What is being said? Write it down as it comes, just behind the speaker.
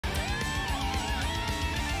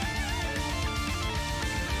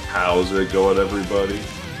How's it going, everybody?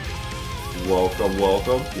 Welcome,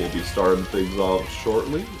 welcome. We'll be starting things off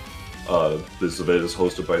shortly. This event is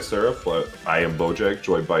hosted by Sarah, but I am BoJack,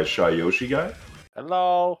 joined by Shy Yoshi Guy.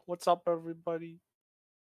 Hello, what's up, everybody?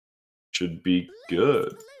 Should be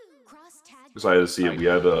good. Excited to see it. We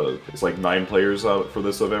had it's like 9 players out for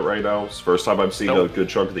this event right now. It's the first time I'm seeing a good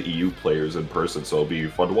chunk of the EU players in person, so it'll be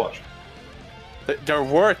fun to watch. There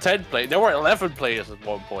were 10 players. There were 11 players at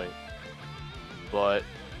one point, but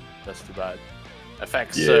that's too bad.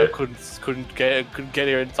 FX couldn't get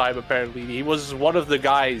here in time. Apparently, he was one of the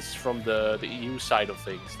guys from the EU side of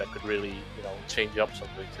things that could really, change up some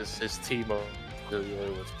things. His team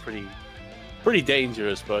was pretty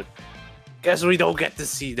dangerous, but guess we don't get to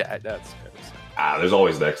see that. That's there's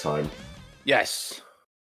always next time. Yes,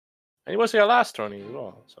 and he was here last tourney as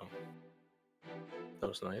well, so that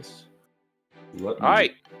was nice. All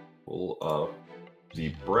right, pull up the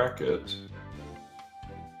bracket.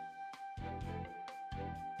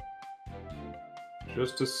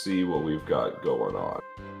 Just to see what we've got going on.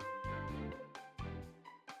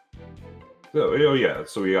 Oh yeah,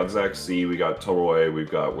 so we got ZackCC, we got TomoA, we've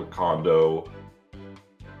got Wakando.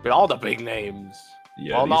 With all the big names.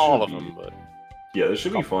 Yeah, well, not all of them, but... Yeah, this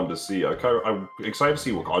should be fun to see. I'm excited to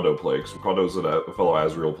see Wakando play, because Wakando's a fellow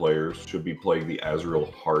Azrael player. Should be playing the Azrael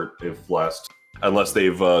Heart, unless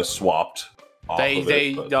they've swapped off of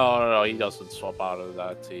it. No, he doesn't swap out of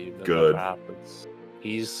that team. That Good. Never happens.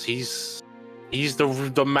 He's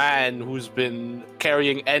the man who's been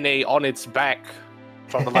carrying NA on its back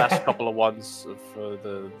from the last couple of ones of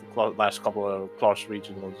the last couple of Clash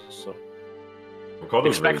regionals. So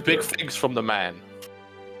expect big things from the man.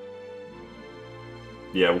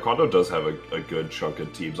 Yeah, Wakando does have a good chunk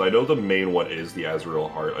of teams. I know the main one is the Azrael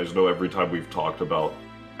Heart. I just know every time we've talked about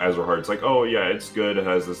Azrael Heart, it's like, oh yeah, it's good, it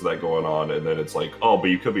has this and that going on, and then it's like, oh, but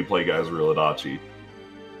you could be playing Azrael Adachi.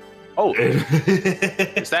 Oh,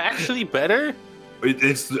 is that actually better?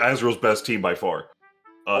 It's Azrael's best team by far.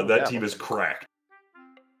 That team is cracked.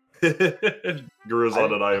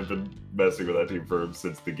 Guruzan and I have been messing with that team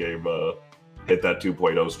since the game hit that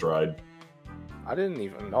 2.0 stride. I didn't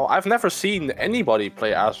even know. I've never seen anybody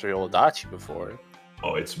play Azrael Adachi before.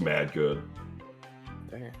 Oh, it's mad good.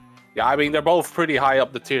 Dang. Yeah, I mean, they're both pretty high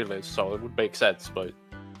up the tier list, so it would make sense, but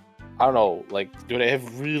I don't know, like, do they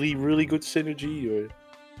have really, really good synergy, or...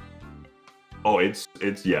 Oh,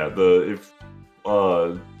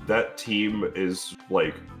 that team is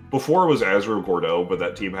like, before it was Azrael Gordeau, but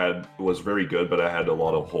that team was very good, but it had a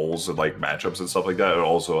lot of holes and like matchups and stuff like that. And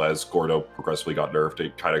also, as Gordeau progressively got nerfed,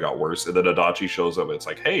 it kind of got worse. And then Adachi shows up, and it's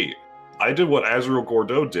like, hey, I did what Azrael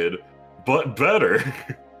Gordeau did, but better.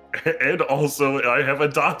 And also, I have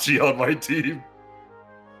Adachi on my team.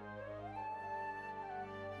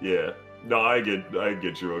 Yeah, no, I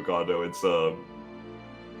get you, Wakando.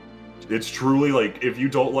 It's truly like, if you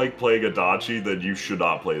don't like playing Adachi, then you should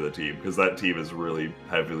not play the team, because that team is really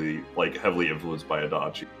heavily influenced by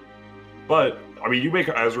Adachi. But I mean, you make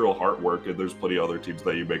Azrael Heart work, and there's plenty of other teams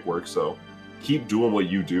that you make work. So keep doing what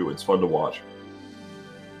you do. It's fun to watch.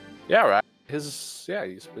 Yeah, right. He's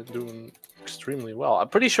been doing extremely well. I'm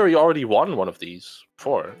pretty sure he already won one of these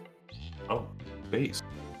before. Oh, base.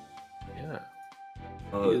 Yeah.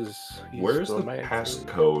 Where's the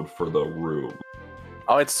passcode for the room?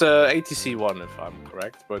 Oh, it's ATC 1 if I'm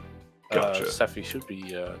correct, but gotcha. Steffi should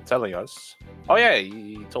be telling us. Oh yeah,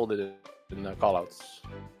 he told it in the callouts.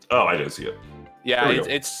 Oh, I didn't see it. Yeah,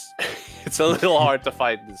 it's it's a little hard to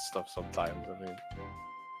find this stuff sometimes. I mean,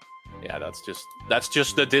 yeah, that's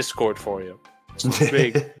just the Discord for you. It's too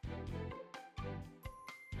big.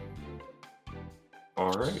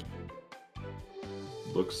 All right.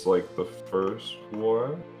 Looks like the first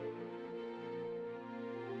one.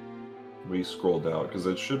 We scroll down because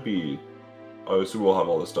it should be. I assume we'll have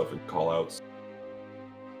all this stuff in callouts.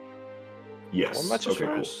 Yes. Okay,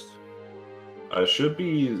 first. Cool. Should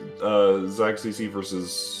be ZackCC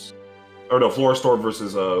versus, or no, Florastorm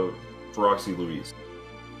versus Feroxy Louis.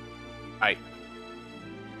 Aye.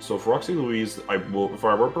 So Feroxy Louis, if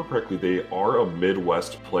I remember correctly, they are a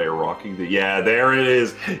Midwest player rocking the. Yeah, there it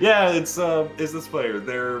is. Yeah, it's this player.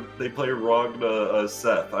 They play Ragna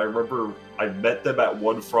Seth. I remember I met them at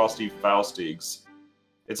one Frosty Faustings.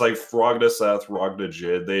 It's like Ragna Seth, Ragna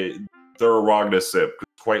Jid. They're a Ragna sip.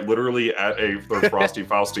 Quite literally at their Frosty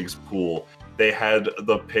Faustings pool, they had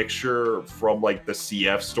the picture from like the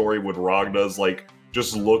CF story when Ragna's like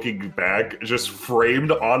just looking back, just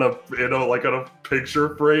framed on a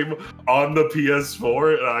picture frame on the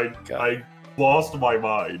PS4, and I lost my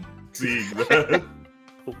mind seeing that.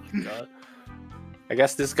 Oh my god! I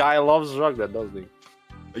guess this guy loves Ragna, doesn't he?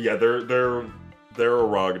 Yeah, they're a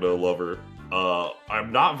Ragna lover.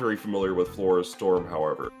 I'm not very familiar with Florastorm,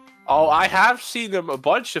 however. Oh, I have seen him a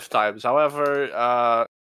bunch of times. However,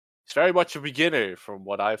 he's very much a beginner from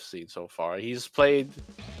what I've seen so far. He's played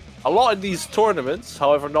a lot in these tournaments,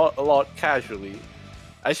 however, not a lot casually.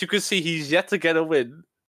 As you can see, he's yet to get a win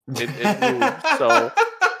in Moon. So,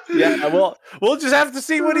 yeah, we'll just have to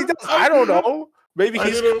see what he does. I don't know. Maybe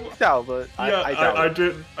he's cooked out, but yeah, I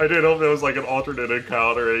did hope there was like an alternate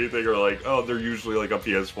account or anything, or like, oh, they're usually like a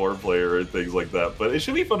PS4 player and things like that. But it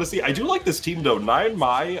should be fun to see. I do like this team though. Nine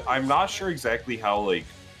Mai, I'm not sure exactly how like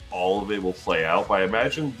all of it will play out, but I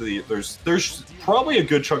imagine there's probably a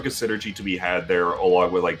good chunk of synergy to be had there,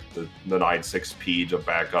 along with like the 9-6P to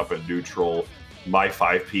back up and neutral. My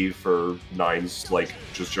 5P for Nine's like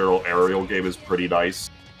just general aerial game is pretty nice.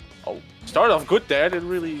 Oh, started off good there, didn't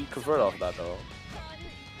really convert off that though.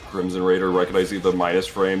 Crimson Raider recognizing the minus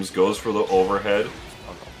frames, goes for the overhead,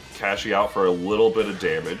 cashing out for a little bit of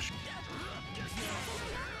damage.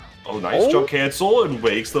 Oh, nice jump cancel and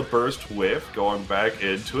makes the burst whiff, going back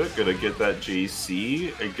into it, gonna get that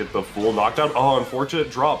JC and get the full knockdown. Oh,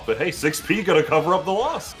 unfortunate drop, but hey, 6P gonna cover up the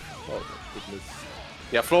loss. Oh, my goodness.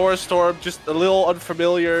 Yeah, Florastorm just a little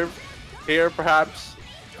unfamiliar here, perhaps.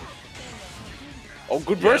 Oh,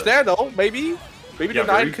 good burst there though, maybe. Maybe the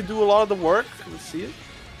 9 could do a lot of the work. Let's see it.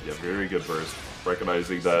 Yeah, very good burst.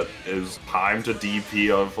 Recognizing that it's time to DP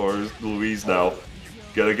on Feroxy Louis now.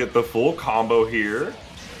 Gonna get the full combo here.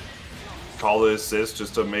 Call the assist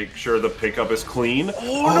just to make sure the pickup is clean.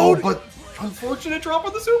 Oh no, but unfortunate drop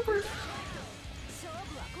on the super.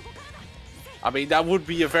 I mean, that would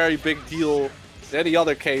be a very big deal in any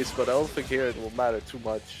other case, but I don't think here it will matter too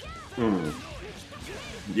much.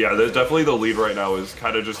 Yeah, there's definitely the lead right now is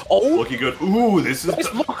kind of just looking good. Ooh, this is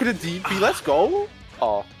nice look at the DP. Let's go.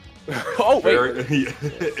 Oh, oh wait.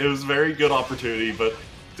 It was a very good opportunity, but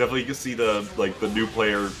definitely you can see the new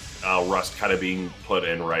player rust kind of being put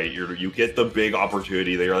in right. You get the big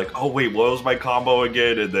opportunity. They're like, oh wait, what was my combo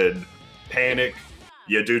again? And then panic.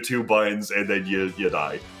 You do 2 buttons and then you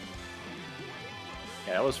die.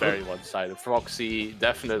 Yeah, that was very one-sided. Feroxy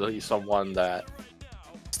definitely someone that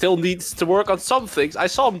still needs to work on some things. I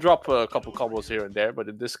saw him drop a couple combos here and there, but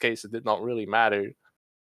in this case, it did not really matter.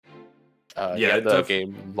 Yeah, the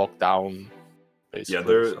game locked down. Basically,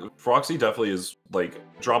 yeah, Feroxy definitely is like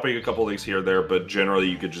dropping a couple things here and there, but generally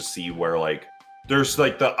you could just see where like there's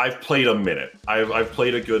like I've played a minute, I've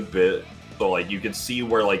played a good bit, so like you can see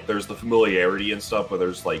where like there's the familiarity and stuff, but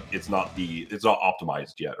there's like it's not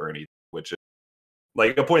optimized yet or anything, which is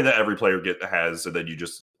like a point that every player has, and then you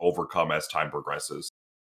just overcome as time progresses.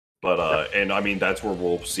 But and I mean that's where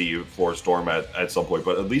we'll see Florastorm at some point.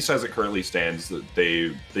 But at least as it currently stands,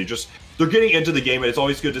 they're getting into the game, and it's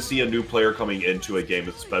always good to see a new player coming into a game,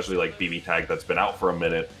 especially like BBTAG that's been out for a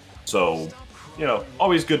minute. So, you know,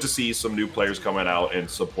 always good to see some new players coming out and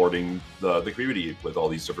supporting the community with all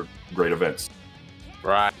these different great events.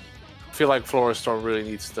 Right. I feel like Florastorm really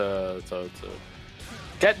needs to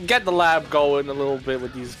get the lab going a little bit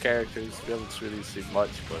with these characters. We haven't really seen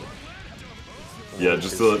much, but yeah,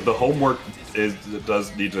 just the homework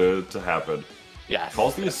does need to happen. Yeah.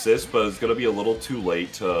 Calls the assist, but it's gonna be a little too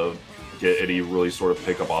late to get any really sort of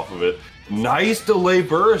pickup off of it. Nice delay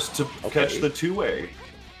burst to catch the 2A.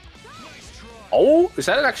 Oh, is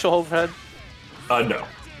that an actual overhead? No.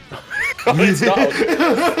 It's not.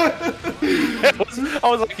 I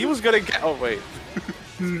was like, he was gonna get. Oh wait.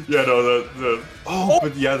 Yeah, no,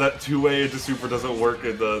 but yeah, that 2A into super doesn't work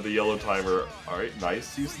in the yellow timer. All right,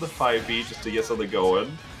 nice. Use the 5B just to get something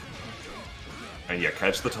going. And yeah,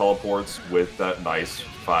 catch the teleports with that nice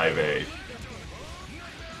 5A.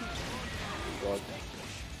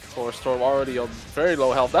 Florastorm already on very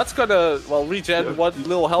low health. That's gonna, well, regen what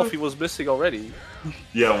little health he was missing already.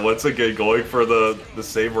 Yeah, once again, going for the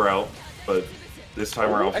same route, but this time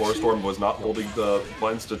around, Florastorm was not holding the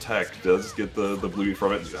buttons to tech. Does get the blue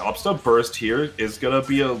from it. Upstep burst here is gonna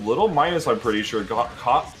be a little minus, I'm pretty sure. Got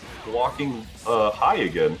caught blocking high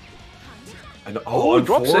again. And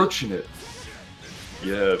unfortunate.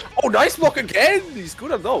 Yeah. Oh, nice block again! He's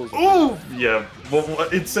good on those. Oh, yeah. Well,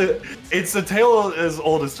 it's a tale as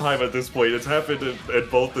old as time at this point. It's happened in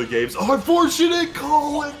both the games. Oh, unfortunate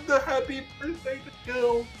call and the happy birthday to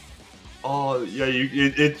kill. Oh, yeah.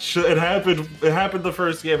 It happened. It happened the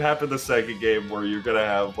first game. Happened the second game where you're gonna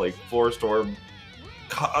have like Florastorm,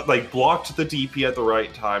 like blocked the DP at the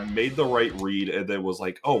right time, made the right read, and then was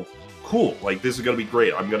like, oh, cool. Like this is gonna be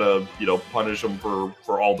great. I'm gonna punish them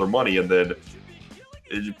for all their money, and then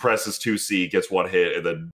it presses 2C, gets one hit, and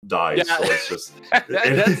then dies. Yeah. So it's just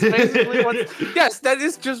that's basically what. Yes, that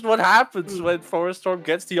is just what happens when Florastorm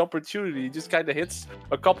gets the opportunity. He just kind of hits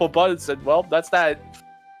a couple buttons, and well, that's that.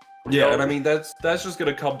 Yeah, and I mean that's just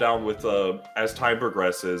gonna come down with as time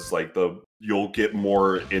progresses, like you'll get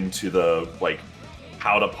more into the like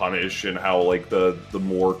how to punish and how like the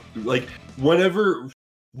more like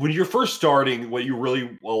when you're first starting, what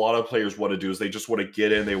a lot of players want to do is they just want to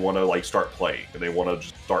get in, they want to like start playing, and they want to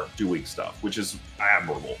just start doing stuff, which is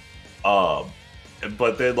admirable.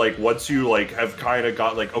 But then like once you like have kind of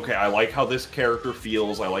got like, okay, I like how this character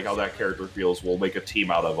feels, I like how that character feels, we'll make a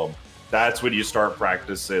team out of them. That's when you start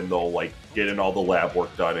practicing. They'll like getting all the lab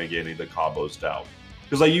work done and getting the combos down.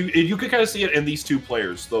 Because like you can kind of see it in these two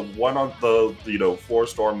players. The one on the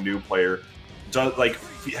Florastorm new player does like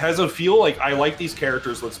has a feel like I like these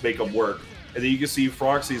characters. Let's make them work. And then you can see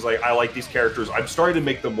Feroxy's like I like these characters. I'm starting to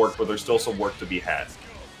make them work, but there's still some work to be had.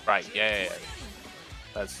 Right. Yeah.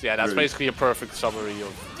 That's basically a perfect summary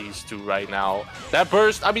of these two right now. That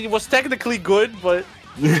burst, I mean, it was technically good, but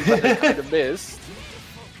kind of missed.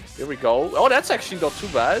 Here we go. Oh, that's actually not too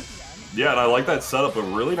bad. Yeah, and I like that setup. A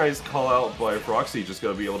really nice call out by Feroxy. Just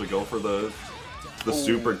gonna be able to go for the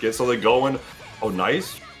super, get something going. Oh,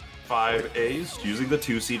 nice. 5 A's. Using the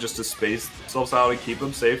 2C just to space themselves out and keep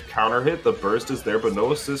them safe. Counter hit. The burst is there, but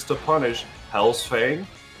no assist to punish. Hell's Fang.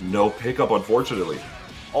 No pickup, unfortunately.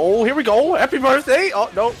 Oh, here we go. Happy birthday. Oh,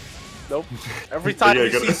 no. Nope. Every time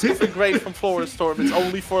you see something great from Florastorm, it's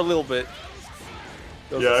only for a little bit.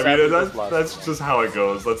 Yeah, I mean, that's just how it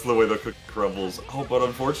goes. That's the way the cookie crumbles. Oh, but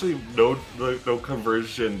unfortunately, no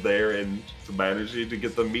conversion there and managing to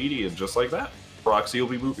get the median just like that. Feroxy will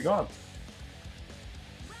be moving on.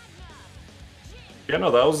 Yeah, no,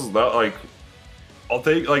 like, I'll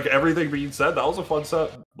take, like, everything being said, that was a fun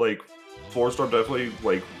set. Like, Florastorm definitely,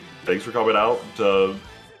 like, thanks for coming out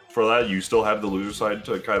for that. You still have the loser side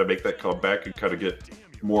to kind of make that comeback and kind of get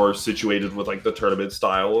more situated with like the tournament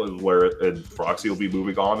style, and Feroxy will be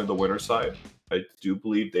moving on in the winner side. I do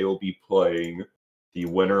believe they will be playing the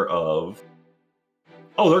winner of.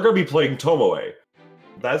 Oh, they're going to be playing TomoA.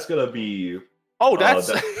 That's going to be. Oh,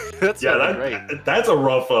 that's that's great. That's a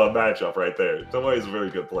rough matchup right there. TomoA is a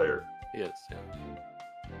very good player. Yes. Yeah.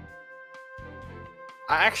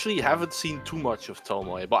 I actually haven't seen too much of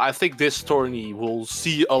TomoA, but I think this tourney will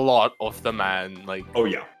see a lot of the man. Like, oh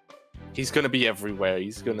yeah. He's gonna be everywhere.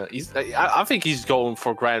 I think he's going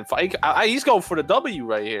for grand final. He's going for the W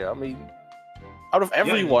right here. I mean, out of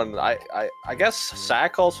everyone, yeah. I guess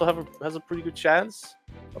Zack also has a pretty good chance.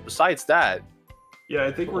 But besides that, yeah,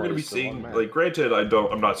 I think we're gonna be seeing. Like, granted,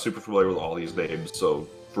 I'm not super familiar with all these names, so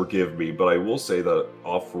forgive me. But I will say that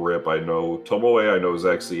off rip, I know TomoA, I know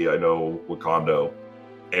ZackCC, I know Wakando,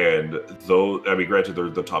 and though I mean, granted, they're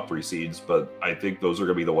the top 3 seeds, but I think those are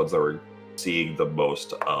gonna be the ones that we're seeing the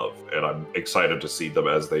most of, and I'm excited to see them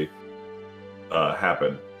as they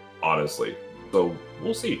happen, honestly. So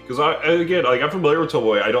we'll see, because again, like, I'm familiar with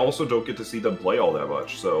TomoA. I also don't get to see them play all that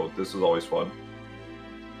much, so this is always fun.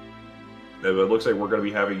 And it looks like we're going to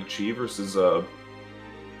be having Chii versus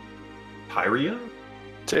Tyria?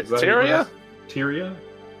 Tyria? Tyria?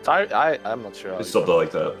 I'm not sure. It's something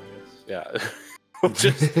like that. Yeah.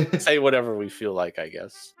 Just say whatever we feel like, I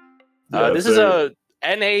guess. Yeah, this is a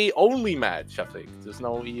NA only match, I think. There's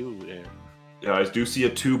no EU here. Yeah, I do see a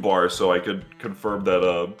 2-bar, so I could confirm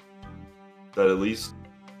that that at least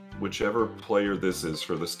whichever player this is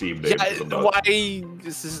for the Steam name. Yeah, why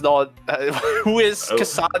this is not who is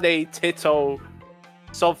Kasane, Tito,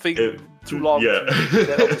 something too long. Yeah.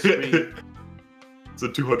 To on the screen. It's a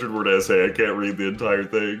 200-word essay. I can't read the entire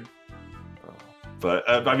thing. But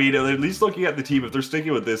I mean, at least looking at the team, if they're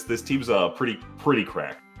sticking with this team's pretty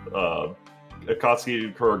cracked.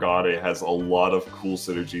 Akatsuki Kurogane has a lot of cool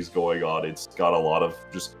synergies going on. It's got a lot of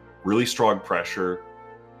just really strong pressure.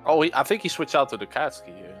 Oh, I think he switched out to the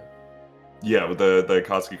Akatsuki here. Yeah, with the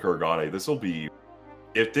Akatsuki Kurogane. This will be...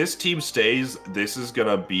 If this team stays, this is going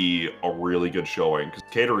to be a really good showing. Because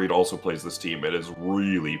Caterine also plays this team and is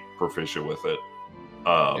really proficient with it.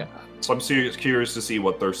 So I'm curious to see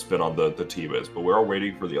what their spin on the team is. But we're all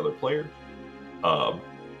waiting for the other player.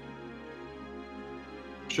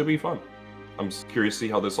 Should be fun. I'm curious to see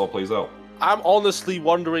how this all plays out. I'm honestly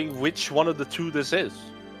wondering which one of the two this is.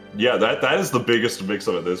 Yeah, that is the biggest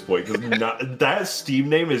mix-up at this point, because that Steam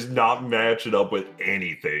name is not matching up with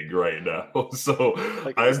anything right now. So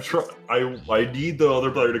like, I need the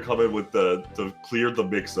other player to come in with to clear the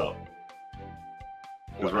mix-up.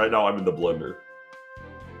 Because right now I'm in the blender.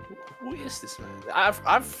 Who is this man?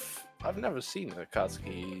 I've never seen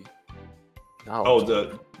Akatsuki. No. Oh,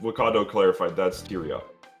 the Wakando clarified. That's Tyria.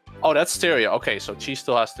 Oh, that's Tyria. Okay, so Chii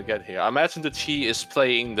still has to get here. I imagine the Chii is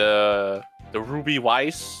playing the Ruby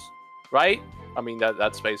Weiss, right? I mean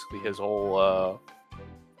that's basically his whole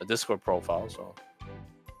Discord profile. So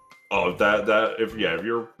Oh, if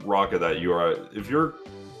you're rocking that, you are. If you're,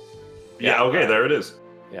 yeah, okay, there it is.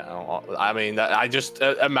 Yeah, I mean, I just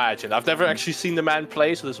imagine. I've never actually seen the man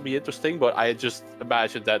play, so this will be interesting. But I just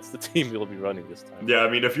imagine that's the team we'll be running this time. Yeah, I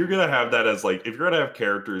mean, if you're gonna have that as like, if you're gonna have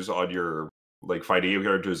characters on your like fighting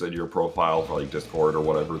characters in your profile for like Discord or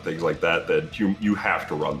whatever, things like that, then you have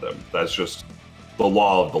to run them. That's just the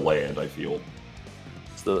law of the land. I feel.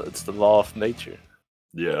 It's the law of nature.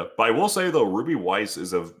 Yeah, but I will say though, Ruby Weiss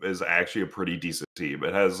is actually a pretty decent team.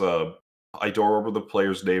 It has I don't remember the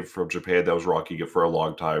player's name from Japan that was rocking it for a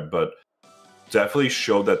long time, but definitely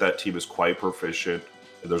showed that team is quite proficient.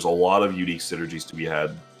 And there's a lot of unique synergies to be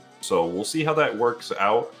had. So we'll see how that works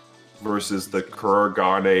out versus the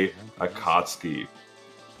Kuragane Akatsuki.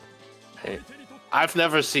 Hey, I've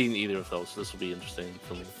never seen either of those, so this will be interesting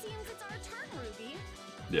for me.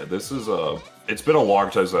 Yeah, this is it's been a long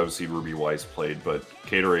time since I've seen Ruby Weiss played, but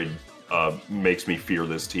Catering makes me fear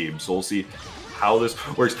this team. So we'll see how this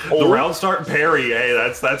works. The round start parry, hey,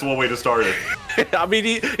 that's one way to start it. I mean,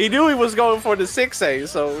 he knew he was going for the 6A,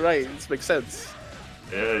 so right, this makes sense.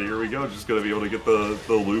 Yeah, here we go. Just gonna be able to get the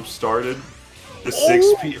loop started. The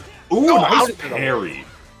 6P. Ooh, nice parry.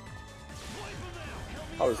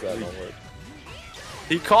 How does that not work?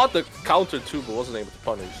 He caught the counter too, but wasn't able to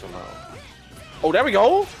punish somehow. Oh, there we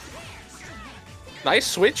go. Nice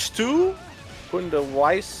switch too. Putting the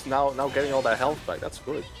Weiss now getting all that health back. That's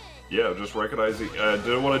good. Yeah, just recognizing.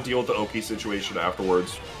 Didn't want to deal with the Oki situation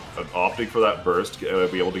afterwards. Opting for that burst, be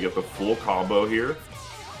able to get the full combo here.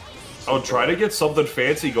 I would try to get something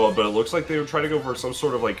fancy going, but it looks like they were trying to go for some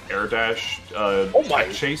sort of like air dash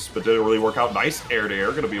chase, but didn't really work out. Nice air to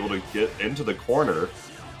air, gonna be able to get into the corner.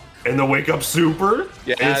 And the wake up super?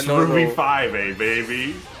 Yeah, it's Ruby 5A,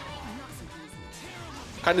 baby.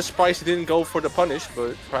 Kind of surprised he didn't go for the punish,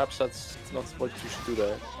 but perhaps that's not what you should do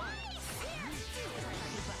there.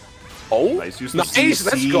 Oh, nice,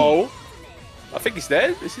 let's go. I think he's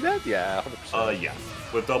dead. Is he dead? Yeah, 100%. Yeah.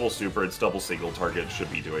 With double super, it's double single target.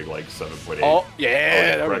 Should be doing like 7.8. Oh,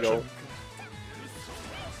 yeah, there we go.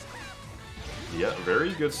 Yeah,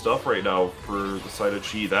 very good stuff right now for the side of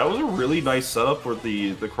Chii. That was a really nice setup for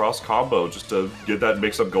the cross combo, just to get that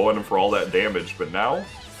mix-up going and for all that damage. But now,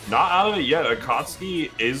 not out of it yet.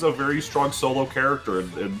 Akatsuki is a very strong solo character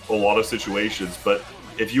in a lot of situations, but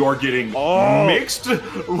if you are getting mixed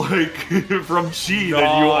like from Chii,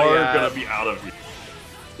 then you are gonna be out of here.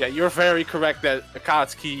 Yeah, you're very correct that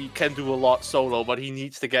Akatsuki can do a lot solo, but he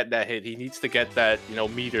needs to get that hit. He needs to get that,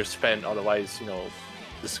 meter spent, otherwise,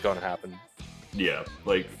 this is gonna happen. Yeah,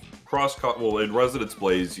 like well, in Resonance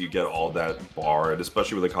Blaze, you get all that bar, and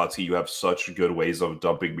especially with Akatsuki, you have such good ways of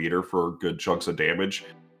dumping meter for good chunks of damage.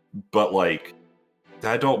 But like,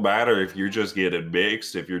 that don't matter if you're just getting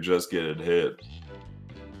mixed, if you're just getting hit.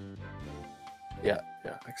 Yeah,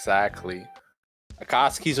 exactly.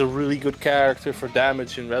 Akatsuki's a really good character for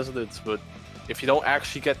damage in Resonance, but if you don't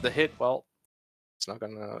actually get the hit, well, it's not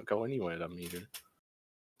gonna go anywhere, that meter.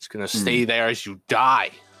 It's gonna stay there as you die.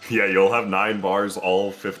 Yeah, you'll have 9 bars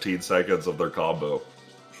all 15 seconds of their combo.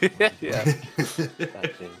 Yeah.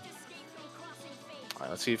 Alright,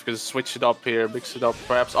 let's see if we can switch it up here, mix it up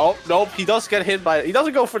perhaps. Oh, nope, he does get hit by it. He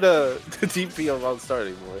doesn't go for the DP on round start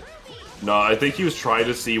anymore. No, I think he was trying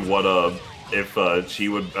to see what if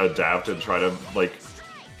Chii would adapt and try to like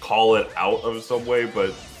call it out of some way, but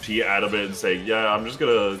Chii adamant and saying, yeah, I'm just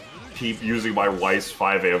gonna keep using my Weiss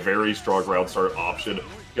 5A, a very strong round start option.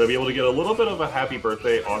 Gonna be able to get a little bit of a happy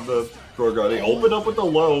birthday on the Gordeau. Open up with the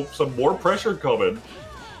low, some more pressure coming.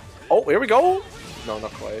 Oh, here we go. No,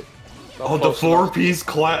 not quite. Not the 4-piece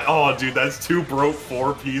collide. Oh, dude, that's 2 broke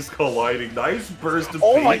 4-piece colliding. Nice burst of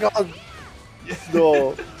my god.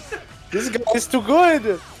 No. This guy is too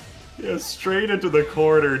good. Yeah, straight into the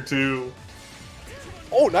corner, too.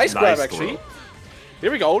 Oh, nice grab, actually.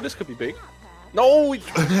 Here we go. This could be big. No!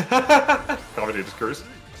 Commentator's curse.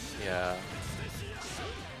 Yeah.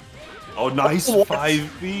 Oh, nice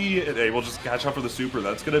 5B. And hey, we'll just catch up for the super.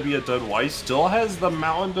 That's going to be a done. Weiss still has the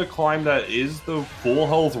mountain to climb that is the full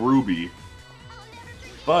health Ruby.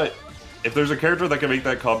 But if there's a character that can make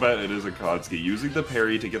that combat, it is Akatsuki. Using the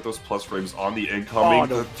parry to get those plus frames on the incoming,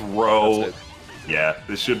 the throw. Yeah,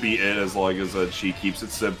 this should be it as long as Chii keeps it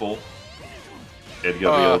simple. And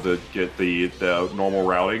gonna be able to get the normal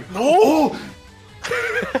routing. No!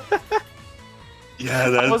 Yeah,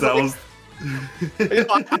 that was...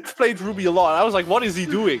 I've played Ruby a lot. I was like, what is he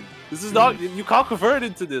doing? This is not... You can't convert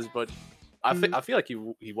into this, but I feel like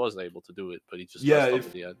he was able to do it, but he just messed up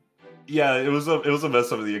at the end. Yeah, it was a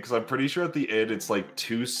mess up at the end, because I'm pretty sure at the end it's like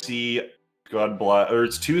 2C gun blast, or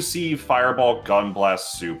it's 2C fireball gun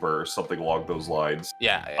blast super, or something along those lines.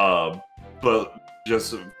 Yeah. But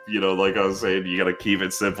just, you know, like I was saying, you gotta keep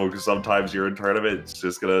it simple because sometimes you're in tournament, it's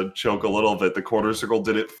just gonna choke a little bit. The corner circle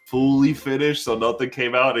didn't fully finish, so nothing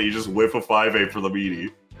came out, and you just whip a 5A for the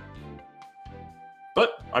meaty.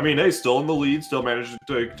 But, I mean, hey, still in the lead, still managed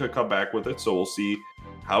to come back with it, so we'll see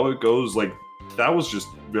how it goes. Like, that was just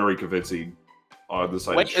very convincing on the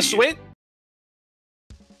side of Chii. Wait, sweet!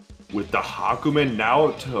 With the hakumen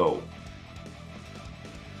naotok.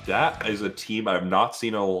 That is a team I've not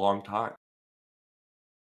seen in a long time.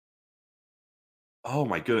 Oh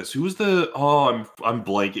my goodness, who's the? Oh, I'm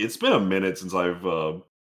blank. It's been a minute since I've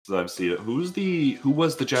seen it. Who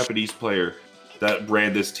was the Japanese player that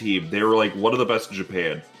ran this team? They were like one of the best in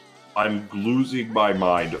Japan. I'm losing my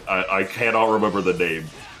mind. I cannot remember the name.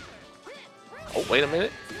 Oh, wait a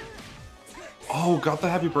minute. Oh, got the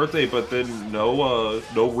happy birthday, but then no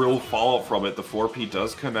real fallout from it. The 4P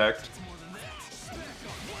does connect.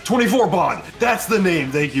 24 Bond! That's the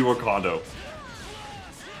name! Thank you, Wakando.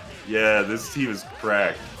 Yeah, this team is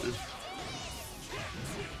cracked.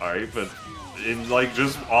 Alright, but in like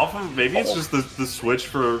just off of maybe it's just the switch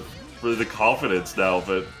for the confidence now,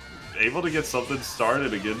 but able to get something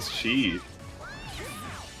started against Chii.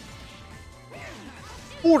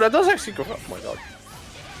 Oh, that does actually go. Oh my god.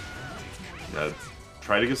 Yeah,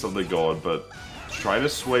 try to get something going, but try to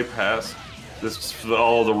sway past this.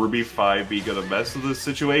 Oh, the Ruby 5B gonna mess with this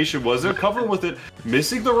situation. Wasn't covering with it,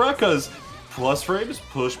 missing the Rekkas. Plus frames,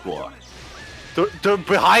 push block. The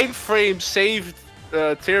behind frame saved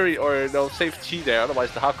Terry, or no, saved Chii there.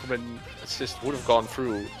 Otherwise, the Hakumen assist would have gone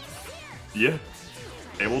through. Yeah,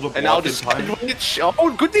 able to block and now in this time.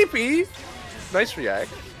 Oh, good DP. Nice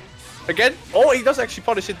react. Again. Oh, he does actually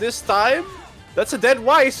punish it this time. That's a dead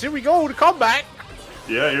Weiss. Here we go. The comeback.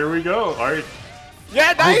 Yeah, here we go. All right.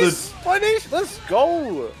 Yeah, nice punish. Let's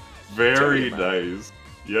go. Very nice.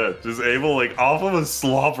 Yeah, just able, like, off of a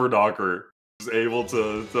slobber knocker, just able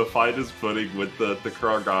to find his footing with the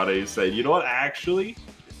Kuragane, saying, you know what, actually,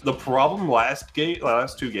 the problem last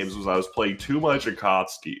two games was I was playing too much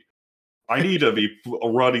Akatsuki. I need to be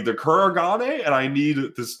running the Kuragane, and I need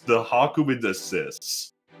the Hakumen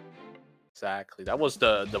assists. Exactly. That was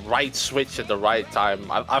the right switch at the right time.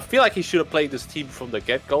 I feel like he should have played this team from the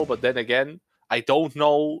get-go, but then again, I don't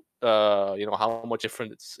know, you know, how much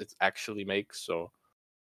difference it actually makes, so...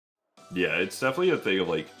 Yeah, it's definitely a thing of,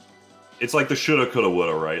 like, it's like the shoulda, coulda,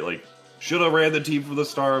 woulda, right? Like, shoulda ran the team from the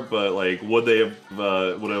start, but, like, would they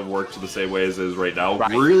have worked the same way as it is right now?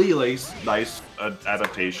 Right. Really, like, nice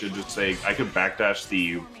adaptation, just saying, I could backdash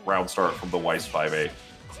the round start from the Weiss 5A.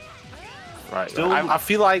 Right. Still, I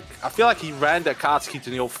feel like he ran the Akatsuki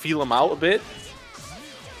to, you know, feel him out a bit,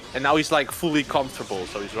 and now he's, like, fully comfortable,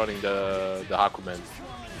 so he's running the Hakumen.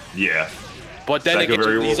 Yeah. But then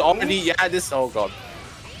again, he's already, oh god.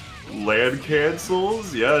 Land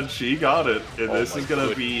cancels? Yeah, Chii got it. And this is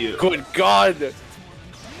gonna be... Good god!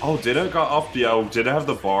 Oh, didn't it got off... Yeah, didn't have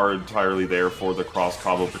the bar entirely there for the cross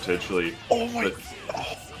combo, potentially. Oh my...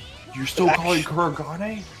 Oh, you're still calling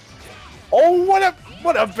Kuragane? Oh,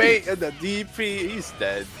 what a bait! And the DP, he's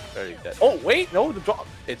dead. Very dead. Oh, wait, no, the drop...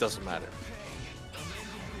 It doesn't matter.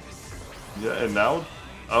 Yeah, and now...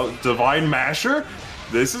 Oh, Divine Masher?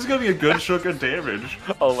 This is gonna be a good chunk of damage.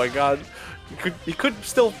 Oh my god. He could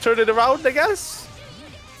still turn it around, I guess.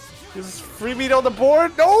 Is free meat on the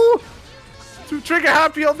board? No! Too trigger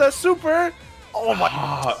happy on the super. Oh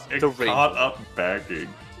my! It caught up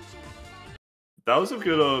backing. That was a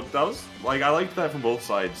good. That was like I liked that from both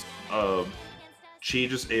sides. Chii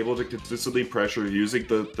just able to consistently pressure using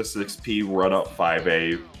the 6P run up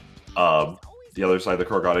 5A. The other side, the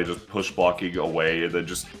Kuragane just push blocking away, and then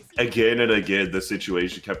just again and again the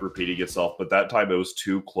situation kept repeating itself. But that time it was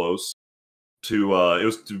too close.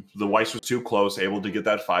 The Weiss was too close, able to get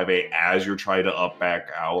that 5A as you're trying to up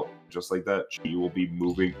back out, just like that. Chii will be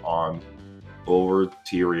moving on over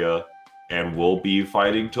Tyria and will be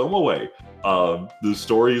fighting TomoA. The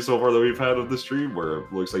story so far that we've had of the stream, where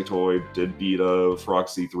it looks like TomoA did beat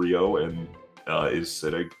Feroxy 3-0 and is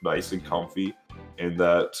sitting nice and comfy in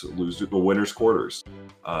that the winner's quarters.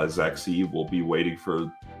 ZackCC will be waiting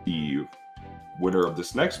for the winner of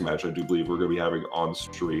this next match. I do believe we're going to be having on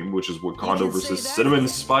stream, which is Wakando versus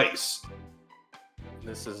CinnamonSpice.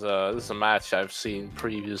 This is a match I've seen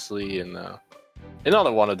previously in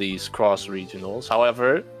another one of these cross regionals.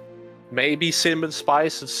 However, maybe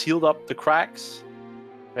CinnamonSpice has sealed up the cracks.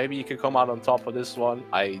 Maybe you can come out on top of this one.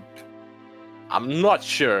 I'm not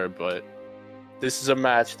sure, but this is a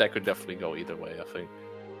match that could definitely go either way, I think.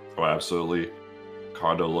 Oh, absolutely.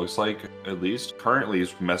 Kondo looks like, at least currently,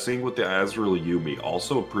 is messing with the Azrael Yumi.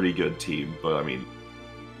 Also a pretty good team, but I mean,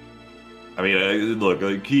 I mean, look,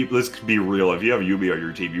 let's be real. If you have Yumi on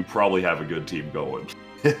your team, you probably have a good team going.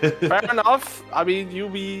 Fair enough. I mean,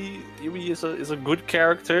 Yumi is a good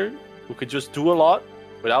character who could just do a lot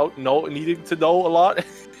without needing to know a lot.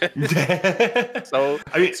 So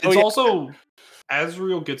I mean, it's also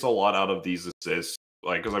Azrael gets a lot out of these assists,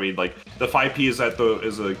 like because I mean, like the 5P is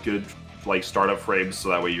a good like startup frame, so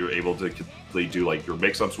that way you're able to do like your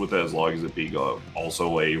mix-ups with it as long as it being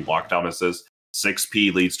also a lockdown assist.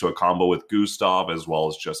 6P leads to a combo with Gustav, as well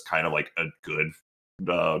as just kind of like a good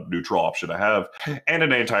neutral option to have, and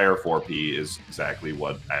an entire 4P is exactly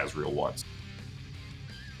what Azrael wants.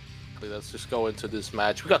 Let's just go into this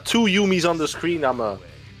match. We got 2 Yumis on the screen. I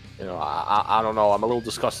don't know. I'm a little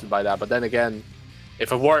disgusted by that, but then again,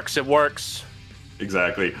 if it works, it works.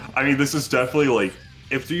 Exactly. I mean, this is definitely like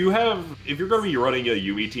if you're going to be running a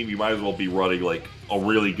Yumi team, you might as well be running like a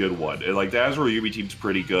really good one. And like the Azrael Yumi team's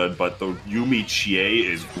pretty good, but the Yumi Chie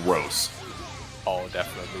is gross. Oh,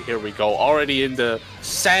 definitely. Here we go. Already in the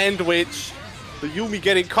sandwich. The Yumi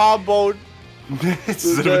getting comboed.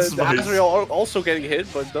 the Azrael also getting hit,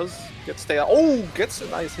 but does get stay out. Oh, gets a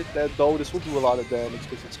nice hit there though. This will do a lot of damage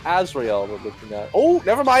because it's Azrael we're looking at. Oh,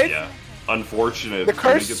 never mind. Yeah, unfortunate. The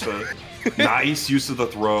curse. Get the nice use of the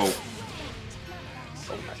throw.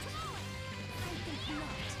 So nice.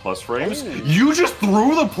 Plus frames. Oh. You just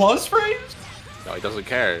threw the plus frames? No, he doesn't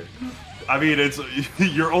care. I mean, it's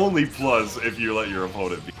your only plus if you let your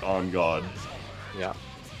opponent be on God. Yeah.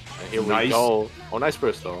 And here we go. Oh, nice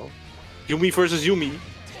burst though. Yumi versus Yumi.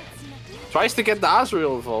 Tries to get the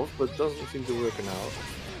Azrael involved, but doesn't seem to work out.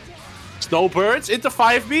 Snowbirds into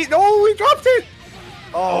 5B. No, we dropped it!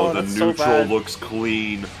 Oh, the neutral looks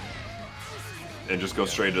clean. And just go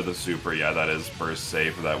straight to the super. Yeah, that is burst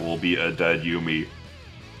safe. That will be a dead Yumi.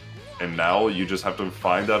 And now you just have to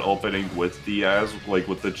find that opening with the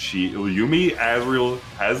with the Chii. Yumi Azrael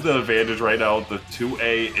has the advantage right now. The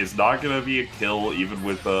 2A is not gonna be a kill, even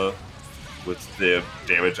with the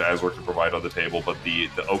damage Azrael can provide on the table, but the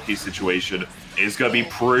OK situation is gonna be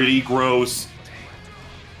pretty gross.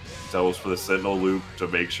 That was for the Sentinel loop to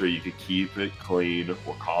make sure you could keep it clean.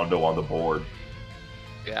 Wakando on the board.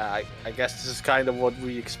 Yeah, I guess this is kind of what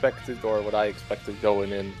we expected, or what I expected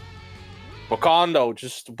going in. Wakando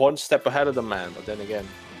just one step ahead of the man, but then again,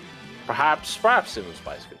 perhaps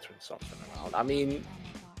CinnamonSpice can turn something around. I mean,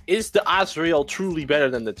 is the Azrael truly better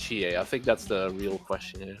than the Chie? I think that's the real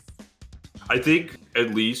question here. I think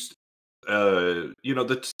at least, the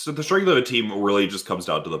strength of a team really just comes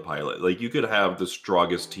down to the pilot. Like, you could have the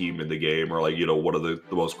strongest team in the game, or like, one of the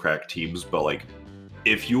most cracked teams, but like,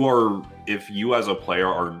 if you as a player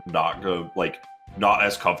are not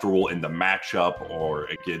as comfortable in the matchup or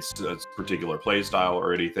against a particular playstyle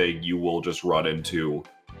or anything, you will just run into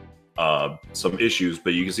some issues.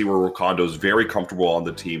 But you can see where Wakando's very comfortable on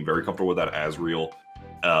the team, very comfortable with that Azrael,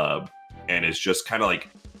 and it's just kind of like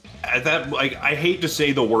at that. Like, I hate to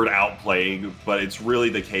say the word outplaying, but it's really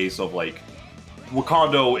the case of like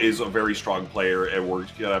Wakando is a very strong player, and we're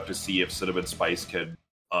gonna have to see if CinnamonSpice can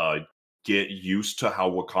get used to how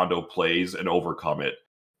Wakando plays and overcome it.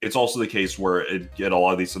 It's also the case where in a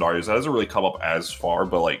lot of these scenarios, it hasn't really come up as far,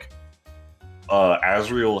 but like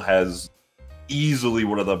Azrael has easily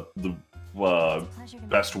one of the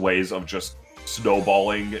best ways of just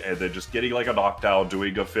snowballing and then just getting like a knockdown,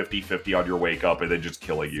 doing a 50-50 on your wake up, and then just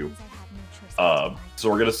killing you. So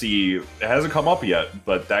we're gonna see. It hasn't come up yet,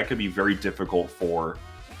 but that could be very difficult for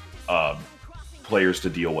players to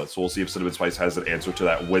deal with. So we'll see if CinnamonSpice has an answer to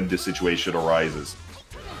that when the situation arises.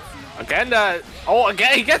 Again,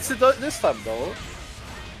 again, he gets it this time, though.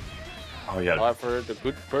 Oh, yeah. However, the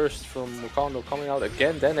good burst from Wakando coming out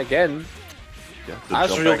again, then again. Yeah,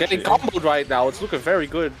 Azrael getting comboed right now. It's looking very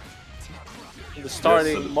good in the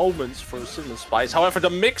starting moments for CinnamonSpice. However, the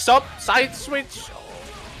mix-up, side switch.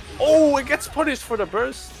 Oh, it gets punished for the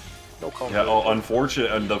burst. No combo. Yeah,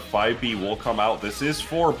 unfortunate, and the 5B will come out. This is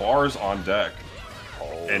 4 bars on deck.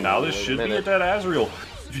 And now this should be a dead Azrael.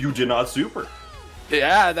 You did not super.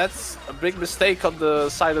 Yeah, that's a big mistake on the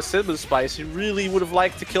side of CinnamonSpice. He really would have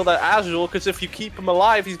liked to kill that Azrael, because if you keep him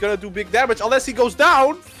alive, he's gonna do big damage, unless he goes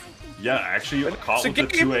down! Yeah, actually, caught with the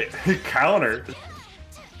 2A counter.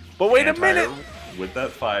 But wait a minute! With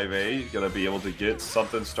that 5A, gonna be able to get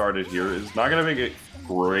something started here. Is not gonna make a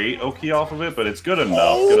great Oki off of it, but it's good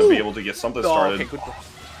enough. Gonna be able to get something started. Okay,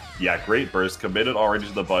 yeah, great burst. Committed already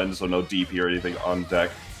to the button, so no DP or anything on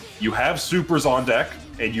deck. You have supers on deck,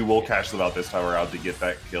 and you will cash them out this time around to get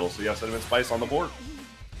that kill. So yeah, CinnamonSpice on the board.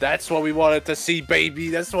 That's what we wanted to see, baby.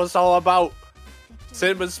 That's what it's all about.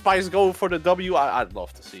 CinnamonSpice go for the W. I'd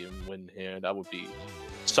love to see him win here. That would be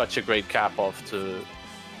such a great cap off to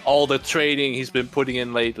all the training he's been putting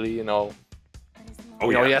in lately. Oh,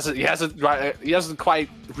 you know, yeah. he hasn't quite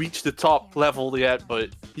reached the top level yet, but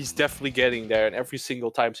he's definitely getting there. And every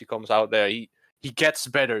single time he comes out there, he gets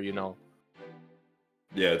better. You know.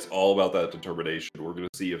 Yeah, it's all about that determination. We're gonna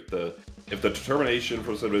see if the determination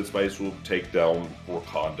from CinnamonSpice will take down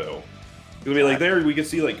Wakando. I mean, like there we can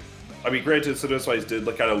see like, I mean, granted, CinnamonSpice did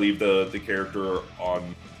like kind of leave the character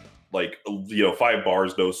on like 5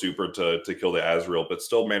 bars, no super to kill the Azrael, but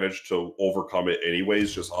still managed to overcome it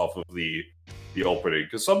anyways, just off of the opening.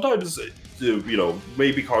 Because sometimes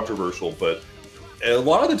may be controversial, but a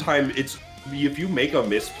lot of the time it's. If you make a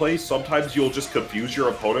misplay, sometimes you'll just confuse your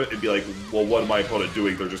opponent and be like, well, what is my opponent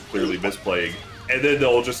doing? They're just clearly misplaying. And then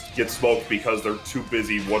they'll just get smoked because they're too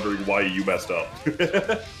busy wondering why you messed up.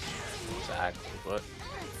 Exactly, but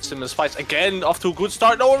CinnamonSpice again off to a good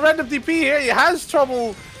start. No, a random DP here. He has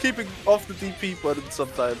trouble keeping off the DP button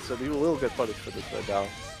sometimes, and he will get punished for this right now.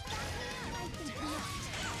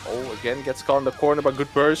 Oh, again gets caught in the corner by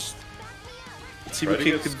good burst. Let's see what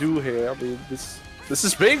King can do here. I mean, this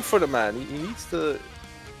is big for the man. He needs to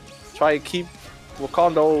try and keep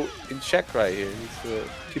Wakando in check right here. He needs to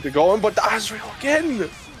keep it going, but the Azrael again!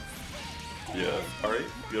 Yeah, alright.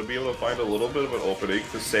 You'll be able to find a little bit of an opening.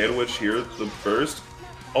 The sandwich here, the burst.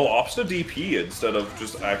 Oh, opts to DP instead of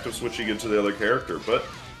just active switching into the other character, but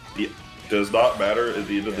it does not matter at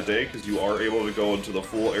the end of the day because you are able to go into the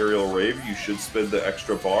full aerial rave. You should spend the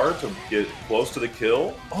extra bar to get close to the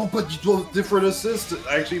kill. Oh, but you do different assist.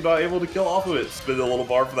 Actually not able to kill off of it. Spend a little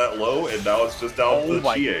bar for that low, and now it's just down to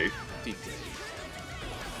the Chie.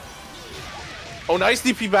 Oh, nice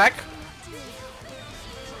DP back.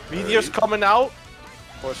 Meteor's coming out.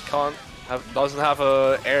 Of course, doesn't have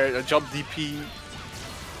a jump DP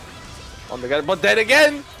on the guy, but then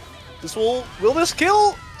again, will this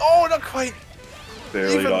kill? Oh, not quite.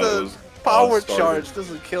 Barely. Even the power charge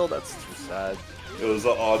doesn't kill. That's too sad. It was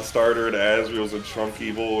an odd starter, and Azrael's a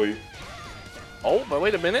chunky boy. Oh, but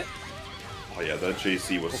wait a minute. Oh yeah, that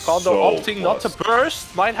JC was Wakando so opting not to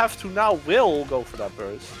burst. Might have to now. Will go for that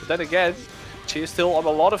burst. But then again, Chii is still on a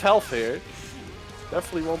lot of health here.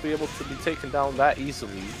 Definitely won't be able to be taken down that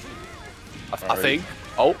easily. I think.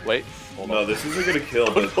 Oh wait. Hold on. This isn't gonna kill.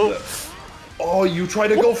 Oh, you tried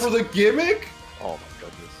to go for the gimmick? Oh my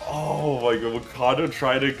goodness. Oh my god, Wakando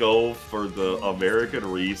tried to go for the American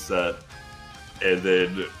reset, and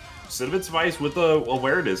then CinnamonSpice with the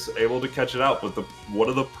awareness able to catch it out. But one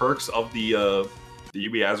of the perks of the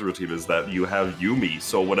Yumi Azrael team is that you have Yumi,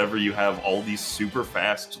 so whenever you have all these super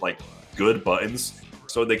fast, like, good buttons,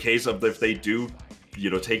 so in the case of if they do,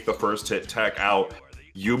 take the first hit tech out,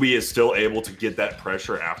 Yumi is still able to get that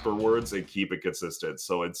pressure afterwards and keep it consistent.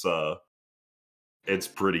 So it's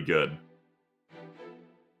pretty good.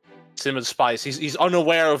 CinnamonSpice, he's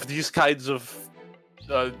unaware of these kinds of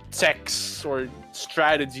techs or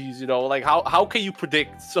strategies, like how can you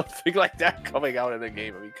predict something like that coming out in a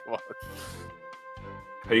game? I mean, come on.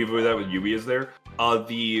 How do you avoid that with Yumi is there?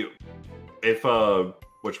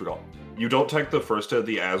 You don't tech the first hit of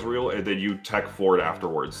the Azrael and then you tech forward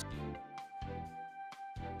afterwards.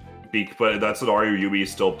 But that scenario, Yumi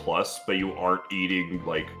is still plus, but you aren't eating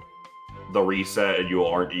like the reset and you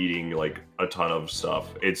aren't eating like a ton of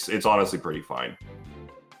stuff. It's honestly pretty fine.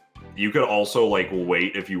 You could also like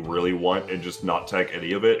wait if you really want and just not tech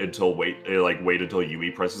any of it until wait until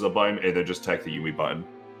Yumi presses a button and then just tech the Yumi button.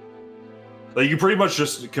 Like you pretty much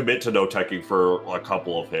just commit to no teching for a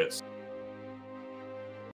couple of hits.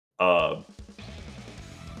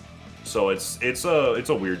 So it's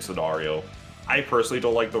a weird scenario. I personally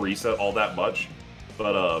don't like the reset all that much,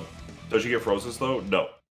 but does she get frozen though? No,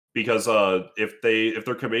 because if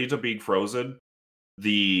they're committed to being frozen,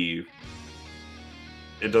 it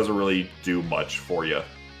doesn't really do much for you.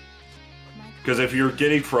 Because if you're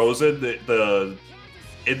getting frozen,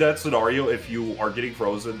 in that scenario, if you are getting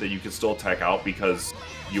frozen, then you can still tech out because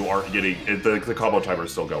you aren't getting the combo timer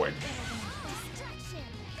is still going.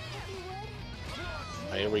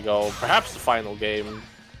 Here we go. Perhaps the final game.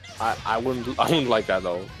 I wouldn't like that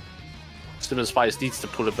though. CinnamonSpice needs to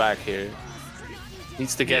pull it back here.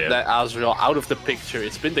 Needs to get that Azrael out of the picture.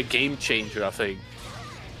 It's been the game changer, I think.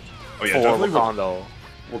 Oh yeah, for definitely Wakando.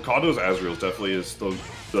 Wakando's Azrael definitely is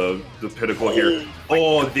the pinnacle here.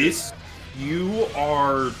 Oh, you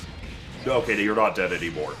are okay. You're not dead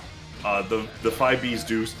anymore. The 5Bs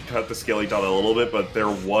do cut the scaling down a little bit, but there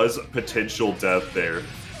was potential death there.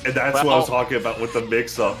 And that's what I was talking about with the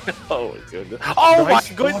mix-up. Oh my goodness! Oh my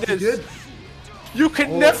goodness! You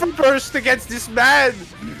can never burst against this man!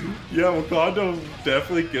 Yeah, Wakando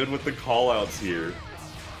definitely good with the call-outs here.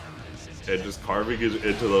 And just carving it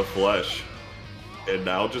into the flesh. And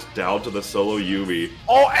now just down to the solo Yumi.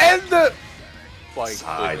 Oh, and the...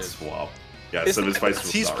 Side swap. Yeah, CinnamonSpice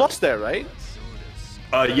was he's not plus there, right?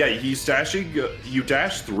 Yeah, he's dashing. You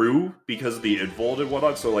dash through because of the involt and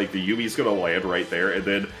whatnot, so like the Yumi's gonna land right there, and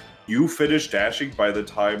then you finish dashing by the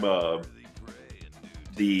time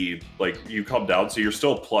you come down, so you're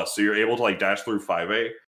still plus, so you're able to like dash through 5A.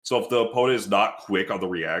 So if the opponent is not quick on the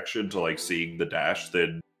reaction to like seeing the dash,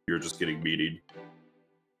 then you're just getting meated.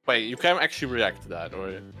 Wait, you can't actually react to that,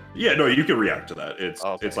 or? Yeah, no, you can react to that. It's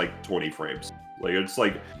okay. It's like 20 frames. Like it's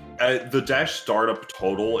like the dash startup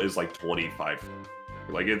total is like 25.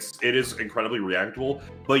 Like it is incredibly reactable,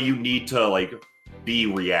 but you need to like be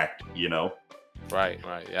react, you know? Right,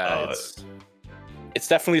 yeah. It's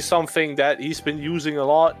definitely something that he's been using a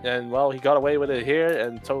lot, and well, he got away with it here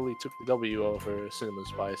and totally took the W over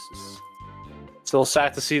CinnamonSpice. It's still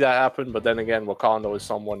sad to see that happen, but then again, Wakanda is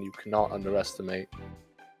someone you cannot underestimate,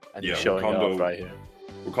 and he's showing it off right here.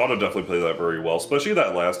 Wakanda definitely played that very well, especially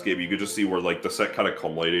that last game. You could just see where like the set kind of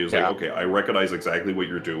culminated. He was like, okay, I recognize exactly what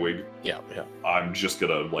you're doing. Yeah. I'm just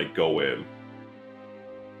gonna like go in.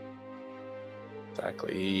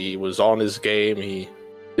 Exactly. He was on his game. He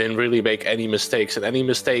didn't really make any mistakes, and any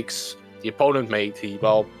mistakes the opponent made, he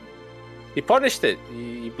punished it.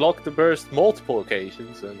 He blocked the burst multiple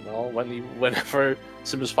occasions, and well, whenever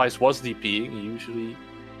CinnamonSpice was DPing, he usually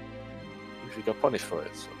got punished for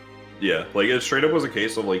it. So. Yeah, like it straight up was a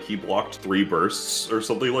case of like he blocked 3 bursts or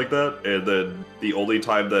something like that, and then the only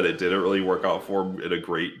time that it didn't really work out for him in a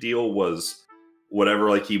great deal was whenever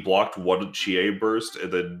like he blocked 1 Chie burst,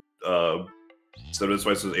 and then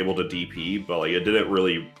CinnamonSpice was able to DP, but like it didn't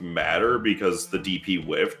really matter because the DP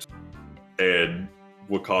whiffed, and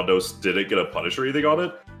Wakandos didn't get a punish or anything on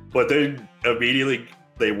it. But then immediately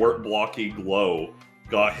they weren't blocking low,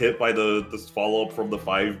 got hit by the follow up from the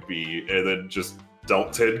 5B, and then just dealt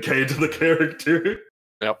 10k to the character.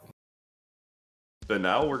 Yep. But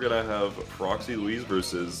now we're gonna have Feroxy Louis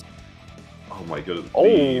versus. Oh my goodness.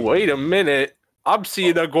 Oh, wait a minute. I'm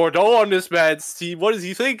seeing a Gordeau on this man's team. What is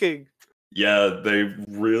he thinking? Yeah, they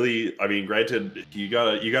really. I mean, granted, you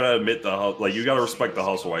gotta admit you gotta respect the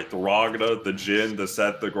hustle, right? The Ragna, the Jin, the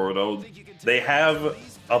Seth, the Gordeau, they have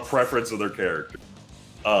a preference of their character,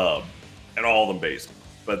 and all of them based.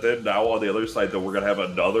 But then now on the other side, though, we're gonna have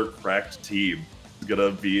another cracked team. It's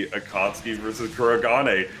gonna be Akatsuki versus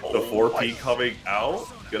Kuragane. The 4P coming out,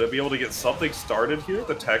 gonna be able to get something started here.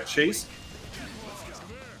 The tech chase.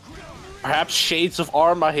 Perhaps shades of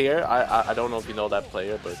Arma here. I don't know if you know that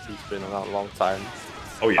player, but he's been around a long time.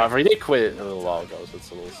 Oh yeah. However, he did quit a little while ago, so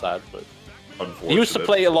it's a little sad. But unfortunate. He used to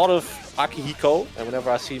play a lot of Akihiko, and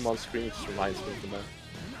whenever I see him on screen, it just reminds me of the man.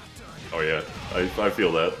 Oh yeah, I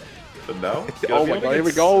feel that. But now, oh my god, here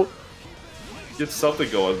we go. Get something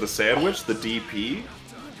going. The sandwich, the DP,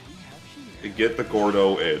 and get the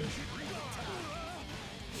Gordeau in.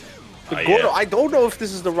 The Gordeau, I don't know if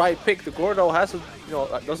this is the right pick. The Gordeau hasn't,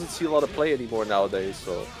 doesn't see a lot of play anymore nowadays.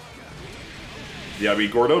 So. Yeah, I mean,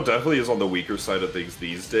 Gordeau definitely is on the weaker side of things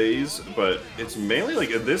these days, but it's mainly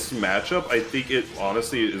like in this matchup. I think it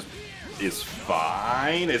honestly is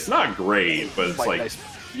fine. It's not great, but it's like nice.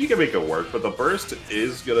 You can make it work. But the burst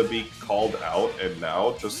is gonna be called out, and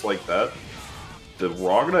now just like that, the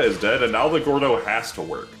Ragna is dead, and now the Gordeau has to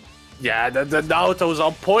work. Yeah, the Naoto's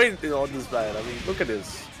on point on this man. I mean, look at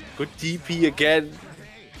this. Good DP again.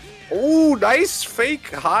 Oh, nice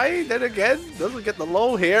fake high. Then again, doesn't get the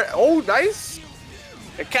low here. Oh, nice.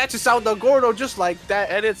 It catches out the Gordeau just like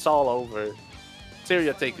that, and it's all over.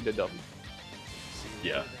 Syria taking the W.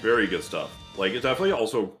 Yeah, very good stuff. Like, it's definitely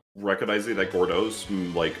also recognizing that Gordeau's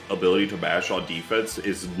like ability to mash on defense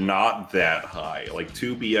is not that high. Like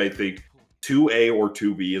 2B, I think 2A or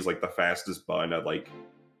 2B is like the fastest button at like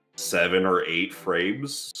 7 or 8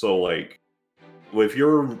 frames. So like, if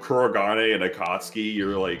you're Kuragane and Akatsuki,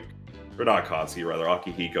 you're like, or not Akatsuki, rather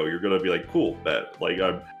Akihiko, you're gonna be like, cool, bet. Like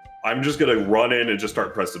I'm just gonna run in and just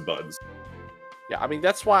start pressing buttons. Yeah, I mean,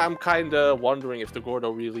 that's why I'm kind of wondering if the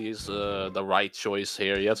Gordeau really is the right choice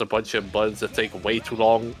here. He has a bunch of buttons that take way too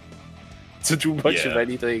long to do much of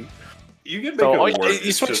anything. You can make it work.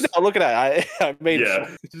 You switched out. Look at that. I made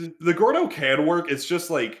it. The Gordeau can work. It's just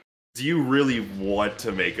like, do you really want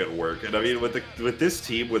to make it work? And I mean, with this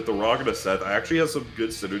team, with the Ragna Seth, I actually have some good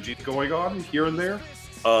synergy going on here and there.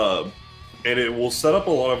 And it will set up a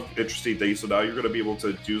lot of interesting things. So now you're going to be able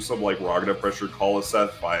to do some like Ragna pressure, call a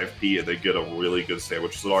Seth 5P, and then get a really good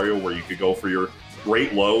sandwich scenario where you could go for your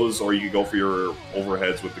great lows or you could go for your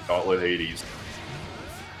overheads with the Gauntlet Hades.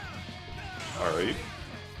 Alright.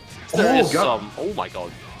 Oh my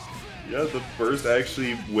god. Yeah, the burst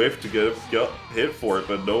actually whiffed to get hit for it,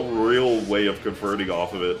 but no real way of converting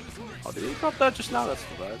off of it. Oh, did he drop that just now? That's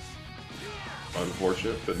too bad.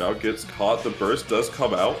 Unfortunate, but now gets caught. The burst does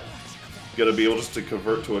come out. Gonna be able just to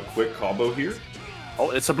convert to a quick combo here.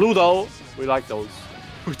 Oh, it's a blue though. We like those.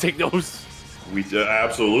 We take those. We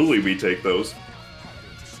absolutely we take those.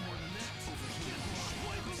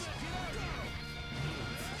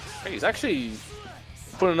 Hey, he's actually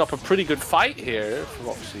putting up a pretty good fight here for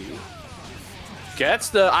Roxy. Gets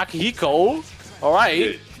the Akihiko. All right.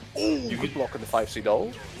 Yeah, You good block on the 5C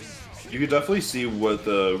though. You can definitely see what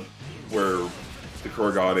where the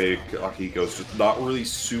Kurogane Akihiko is just not really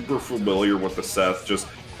super familiar with the Seth. Just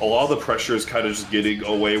a lot of the pressure is kind of just getting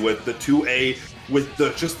away with the 2A with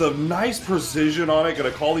just the nice precision on it.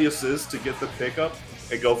 Gonna call the assist to get the pickup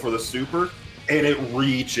and go for the super, and it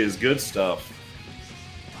reaches. Good stuff.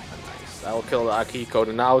 That will kill the Akihiko.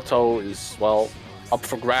 The naotok is, well, up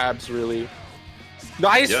for grabs, really.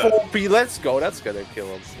 Nice 4P, let's go. That's gonna kill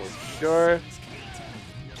him for sure.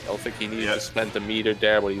 I don't think he needs to spend the meter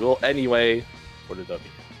there, but he will anyway for the W.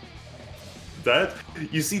 That,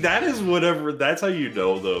 you see, that is whatever, that's how you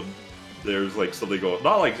know there's like something going,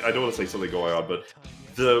 not like, I don't want to say something going on, but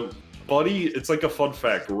the buddy, it's like a fun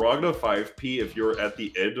fact. Ragna 5P, if you're at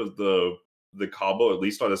the end of the combo, at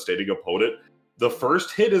least on a standing opponent, the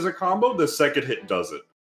first hit is a combo, the second hit doesn't.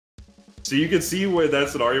 So you can see where that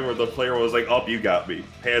scenario where the player was like, "Oh, you got me."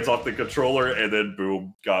 Hands off the controller, and then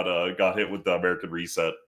boom, got hit with the American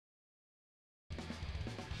reset.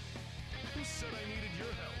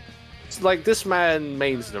 It's like this man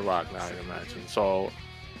mains the Ragna, I imagine. So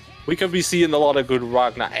we could be seeing a lot of good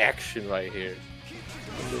Ragna action right here.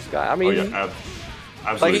 From this guy, I mean,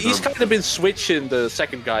 absolutely. Like he's kind of been switching the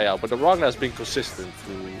second guy out, but the Ragna has been consistent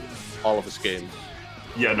through all of his games.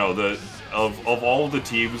 Yeah, no, of all the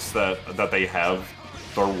teams that they have,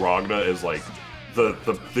 the Ragna is like the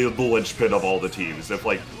linchpin of all the teams.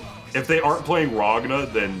 If they aren't playing Ragna,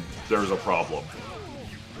 then there's a problem.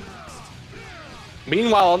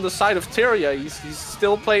 Meanwhile, on the side of Tyria, he's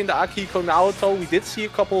still playing the Akihiko Naoto. We did see a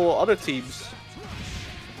couple other teams.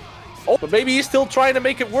 Oh, but maybe he's still trying to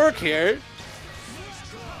make it work here.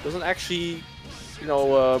 Doesn't actually, you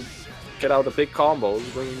know, get out the big combos.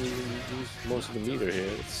 Doesn't even use most of the meter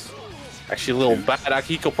here. It's actually a little bad.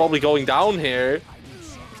 Akihiko probably going down here.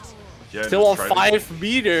 Yeah, still on 5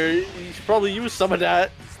 meter. You should probably use some of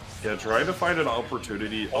that. Yeah, trying to find an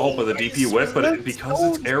opportunity. Oh, but the DP whip, but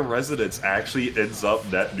because it's air resonance, actually ends up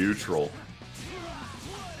net neutral.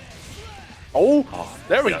 Oh,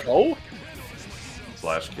 there we go.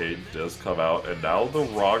 Slash K does come out, and now the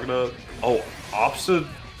Ragna, opts to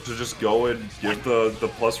just go and give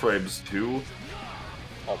the plus frames to,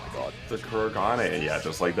 oh my god, the Kurogane, and yeah,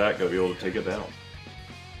 just like that, gonna be able to take it down.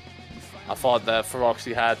 I thought that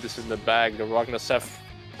Feroxy had this in the bag, the Ragna Seth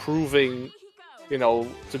proving, you know,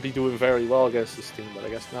 to be doing very well against this team, but I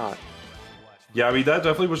guess not. Yeah, I mean, that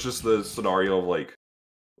definitely was just the scenario of, like,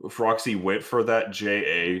 Feroxy went for that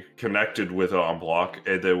JA, connected with it on block,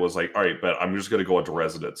 and then was like, alright, but I'm just gonna go into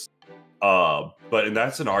resonance. But in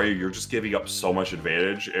that scenario, you're just giving up so much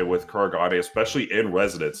advantage, and with Kurogane, especially in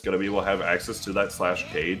resonance, gonna be able to have access to that slash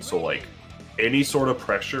Cade, so, like, any sort of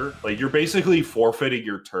pressure, like, you're basically forfeiting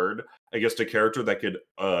your turn against a character that could,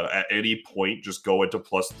 at any point, just go into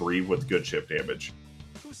 +3 with good chip damage.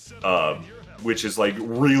 Which is, like,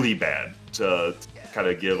 really bad to kind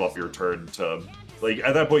of give up your turn to, like,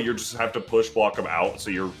 at that point, you just have to push block them out, so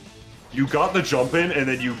you got the jump in, and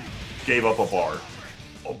then you gave up a bar.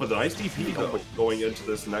 Oh, but the nice DP, though, going into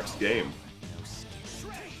this next game.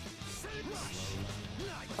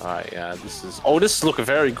 Alright, yeah, this is looking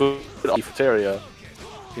very good for Tyria.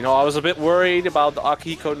 You know, I was a bit worried about the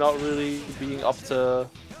Akihiko not really being up to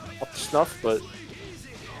snuff, but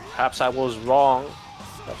perhaps I was wrong.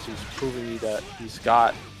 Perhaps he's proving me that he's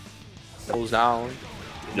got those down.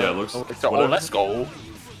 Yeah, it looks like let's go.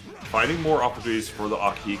 Finding more opportunities for the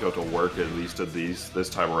Akihiko to work, at least in this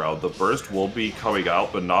time around. The burst will be coming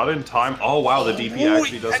out, but not in time. Oh wow, the DP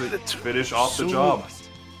actually doesn't finish off the job.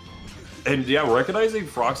 And yeah, recognizing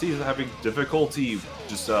Feroxy is having difficulty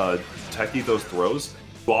just teching those throws.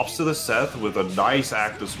 Swaps to the Seth with a nice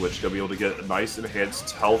active switch, gonna be able to get a nice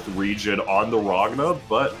enhanced health regen on the Ragna,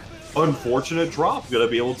 but unfortunate drop. Gonna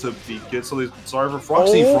be able to get something. Sorry for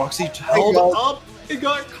Feroxy. Feroxy held up and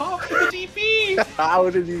got caught with the DP.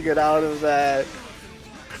 How did he get out of that?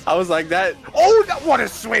 I was like that. Oh, what a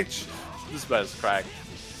switch! This man's cracked.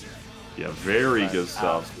 Yeah, very good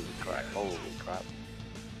stuff. Holy crap.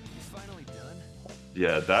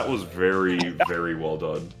 Yeah, that was very, very well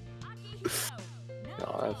done.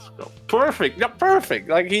 No, that's perfect. Yeah, perfect.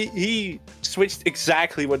 Like he switched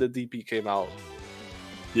exactly when the DP came out.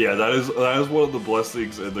 Yeah, that is one of the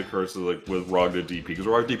blessings and the curses, like, with Ragna DP, because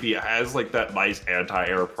Ragna DP has like that nice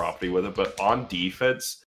anti-air property with it, but on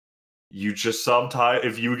defense, you just sometimes,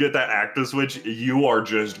 if you get that active switch, you are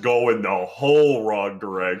just going the whole wrong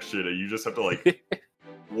direction, and you just have to like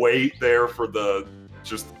wait there for the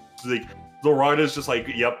ragna is just like,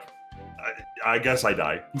 yep, I guess I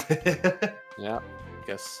die. Yeah, I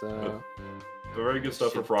guess. Very good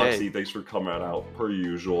stuff for Feroxy. Thanks for coming out per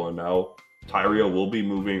usual. And now Tyria will be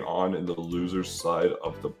moving on in the loser's side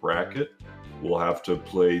of the bracket. We'll have to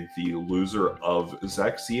play the loser of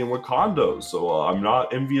ZackCC and Wakando. So I'm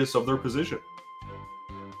not envious of their position.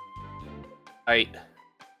 Right.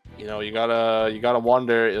 You know, you gotta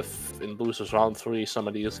wonder if in losers round 3 some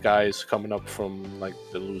of these guys coming up from like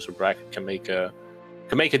the loser bracket can make a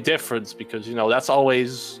difference, because you know that's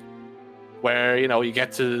always where you know you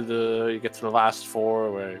get to the last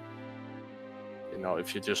 4 where you know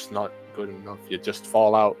if you're just not good enough you just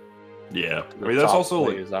fall out. Yeah, I mean that's also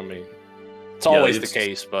players. I mean it's always the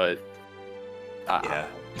case, but yeah.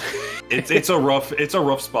 it's a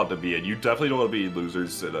rough spot to be in. You definitely don't want to be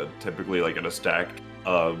losers in typically like in a stacked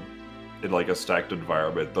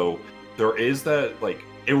environment, though there is that like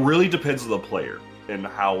it really depends on the player and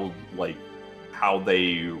how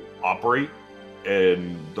they operate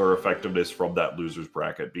and their effectiveness from that losers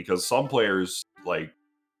bracket, because some players like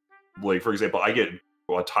for example, I get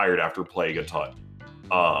tired after playing a ton.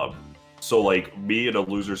 So like me in a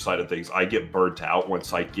loser side of things, I get burnt out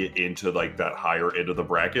once I get into like that higher end of the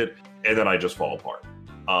bracket, and then I just fall apart.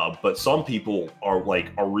 But some people are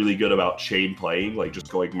really good about chain playing, like just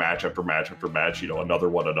going match after match after match, you know, another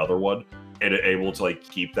one, and able to like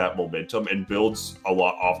keep that momentum and builds a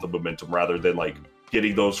lot off the momentum rather than like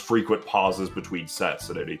getting those frequent pauses between sets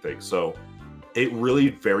and anything. So it really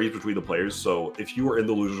varies between the players. So if you are in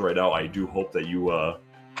the losers right now, I do hope that you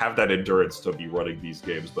have that endurance to be running these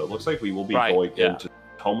games. But it looks like we will be going into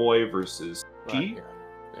TomoA versus Chii.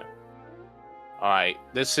 Yeah. All right,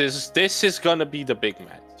 this is gonna be the big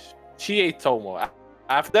match. Chii TomoA.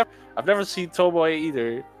 I've never seen TomoA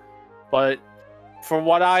either, but from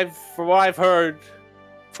what I've heard,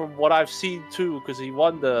 from what I've seen too, because he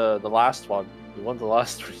won the last one. He won the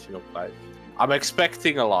last regional fight. I'm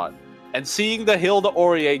expecting a lot, and seeing the Hilda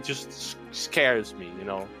orie just scares me. You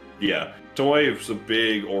know. Yeah, TomoA is a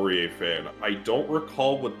big orie fan. I don't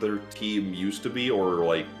recall what their team used to be, or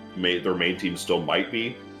like their main team still might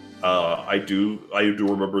be. I do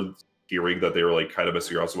remember hearing that they were like kind of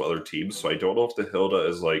messing around some other teams, so I don't know if the Hilda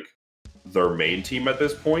is like their main team at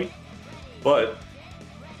this point. But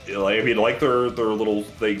I mean, like their little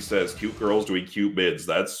thing says, "Cute girls doing cute mids."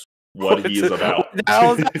 That's what he is about. What the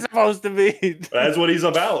hell is that supposed to mean? That's what he's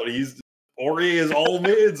about. Orie is all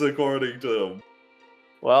mids according to him.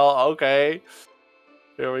 Well, okay.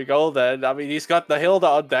 Here we go then. I mean, he's got the Hilda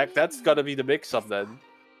on deck. That's gonna be the mix-up then.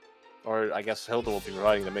 Or I guess Hilda will be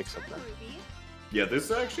running the mix-up then. Yeah, this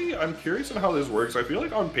actually, I'm curious on how this works. I feel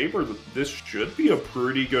like on paper, this should be a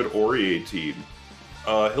pretty good orie team.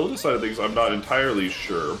 Hilda's side of things, I'm not entirely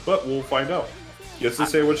sure, but we'll find out. Gets the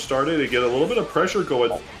sandwich started and get a little bit of pressure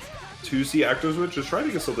going. 2C active switch, just trying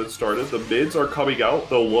to get something started. The mids are coming out.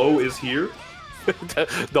 The low is here.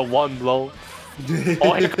 the one low.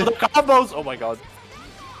 Oh, here come the combos! Oh my god.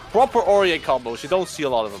 Proper orie combos. You don't see a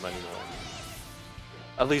lot of them anymore.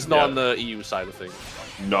 At least not on the EU side of things.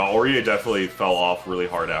 No, orie definitely fell off really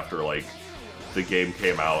hard after like the game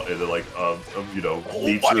came out, and then like you know,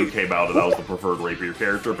 Mitsuru came out, and that was the preferred rapier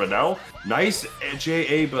character. But now, nice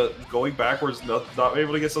JA, but going backwards, not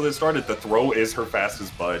able to get something started. The throw is her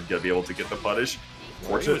fastest button, gonna be able to get the punish.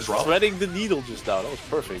 Fortunate drop. Threading the needle just now. That was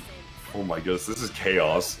perfect. Oh my goodness, this is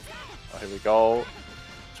chaos. Oh, here we go.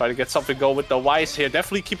 Trying to get something going with the Weiss here.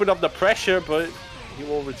 Definitely keeping up the pressure, but he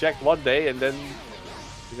will reject one day, and then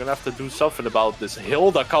you're gonna have to do something about this.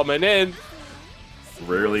 Hilda coming in.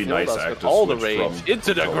 Really nice active all the rage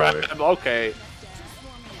into the grab. Okay.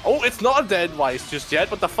 Oh, it's not a dead Weiss just yet,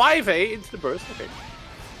 but the 5A into the burst. Okay.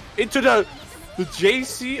 Into the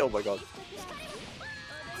JC. Oh my god.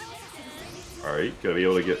 Alright, gonna be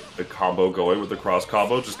able to get the combo going with the cross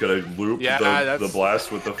combo. Just gonna loop the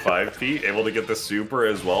blast with the 5P. Able to get the super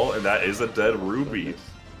as well, and that is a dead Ruby.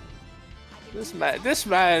 This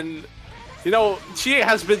man, you know, Chie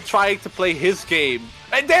has been trying to play his game,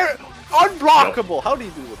 and they're unblockable. Yep. How do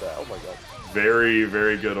you do with that? Oh my god. Very,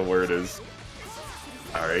 very good awareness.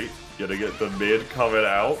 Alright, gonna get the mid coming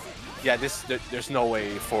out. Yeah, there's no way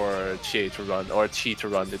for Chie to run, or Chii to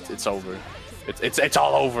run. It's over. It's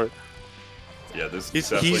all over. Yeah, this is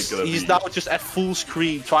definitely gonna be... He's now just at full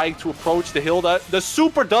screen trying to approach the Hilda. The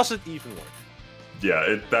super doesn't even work.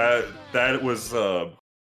 Yeah, that was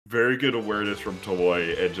very good awareness from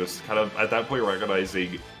TomoA, and just kind of at that point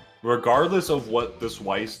recognizing regardless of what this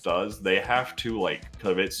Weiss does, they have to like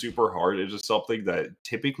commit super hard into something that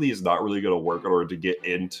typically is not really going to work in order to get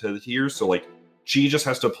into here. So like Chii just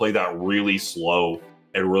has to play that really slow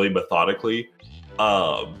and really methodically.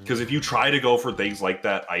 Because if you try to go for things like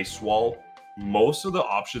that ice wall, most of the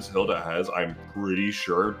options Hilda has, I'm pretty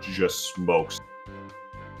sure, just smokes.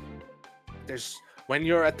 When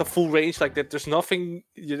you're at the full range like that, there's nothing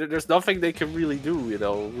they can really do, you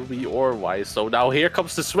know, Ruby or Weiss. So now here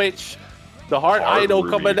comes the switch, the hard idol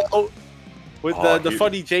coming out with the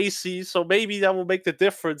funny JC. So maybe that will make the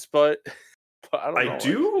difference, but I don't know. I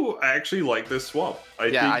do actually like this swap.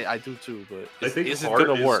 I do too, but is it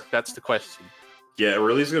gonna work? That's the question. Yeah, it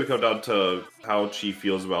really is going to come down to how Chii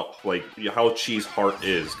feels about, like, how Chii's heart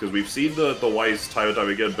is. Because we've seen the Weiss time and time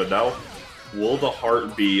again, but now, will the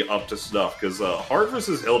heart be up to snuff? Because heart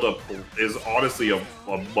versus Hilda is honestly a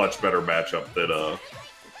much better matchup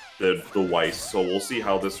than the Weiss. So we'll see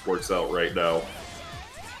how this works out right now.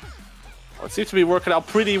 Well, it seems to be working out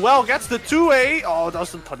pretty well. Gets the 2A. Oh,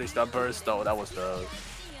 doesn't punish that burst, though. That was the...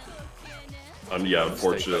 yeah,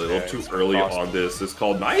 unfortunately, a little too early on this. It's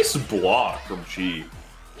called nice block from Chii.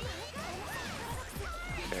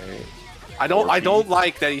 Okay. I don't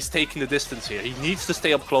like that he's taking the distance here. He needs to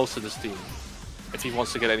stay up close to this team if he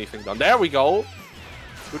wants to get anything done. There we go.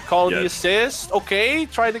 Good call on the assist. Okay,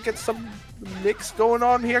 trying to get some mix going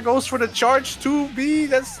on here. Goes for the charge 2B.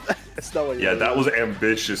 That's not what. Yeah, that was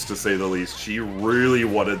ambitious to say the least. She really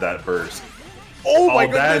wanted that burst. Oh my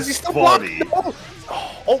goodness, he's still funny. No.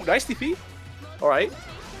 Oh, nice DP. All right,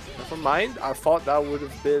 never mind. I thought that would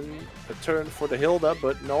have been a turn for the Hilda,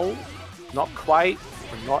 but no, not quite,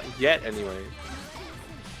 or not yet anyway.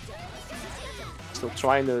 Still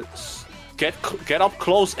trying to get up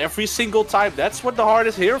close every single time. That's what the heart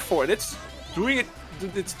is here for, and it's doing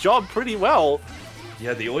its job pretty well.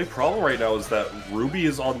 Yeah, the only problem right now is that Ruby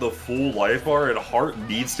is on the full life bar, and Heart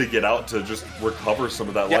needs to get out to just recover some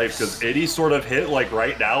of that life, because any sort of hit, like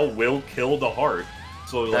right now, will kill the Heart.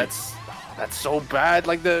 So like, that's so bad.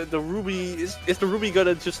 Like the Ruby is the Ruby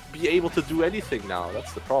gonna just be able to do anything now?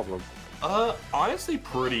 That's the problem. Honestly,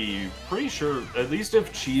 pretty sure. At least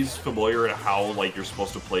if Chii's familiar in how like you're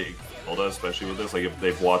supposed to play Hilda, especially with this, like if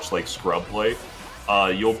they've watched like Scrub play,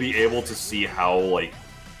 you'll be able to see how like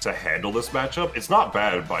to handle this matchup. It's not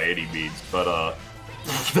bad by any means, but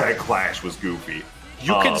that clash was goofy.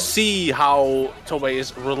 You can see how TomoA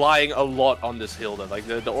is relying a lot on this Hilda. Like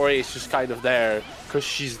the orie is just kind of there because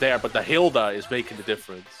she's there, but the Hilda is making the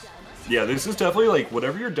difference. Yeah, this is definitely like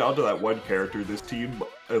whenever you're down to that one character, this team,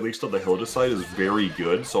 at least on the Hilda side, is very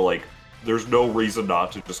good. So like, there's no reason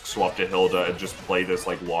not to just swap to Hilda and just play this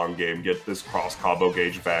like long game, get this cross combo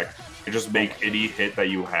gauge back, and just make any hit that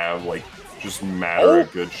you have like just matter a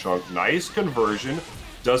good chunk. Nice conversion.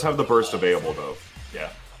 Does have the burst available though. Yeah.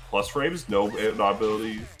 Plus frames, no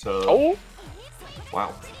ability to... Oh!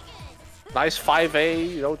 Wow. Nice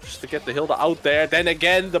 5A, you know, just to get the Hilda out there. Then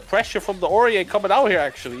again, the pressure from the orie coming out here,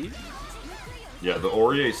 actually. Yeah, the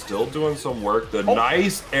orie still doing some work. The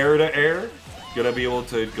nice air-to-air. Gonna be able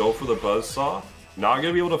to go for the buzzsaw. Not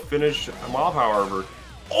gonna be able to finish him off, however.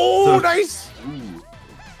 Oh, nice! Ooh.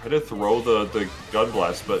 Tried to throw the gun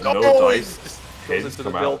blast, but no dice. Goes into the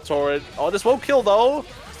build turret. Oh, this won't kill, though.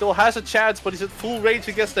 Still has a chance, but he's at full range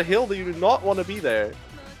against the Hilda. You do not want to be there.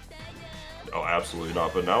 Oh, absolutely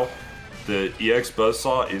not. But now, the EX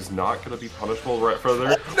Buzzsaw is not going to be punishable right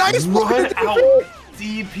further. Nice! Run out!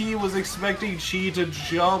 DP was expecting Chii to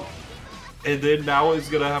jump, and then now he's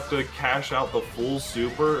going to have to cash out the full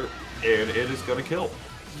super, and it is going to kill.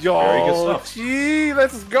 Yo, very good stuff. Chii,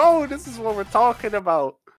 let's go! This is what we're talking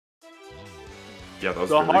about. Yeah, that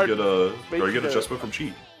was a very good adjustment from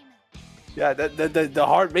Chii. Yeah, the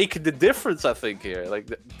heart making the difference, I think, here. Like,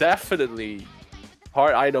 definitely,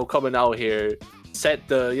 Heart Idol coming out here, set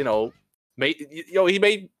the, you know, he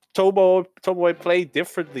made TomoA play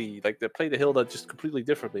differently. Like, they play the Hilda just completely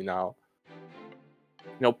differently now.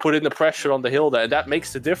 You know, putting the pressure on the Hilda, and that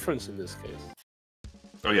makes the difference in this case.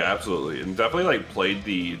 Oh yeah, absolutely, and definitely like played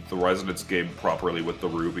the resonance game properly with the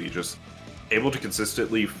Ruby. Just able to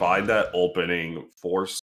consistently find that opening,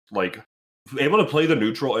 force like. Able to play the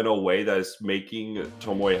neutral in a way that is making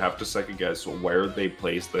TomoA have to second guess where they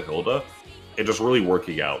place the Hilda, and just really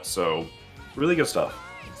working out. So, really good stuff.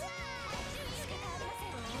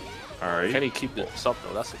 All right. Can he keep this up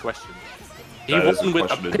though? That's the question. He won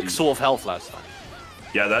with a pixel of health last time.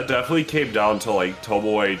 Yeah, that definitely came down to like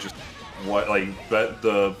TomoA just bet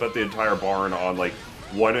the entire barn on like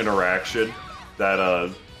one interaction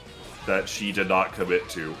that she did not commit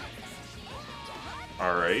to.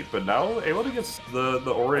 Alright, but now able to get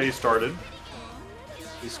the orie started.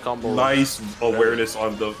 These combos. Nice awareness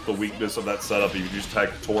on the weakness of that setup. If you just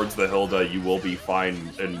attack towards the Hilda, you will be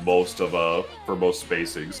fine in most of for most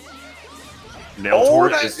spacings. Nail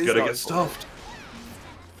Torrent is gonna get stuffed.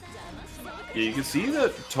 Yeah, you can see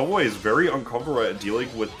that TomoA is very uncomfortable at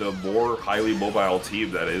dealing with the more highly mobile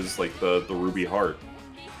team that is like the Ruby Heart.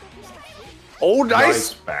 Oh,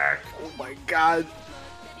 nice back. Oh my god.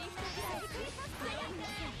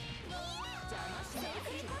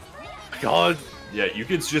 God. Yeah, you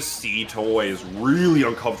can just see TomoA is really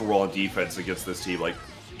uncomfortable on defense against this team. Like,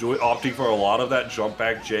 opting for a lot of that jump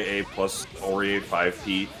back JA plus orie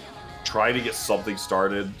 5P. Trying to get something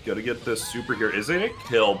started. Gonna get this super here. Isn't a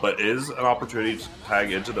kill, but is an opportunity to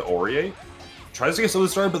tag into the orie. Tries to get something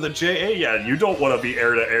started, but the JA, yeah, you don't want to be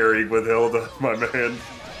air to airing with Hilda, my man.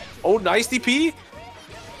 Oh, nice DP.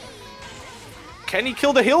 Can he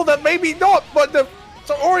kill the Hilda? Maybe not, but the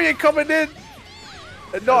orie coming in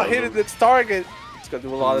and not hitting its target. It's gonna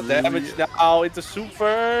do a lot of damage now. It's a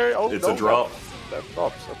super. Oh, it's a drop. That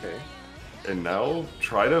drops, okay. And now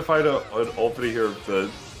try to find an opening here. The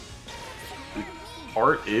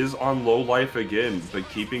Heart is on low life again, but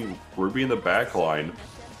keeping Ruby in the back line.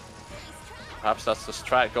 Perhaps that's the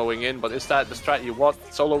strat going in, but is that the strat you want?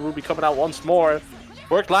 Solo Ruby coming out once more.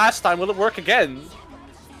 Worked last time, will it work again?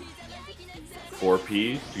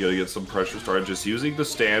 4P, you gotta get some pressure started. Just using the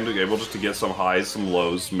stand, able just to get some highs, some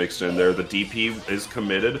lows mixed in there. The DP is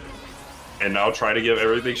committed. And now trying to give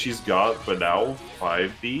everything she's got, but now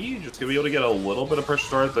 5B, just gonna be able to get a little bit of pressure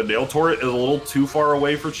start. The nail turret is a little too far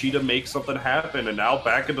away for Chii to make something happen, and now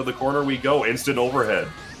back into the corner we go, instant overhead.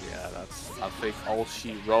 Yeah, that's I think all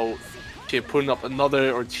she wrote. She putting up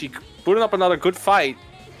another good fight,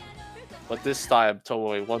 but this time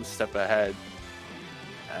TomoA one step ahead.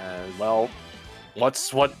 And well,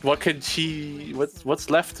 what's left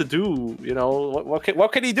to do? You know,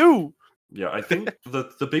 what can he do? Yeah, I think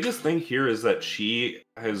the biggest thing here is that she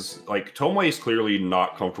has, like, TomoA is clearly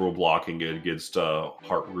not comfortable blocking it against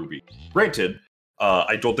Heart Ruby. Granted,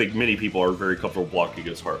 I don't think many people are very comfortable blocking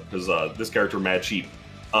against Heart, because this character mad cheap.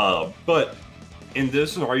 But in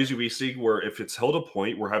this scenario, you be seeing where if it's held a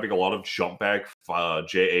point, we're having a lot of jump back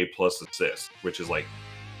JA plus assist, which is like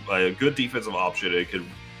a good defensive option. It could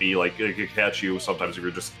be like, it could catch you sometimes if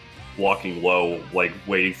you're just blocking low, like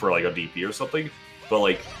waiting for like a DP or something. But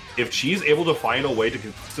like, if she's able to find a way to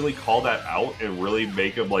consistently call that out and really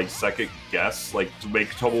make him like second guess, like to make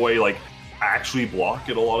TomoA like actually block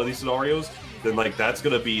in a lot of these scenarios, then like that's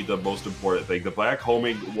gonna be the most important thing. The back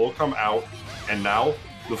homing will come out, and now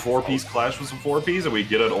the 4-piece clash with some 4-piece, and we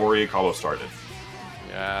get an orie combo started.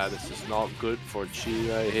 Yeah, this is not good for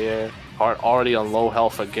Chii right here. Heart already on low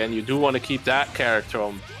health again. You do want to keep that character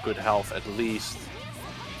on good health at least.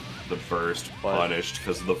 The burst punished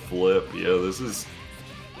because of the flip. Yeah, this is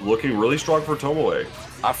looking really strong for TomoA.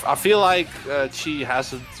 I feel like Chii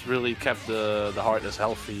hasn't really kept the Heart as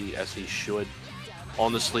healthy as he should.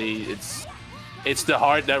 Honestly, it's the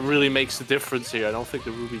Heart that really makes the difference here. I don't think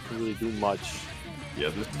the Ruby can really do much. Yeah,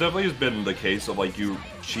 this definitely has been the case of like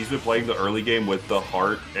she's been playing the early game with the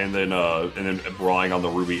Heart and then relying on the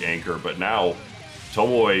Ruby anchor, but now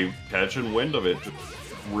TomoA catching wind of it, just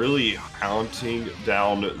really counting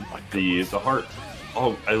down the Heart.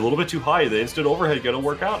 Oh, a little bit too high. The instant overhead gonna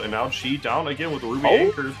work out, and now Chii down again with the Ruby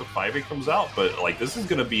anchors. The 5-8 comes out, but like this is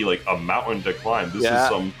gonna be like a mountain to climb. This is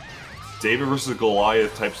some David versus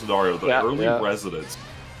Goliath type scenario. The early residents.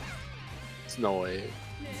 It's no way.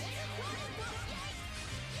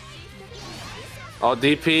 Oh,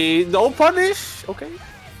 DP, no punish. Okay.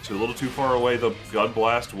 It's a little too far away. The Gun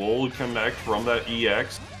Blast will connect from that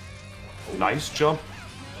EX. Nice jump.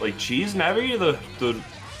 Like Chii's navigating the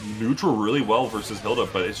neutral really well versus Hilda,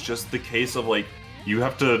 but it's just the case of like you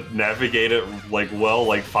have to navigate it like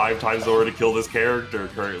 5 times in order to kill this character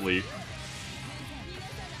currently.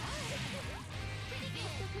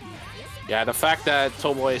 Yeah, the fact that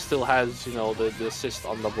TomoA still has, you know, the assist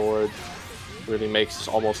on the board really makes this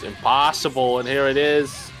almost impossible, and here it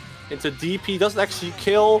is into DP. Doesn't actually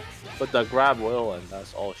kill, but the grab will, and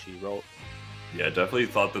that's all she wrote. Yeah, definitely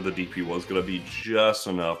thought that the DP was going to be just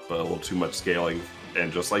enough, but a little too much scaling,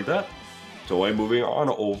 and just like that, TomoA moving on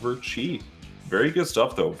over Chii. Very good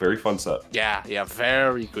stuff though, very fun set. Yeah,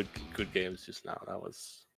 very good games just now. That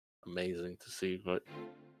was amazing to see, but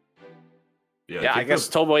yeah, I guess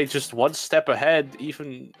TomoA just one step ahead,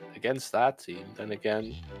 even against that team. Then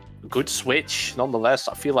again, good switch. Nonetheless,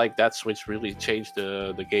 I feel like that switch really changed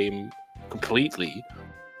the game completely.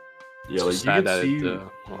 Yeah, like you can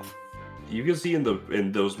see, you can see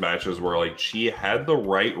in those matches where like Chii had the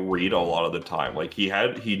right read a lot of the time. Like he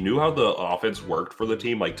knew how the offense worked for the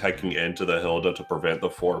team, like teching into the Hilda to prevent the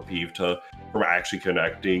 4P from actually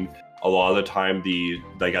connecting. A lot of the time,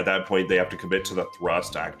 at that point they have to commit to the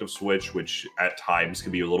thrust active switch, which at times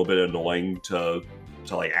can be a little bit annoying to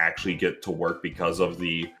like actually get to work because of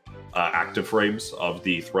the active frames of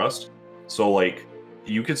the thrust. So like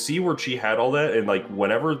you could see where Chii had all that, and like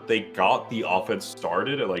whenever they got the offense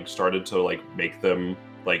started and like started to like make them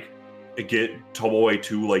like get TomoA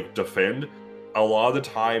to like defend, a lot of the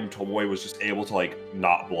time TomoA was just able to like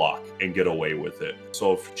not block and get away with it.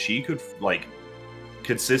 So if Chii could like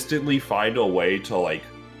consistently find a way to like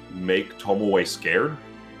make TomoA scared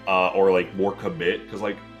or like more commit, because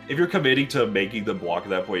like if you're committing to making them block at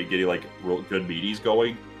that point, you're getting like real good meaties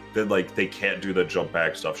going, then like they can't do the jump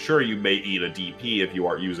back stuff. Sure, you may eat a DP if you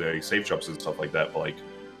aren't using any safe jumps and stuff like that, but like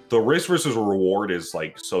the risk versus reward is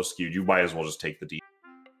like so skewed. You might as well just take the DP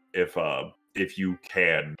if you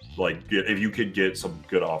can, like if you could get some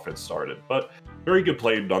good offense started. But very good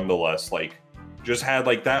play nonetheless. Like just had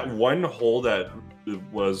like that one hole that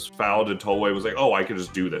was fouled, and TomoA was like, oh, I can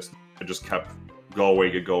just do this. It just kept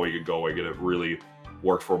going and going and going, and it really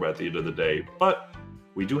worked for him at the end of the day. But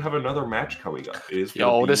we do have another match coming up.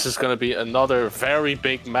 This is going to be another very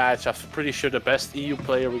big match. I'm pretty sure the best EU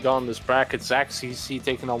player we got in this bracket, ZackCC,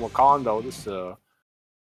 taking on Wakando. This is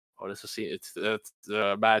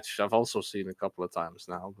a match I've also seen a couple of times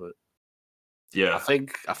now, but yeah, I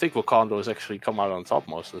think Wakando has actually come out on top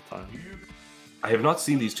most of the time. I have not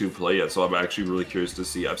seen these two play yet, so I'm actually really curious to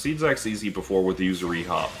see. I've seen ZackCC before with the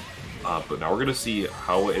yuzuriha, but now we're going to see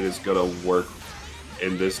how it is going to work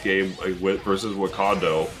in this game versus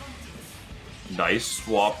Wakando. Nice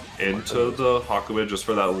swap into the hakumen just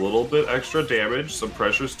for that little bit extra damage. Some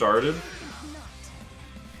pressure started.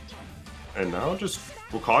 And now just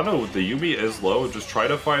Wakando with the Yumi is low. Just try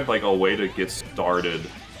to find like a way to get started.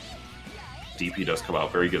 DP does come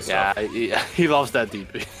out. Very good stuff. Yeah, he loves that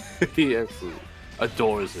DP. He absolutely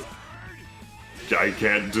adores it. I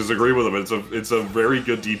can't disagree with him. It's a very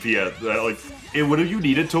good DP at that. Like, when you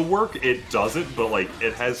need it to work, it doesn't, but like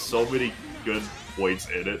it has so many good points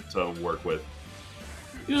in it to work with.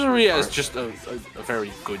 Yuzuriha is just a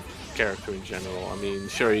very good character in general. I mean,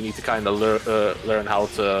 sure, you need to kind of learn how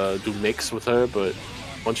to do mix with her, but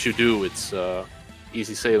once you do, it's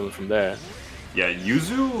easy sailing from there. Yeah,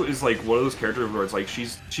 Yuzu is like one of those characters where it's like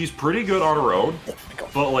she's pretty good on her own,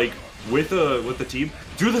 but like with the team,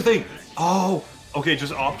 do the thing. Oh, okay,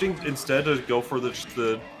 just opting instead to go for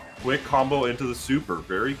the quick combo into the super.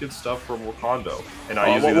 Very good stuff from Wakando. And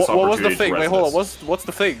I using this opportunity. What was the thing? Wait, hold on. What's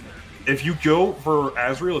the thing? If you go for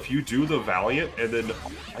Azrael, if you do the Valiant, and then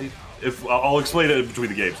I'll explain it in between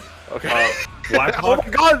the games. Okay. Black oh my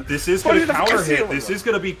God! This is going to counter hit. This is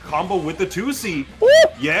going to be combo with the 2C.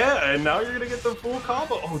 Yeah, and now you're going to get the full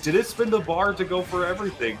combo. Oh, did it spin the bar to go for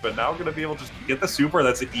everything? But now going to be able to just get the super.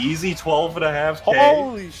 That's an easy 12.5K.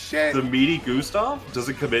 Holy shit! The meaty Gustav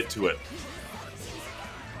doesn't commit to it.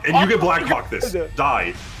 And you get Blackhawk this.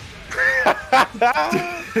 Die.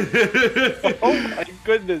 Oh my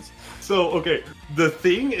goodness. So, okay, the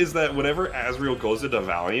thing is that whenever Azrael goes into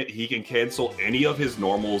Valiant, he can cancel any of his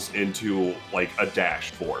normals into, like, a dash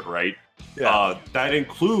forward, right? Yeah. That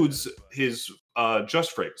includes his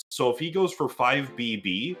just frames. So if he goes for 5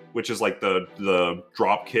 BB, which is like the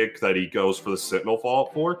drop kick that he goes for the Sentinel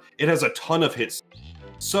Fallout for, it has a ton of hits.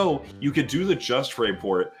 So you could do the just frame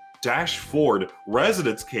for it, dash forward,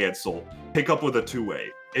 resonance cancel, pick up with a 2A.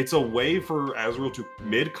 It's a way for Azrael to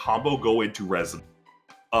mid-combo go into resonance.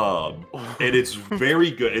 And it's very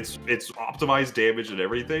good. It's optimized damage and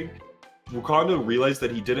everything. Wakando realized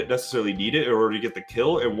that he didn't necessarily need it in order to get the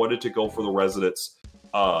kill and wanted to go for the resonance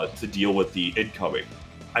to deal with the incoming.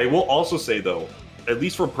 I will also say though, at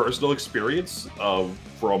least from personal experience,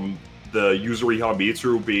 from the Yuzuriha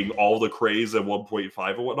Mitsu being all the craze at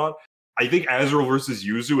 1.5 and whatnot, I think Azrael versus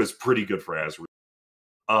Yuzu is pretty good for Azrael.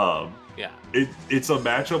 Yeah. It's a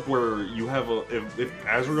matchup where you have if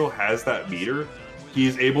Azrael has that meter, he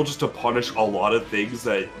is able just to punish a lot of things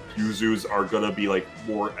that Yuzus are gonna be like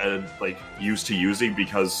more used to using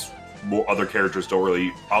because other characters don't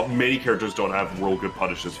really. Many characters don't have real good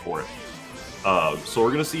punishes for it. So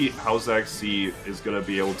we're gonna see how ZackCC is gonna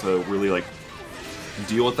be able to really like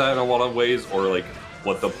deal with that in a lot of ways, or like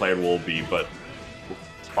what the plan will be. But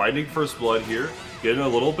finding first blood here, getting a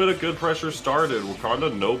little bit of good pressure started.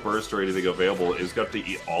 Wakanda, no burst or anything available, is got to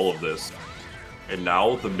eat all of this. And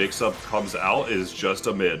now the mix-up comes out is just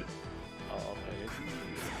a mid. Oh, okay.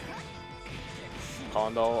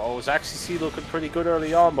 Wakando, ZackCC looking pretty good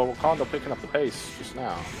early on, but Wakando picking up the pace just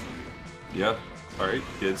now. Yeah. Alright,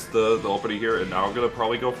 gets the opening here, and now I'm gonna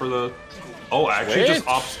probably go for the... Oh, actually just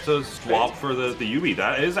opts to swap for the Yumi.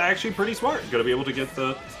 That is actually pretty smart. Gonna be able to get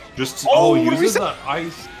the... using the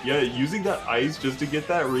ice. Yeah, using that ice just to get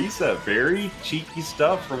that reset. Very cheeky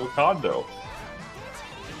stuff from Wakando.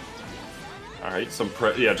 Alright,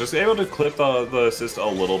 just able to clip the assist a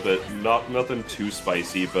little bit. Nothing too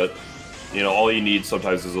spicy, but, you know, all you need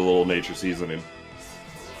sometimes is a little nature seasoning.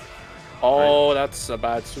 Oh, right. That's a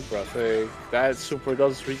bad super, I think. That super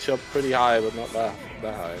does reach up pretty high, but not that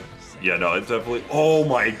high. Yeah, no, it definitely... Oh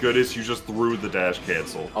my goodness, you just threw the dash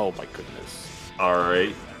cancel. Oh my goodness.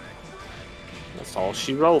 Alright. That's all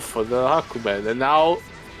she wrote for the hakumen, and now...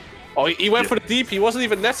 Oh, he went for the deep, he wasn't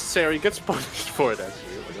even necessary, he gets punished for it, actually.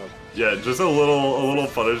 Yeah, just a little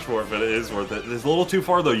punish for it, but it is worth it. It's a little too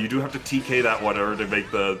far, though. You do have to TK that one in order to make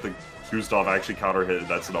the Gustav actually counter hit in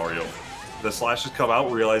that scenario. The slashes come out,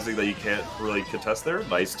 realizing that you can't really contest there.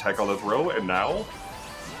 Nice tech on the throw, and now...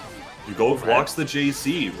 You go, blocks the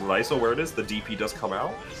JC. Nice awareness, the DP does come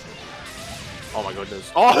out. Oh my goodness.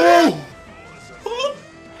 Oh!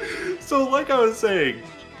 So, like I was saying...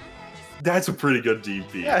 That's a pretty good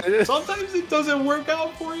DP. Yeah, sometimes it doesn't work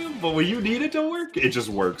out for you, but when you need it to work, it just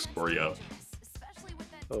works for you.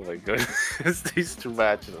 Oh my goodness, these two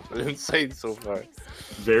matches have been insane so far.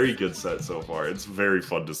 Very good set so far. It's very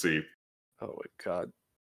fun to see. Oh my god.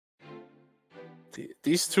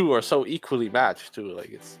 These two are so equally matched too.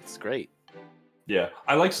 Like it's great. Yeah,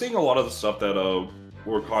 I like seeing a lot of the stuff that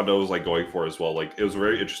Wakando was like going for as well. Like it was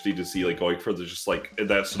very interesting to see like going for the just like in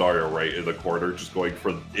that scenario right in the corner, just going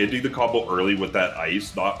for ending the combo early with that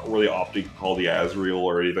ice, not really opting to call the Azrael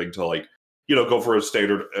or anything to like go for a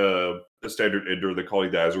standard ender, then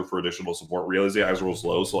calling the Azrael for additional support. Realizing the Azrael's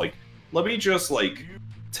low, so like let me just like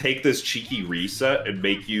take this cheeky reset and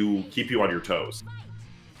keep you on your toes.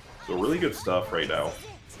 So really good stuff right now.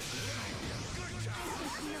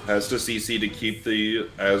 Has to CC to keep the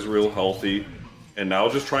Azrael healthy. And now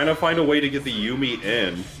just trying to find a way to get the Yumi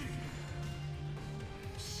in.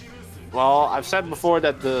 Well, I've said before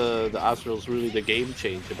that the Azrael's really the game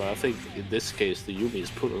changer, but I think in this case the Yumi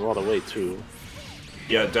is putting a lot away too.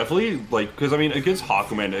 Yeah, definitely, like, because I mean, against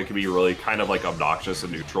Hakumen, it can be really kind of like obnoxious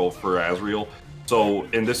and neutral for Azrael. So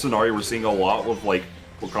in this scenario, we're seeing a lot of like,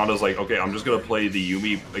 Wakanda's like, okay, I'm just going to play the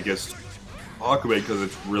Yumi against Hakumen because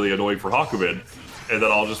it's really annoying for Hakumen. And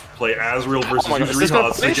then I'll just play Azrael versus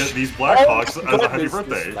yuzuriha to get these Blackhawks as a happy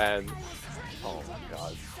birthday. Oh my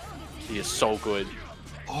god. He is so good.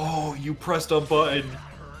 Oh, you pressed a button.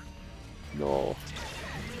 No.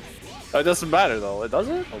 It doesn't matter though, it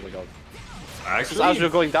doesn't? Oh my god. Actually, Azrael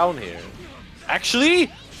going down here. Actually?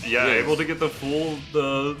 Yeah, able to get the full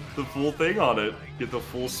thing on it. Get the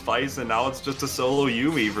full spice, and now it's just a solo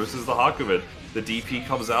Yumi versus the Hakumen. The DP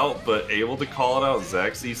comes out, but able to call it out.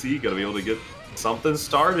 ZackCC gonna be able to get something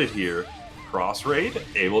started here. Cross raid,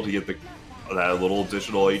 able to get that little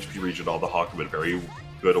additional HP region on the Hakumen. Very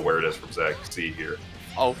good awareness from ZackCC here.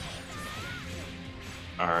 Oh.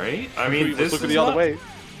 Alright. I mean, this is the other way.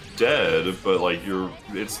 Dead, but like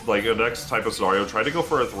it's like a next type of scenario. Try to go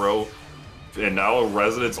for a throw, and now a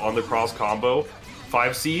resonance on the cross combo.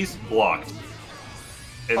 5Cs blocked.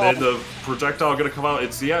 And then the projectile gonna come out.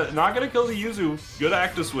 It's not gonna kill the Yuzu. Good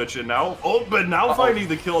active switch, and now finding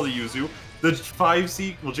the kill of the Yuzu. The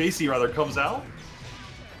 5C, well, JC rather, comes out.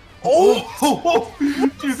 Oh!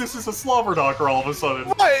 Dude, this is a slobber knocker all of a sudden.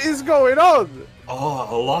 What is going on? Oh,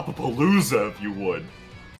 a Lollapalooza, if you would.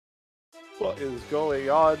 What is going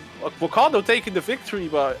on? Wakando taking the victory,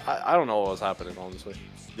 but I don't know what was happening, honestly.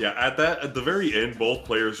 Yeah, at the very end, both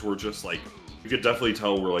players were just like, you could definitely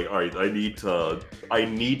tell we're like, all right, I need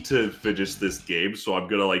to finish this game, so I'm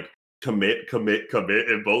gonna like commit,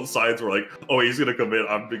 and both sides were like, oh, he's gonna commit,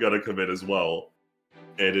 I'm gonna commit as well,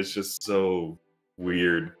 and it's just so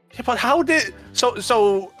weird. Yeah, but how did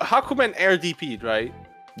so Hakumen air DP'd, right?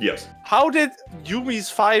 Yes. How did Yumi's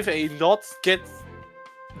 5A not get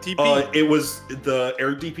DP? It was the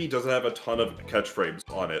air DP doesn't have a ton of catch frames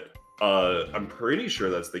on it. I'm pretty sure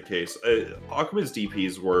that's the case. Hakumen's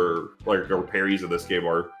DPs were like or parries in this game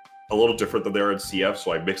are a little different than they are in CF,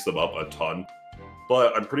 so I mixed them up a ton.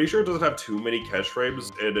 But I'm pretty sure it doesn't have too many catch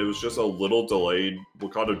frames, and it was just a little delayed.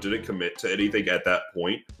 Wakando didn't commit to anything at that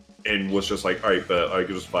point, and was just like, all right, but I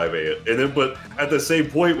can just 5A it. And then, but at the same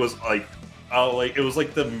point was like, it was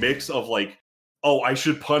like the mix of like, oh, I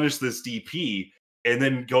should punish this DP, and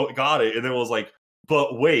then got it, and then was like,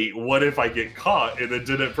 but wait, what if I get caught, and then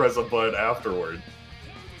didn't press a button afterward?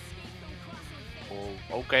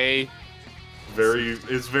 Oh, okay.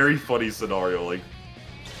 It's very funny scenario, like.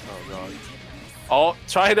 Oh god. Oh,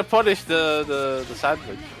 try to punish the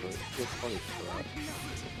sandwich. Get punished for that.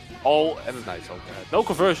 Oh, and a nice overhead. No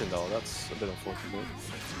conversion though. That's a bit unfortunate.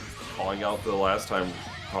 Calling out the last time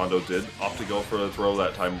Kondo did opt to go for the throw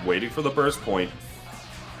that time, waiting for the burst point.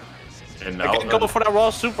 And now again, go for that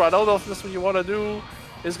raw super. I don't know if this is what you want to do.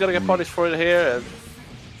 He's gonna get punished for it here. And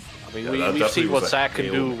I mean, we've seen what Zack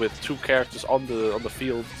can do with 2 characters on the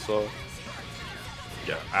field. So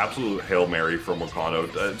yeah, absolute Hail Mary from Kondo.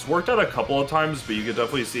 It's worked out a couple of times, but you can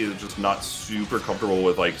definitely see it's just not super comfortable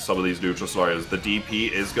with like some of these neutral scenarios. The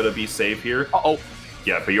DP is gonna be safe here. Uh-oh.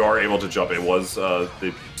 Yeah, but you are able to jump. It was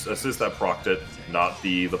the assist that procced it, not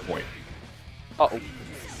the point. Uh-oh.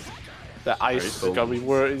 The ice is gonna be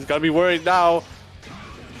worried. He's gonna be worried now.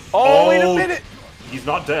 Oh, wait a minute! He's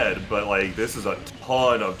not dead, but like this is a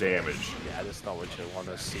ton of damage. Yeah, that's not what you want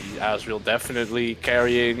to see. Azrael definitely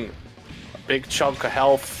carrying a big chunk of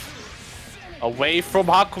health away from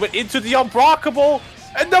Hakumen into the unblockable,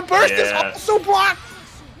 and the burst is also blocked.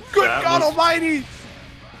 Good God Almighty!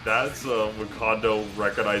 That's Kondo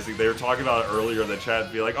recognizing. They were talking about it earlier in the chat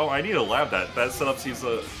and be like, "Oh, I need to lab that. That setup seems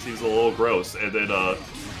a little gross." And then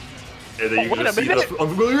you're gonna see the.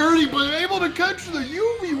 I've already been able to catch the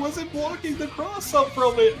Yumi. Wasn't blocking the cross up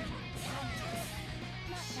from it.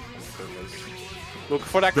 Look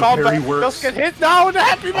for that comeback. Just get hit now and the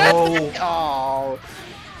happy man. Oh,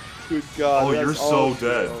 good God. Oh, you're so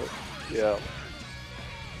dead. Yeah.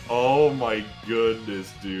 Oh my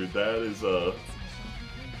goodness, dude. That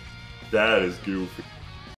is goofy.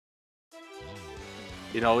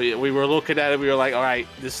 You know, we were looking at it, we were like, alright,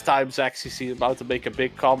 this time ZackCC is about to make a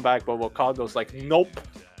big comeback, but Wakando's like, nope,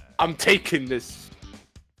 I'm taking this.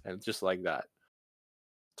 And just like that,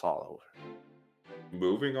 it's all over.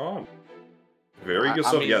 Moving on. Very good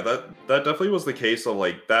stuff. Yeah, that definitely was the case of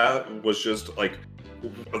like, that was just like,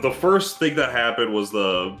 the first thing that happened was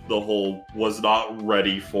the whole was not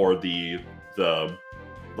ready for the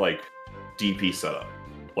like DP setup.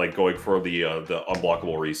 Like going for the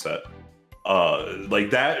unblockable reset. Like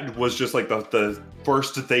that was just like the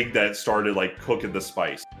first thing that started like cooking the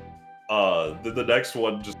spice. The next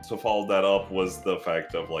one just to follow that up was the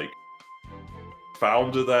fact of like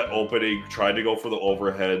found that opening, tried to go for the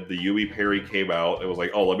overhead, the Yumi parry came out, it was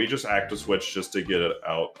like, oh, let me just act a switch just to get it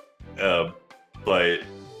out. But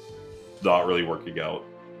not really working out.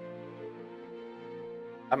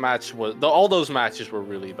 That match was all those matches were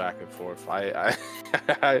really back and forth. I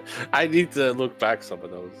need to look back some of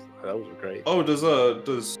those. Those were great. Oh, does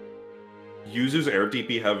Yuzu's air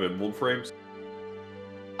DP have emblem frames?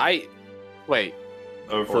 Wait.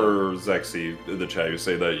 For ZackCC in the chat, you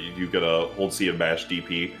say that you get a hold C and mash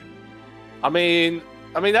DP. I mean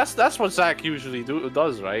that's what Zack usually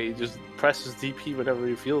does, right? He just presses DP whenever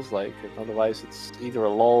he feels like, and otherwise it's either a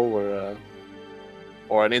lull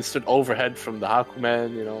or an instant overhead from the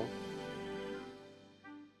hakumen, you know.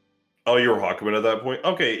 Oh, you were hakumen at that point?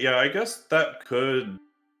 Okay, yeah, I guess that could...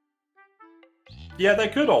 Yeah,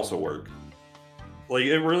 that could also work. Like,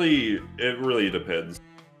 it really depends.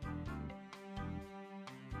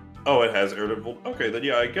 Oh, it has air. Okay, then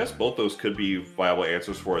yeah, I guess both those could be viable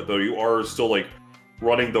answers for it, though you are still, like,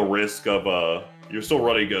 running the risk of, you're still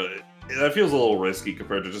running that feels a little risky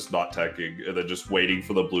compared to just not teching and then just waiting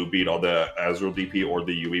for the blue beat on the Azrael DP or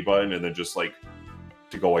the Yumi button and then just like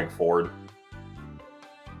to going forward.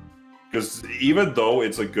 Because even though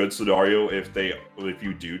it's a good scenario if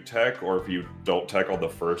you do tech or if you don't tech on the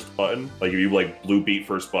first button, like if you like blue beat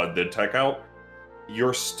first button then tech out,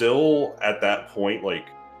 you're still at that point like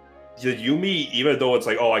the Yumi, even though it's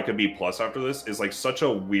like, oh, I could be plus after this, is like such a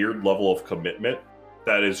weird level of commitment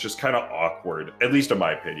that is just kind of awkward, at least in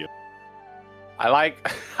my opinion. I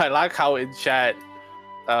like how in chat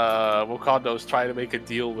Wakando's trying to make a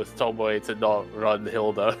deal with TomoA to not run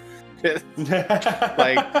Hilda.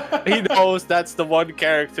 Like he knows that's the one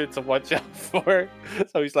character to watch out for.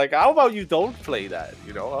 So he's like, how about you don't play that?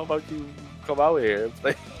 You know, how about you come out here and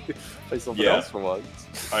play something else for once?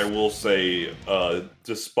 I will say,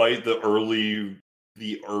 despite whenever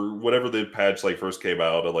the patch like first came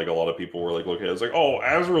out and like a lot of people were like looking at it, it's like, oh,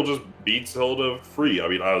 Azrael just beats Hilda free. I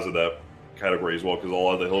mean, I was in that category as well because a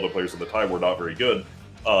lot of the Hilda players at the time were not very good,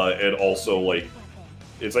 and also like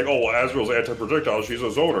it's like, oh, well, Azrael's anti-projectile, she's a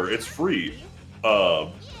zoner, it's free,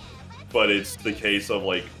 but it's the case of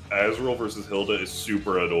like Azrael versus Hilda is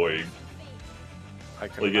super annoying. I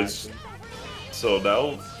can imagine. So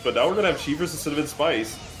now we're gonna have Chii versus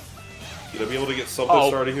CinnamonSpice. Gonna be able to get something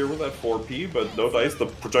started here with that 4P, but no dice. The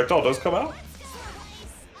projectile does come out.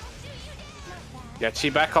 Yeah,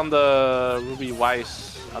 Chii back on the Ruby Weiss.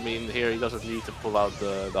 I mean, here he doesn't need to pull out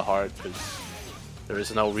the heart because there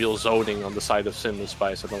is no real zoning on the side of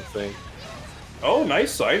CinnamonSpice, I don't think. Oh,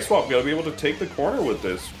 nice side swap. Gonna be able to take the corner with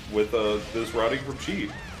this routing from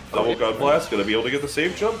Chii. Double gun blast. Gonna be able to get the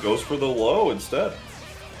safe jump. Goes for the low instead.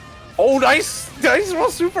 Oh, nice roll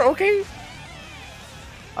super. Okay.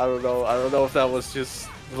 I don't know if that was just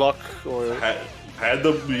luck or had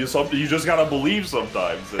the something. You just gotta believe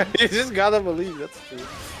sometimes. you just gotta believe. That's true.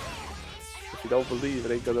 If you don't believe,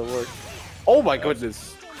 it ain't gonna work. Oh my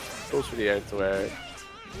goodness! Goes for the air to air.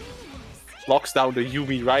 Locks down the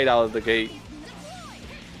Yumi right out of the gate.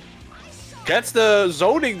 Gets the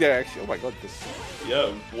zoning there. Actually, oh my goodness. Yeah,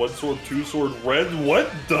 1 sword, 2 sword, red.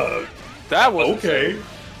 What the? That was okay. Insane.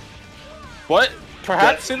 What?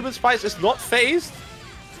 Perhaps CinnamonSpice is not phased?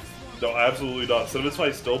 No, absolutely not.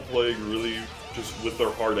 CinnamonSpice still playing really just with their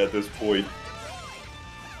heart at this point.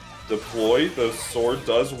 Deploy, the sword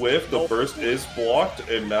does whiff, the burst is blocked,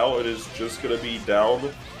 and now it is just going to be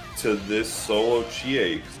down to this solo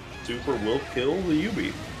Chie. Super will kill the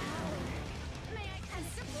Yumi.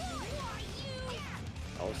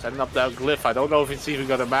 Oh, setting up that glyph. I don't know if it's even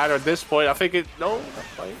going to matter at this point. I think it... No, that's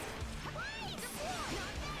fine.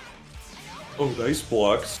 Oh, nice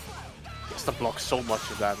blocks. Gets to block so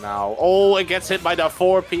much of that now. Oh, it gets hit by the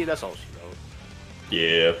 4P. That's all she knows.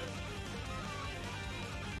 Yeah.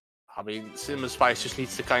 I mean, CinnamonSpice just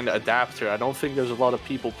needs to kind of adapt her. I don't think there's a lot of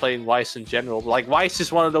people playing Weiss in general. Like, Weiss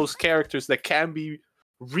is one of those characters that can be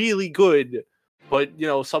really good, but, you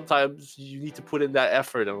know, sometimes you need to put in that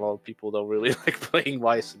effort, and a lot of people don't really like playing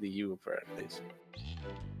Weiss in the U, apparently.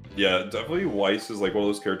 Yeah, definitely Weiss is, like, one of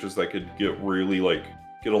those characters that could get really, like,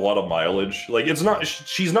 get a lot of mileage. Like, it's not,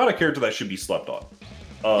 she's not a character that should be slept on.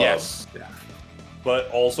 Yes. Yeah. But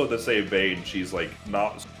also in the same vein, she's, like,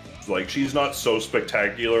 not... Like, she's not so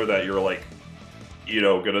spectacular that you're, like, you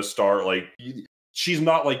know, gonna start, like... She's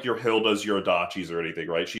not like your Hildas, your Adachis or anything,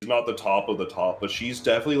 right? She's not the top of the top, but she's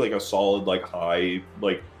definitely, like, a solid, like, high,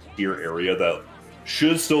 like, tier area that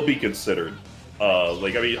should still be considered.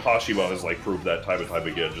 Like, I mean, Hashima has, like, proved that time and time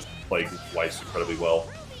again, just playing Weiss incredibly well.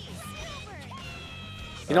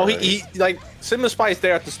 You know, he like, CinnamonSpice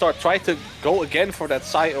there at the start tried to go again for that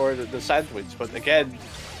side or the sandwich, but again,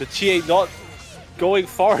 the Chie not going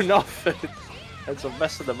far enough and so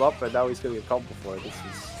messing them up, and now he's getting a combo for it.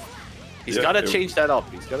 He's gotta change that up.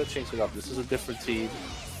 He's gotta change it up. This is a different team.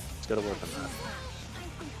 He's gotta work on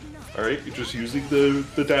that. Alright, you're just using the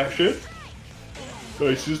dash in.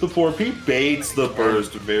 Nice, use the 4P. Baits the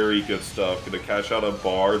burst. Very good stuff. Gonna cash out a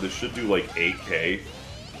bar. This should do like 8k.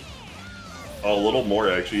 Oh, a little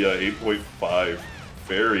more actually. Yeah, 8.5.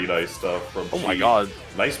 Very nice stuff from Chii. Oh my god.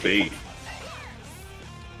 Nice bait.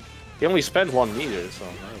 He only spent 1 meter, so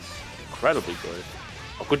nice. Incredibly good.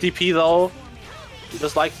 A good DP though. He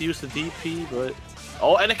does like to use the DP, but...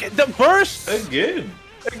 Oh, and again, the burst! Again!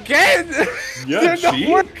 They're Yeah, not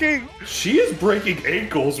working! She is breaking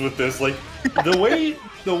ankles with this. Like, the way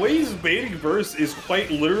he's baiting burst is quite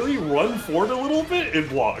literally run forward a little bit and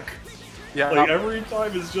block. Yeah, like, every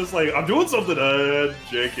time it's just like, I'm doing something,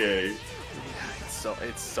 JK.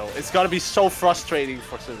 It's gotta be so frustrating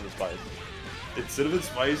for CinnamonSpice. And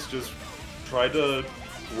CinnamonSpice just tried to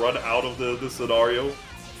run out of the scenario.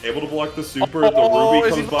 Able to block the super, the Ruby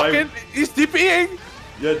comes by. He's DPing!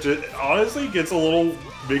 Yeah, honestly gets a little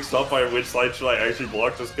mixed up by which side should I actually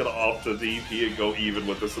block. Just gonna opt to DP and go even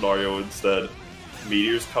with the scenario instead.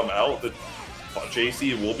 Meteors come out, the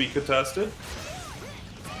JC will be contested.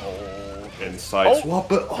 Oh, and side swap,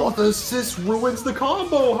 but the assist ruins the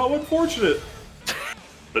combo! How unfortunate!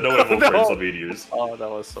 But no one will frames on Meteors. Oh, that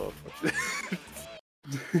was so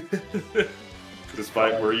unfortunate.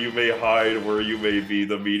 Despite where you may hide, where you may be,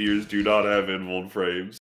 the Meteors do not have invuln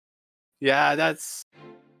frames. Yeah, that's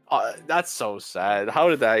so sad. How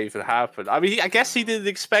did that even happen? I mean, I guess he didn't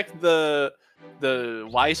expect the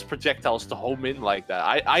Weiss projectiles to home in like that.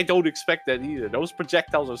 I don't expect that either. Those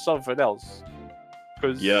projectiles are something else.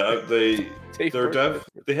 Yeah, they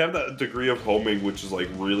have that degree of homing, which is like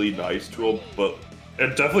really nice to them,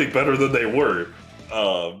 and definitely better than they were.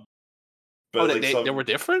 But they were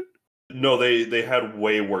different. No, they had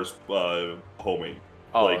way worse homing.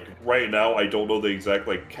 Oh, like right now, I don't know the exact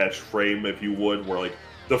like catch frame, if you would, where like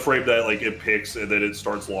the frame that like it picks and then it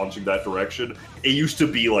starts launching that direction. It used to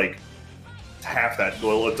be like half that,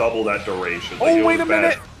 well, double that duration. Like, oh, wait a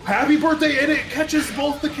minute! Happy birthday! And it catches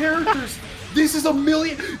both the characters. This is a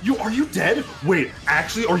million. Are you dead? Wait,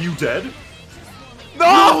 actually, are you dead?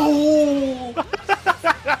 No!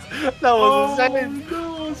 That was insane.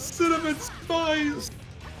 No, CinnamonSpice.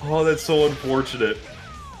 Oh, that's so unfortunate.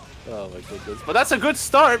 Oh my goodness. But that's a good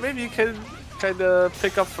start. Maybe you can kind of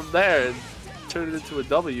pick up from there and turn it into a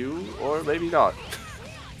W, or maybe not.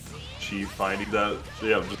 Chii finding that,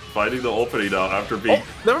 just finding the opening now after being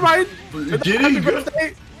never mind. getting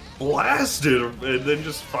blasted, and then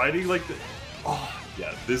just finding like,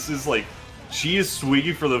 this is like, Chii is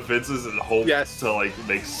swinging for the fences and hopes to like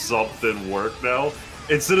make something work now.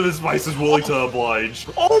 And CinnamonSpice is willing to oblige.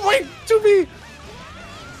 Oh my, to me.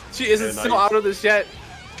 She isn't still out of this yet.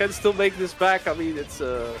 Can still make this back. I mean, it's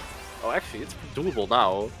actually, it's doable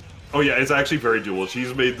now. Oh yeah, it's actually very doable.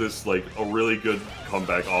 She's made this like a really good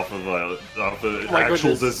comeback off of an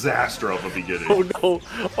actual disaster of the beginning. Oh no!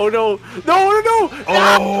 Oh no! No! No!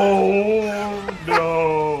 Oh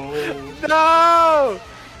no! No!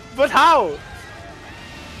 But how?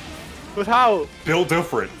 But how? Built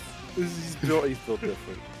different. He's built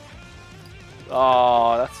different.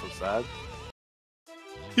 Oh, that's so sad.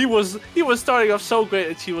 He was starting off so great,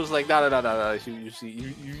 and she was like, no.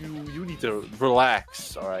 You need to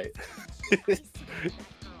relax, all right.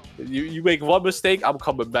 you make one mistake, I'm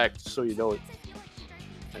coming back, just so you know it.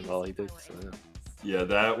 And well, he did. So, yeah,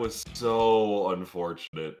 that was so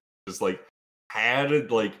unfortunate. Just like had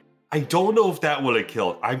it like, I don't know if that would have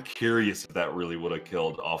killed. I'm curious if that really would have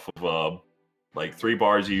killed off of like 3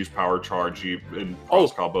 bars. You use power charge, you in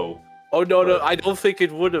cross combo. Oh no, I don't think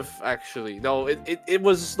it would have actually. No, it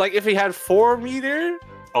was like if he had 4 meter.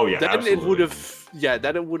 Oh yeah, then absolutely. It would have. Yeah,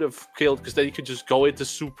 then it would have killed because then you could just go into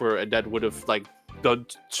super and that would have like done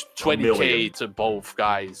 20k to both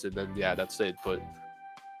guys, and then yeah, that's it. But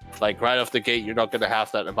like right off the gate, you're not gonna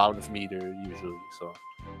have that amount of meter usually. So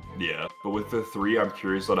yeah, but with the 3, I'm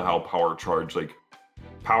curious on how power charge. Like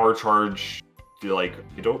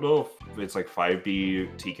you don't know if it's like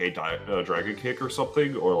 5B TK dragon kick or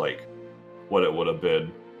something, or like what it would have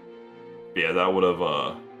been. Yeah, that would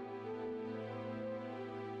have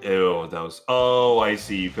ew, that was, oh, I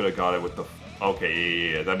see, you could have got it with the,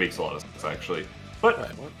 okay, yeah, that makes a lot of sense, actually.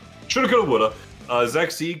 But, shoulda, coulda, woulda.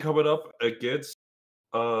 ZackCC coming up against,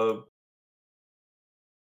 Tyria.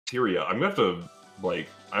 I'm gonna have to,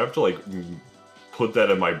 put that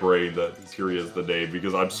in my brain that Tyria is the name,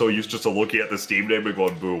 because I'm so used just to looking at the Steam name and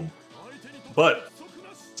going, boom. But,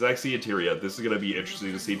 ZackCC and Tyria, this is going to be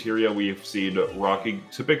interesting to see. Tyria, we've seen rocking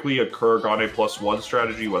typically a Kuragane +1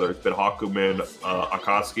 strategy, whether it's been hakumen,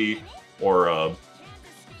 akatsuki, or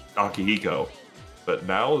akihiko. But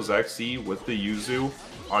now ZackCC with the yuzu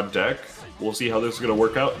on deck. We'll see how this is going to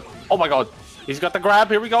work out. Oh my god, he's got the grab.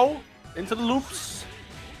 Here we go. Into the loops.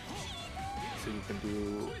 See what we can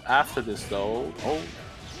do after this though. Oh,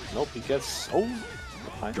 nope, he gets,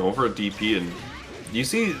 Going for a DP and you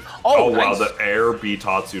see, oh wow, the air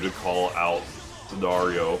Bitatsu to call out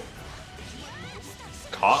scenario.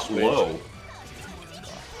 Caught low.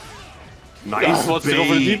 Nice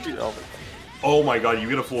bait. Oh my god, you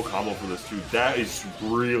get a full combo for this too. That is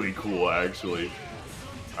really cool, actually.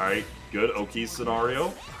 Alright, good Oki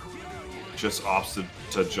scenario. Just opts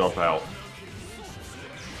to jump out.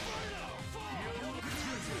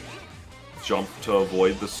 Jump to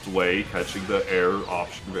avoid the sway, catching the air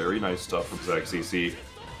option. Very nice stuff from ZackCC.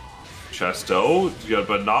 Chesto,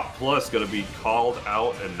 but not plus, gonna be called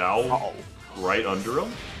out and now right under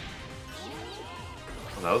him.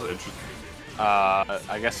 Oh, that was interesting.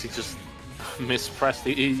 I guess he just mispressed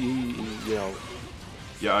the, you know.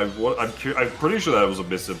 Yeah, I'm pretty sure that was a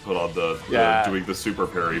misinput on the doing the super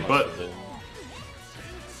parry, but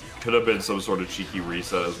could have been some sort of cheeky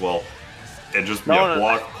reset as well. And just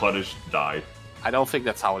block, punish, die. I don't think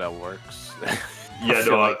that's how that works. Yeah,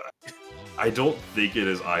 no, I don't think it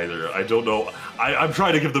is either. I don't know. I'm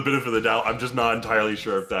trying to give the benefit of the doubt. I'm just not entirely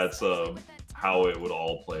sure if that's how it would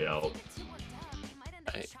all play out.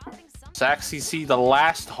 ZackCC, the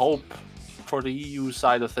last hope for the EU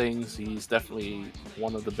side of things. He's definitely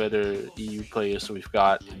one of the better EU players we've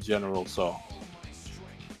got in general. So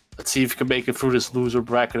let's see if he can make it through this loser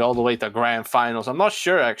bracket all the way to grand finals. I'm not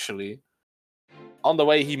sure actually. On the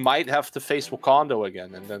way, he might have to face Wakando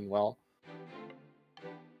again, and then, well...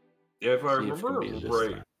 Yeah, if I remember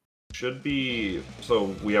right, should be...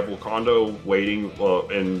 So, we have Wakando waiting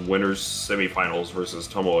in winners semifinals versus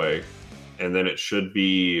TomoA, and then it should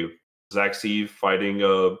be ZackCC fighting...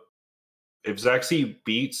 If ZackCC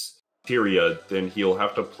beats Tyria, then he'll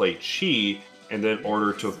have to play Chii, and then in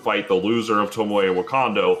order to fight the loser of TomoA and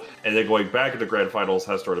Wakando, and then going back into grand finals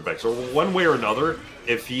has started back. So one way or another,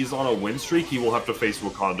 if he's on a win streak, he will have to face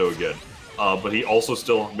Wakando again. But he also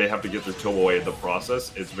still may have to get through TomoA in the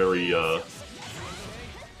process. It's very,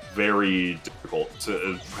 very difficult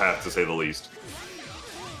path to say the least.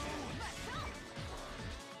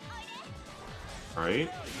 All right.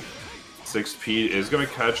 6P is going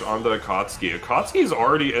to catch on the Akatsuki. Akatsuki is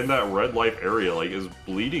already in that red life area, like, is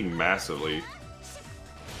bleeding massively.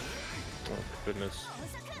 Oh, goodness.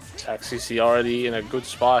 ZackCC already in a good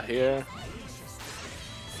spot here.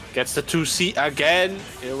 Gets the 2C again.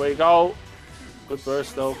 Here we go. Good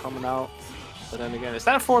burst though coming out. But then again, is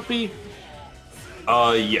that a 4P?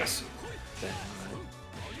 Yes. Okay.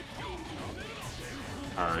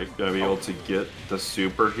 Alright, gonna be able to get the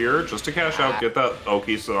super here, just to cash out, get that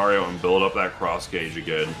Oki scenario, and build up that cross gauge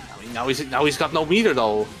again. Now he's got no meter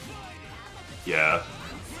though. Yeah.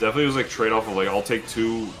 Definitely was like trade-off of like, I'll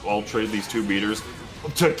trade these 2 meters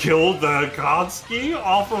to kill the Akatsuki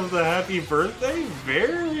off of the happy birthday.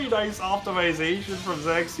 Very nice optimization from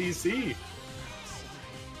ZackCC.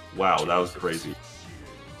 Wow, that was crazy.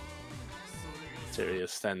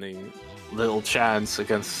 Serious standing little chance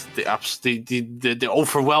against the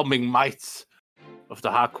overwhelming might of the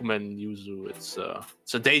hakumen Yuzu. It's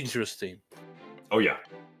a dangerous team. Oh yeah,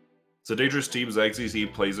 it's a dangerous team.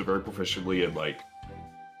 ZackCC plays it very proficiently, and like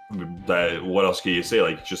that. What else can you say?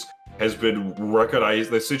 Like, just has been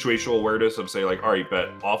recognized the situational awareness of saying like, all right, bet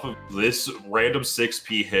off of this random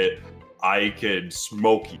 6P hit, I can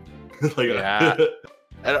smoke you. Like, yeah.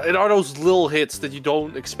 And are those little hits that you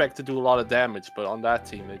don't expect to do a lot of damage, but on that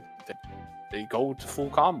team, they go to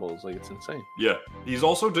full combos. Like, it's insane. Yeah, he's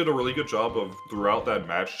also did a really good job of throughout that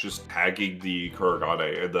match just tagging the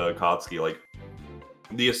Kuragane and the Akatsuki. Like,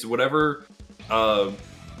 whenever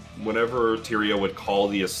Tyria would call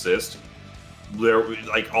the assist, there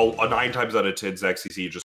like 9 times out of 10,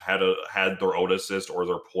 ZackCC just had their own assist or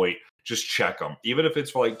their point. Just check them, even if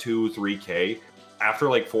it's for like 2-3K.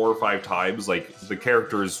 After like 4 or 5 times, like the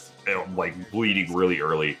character's like bleeding really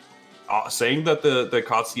early. Saying that the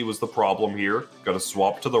Akatsuki was the problem here, gotta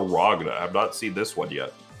swap to the Ragna. I've not seen this one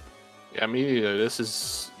yet. Yeah, me neither. This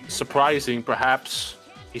is surprising. Perhaps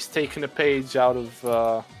he's taken a page out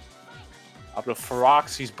of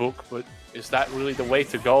Feroxy's book, but is that really the way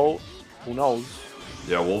to go? Who knows?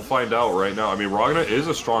 Yeah, we'll find out right now. I mean, Ragna is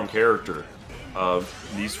a strong character.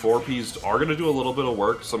 These 4Ps are going to do a little bit of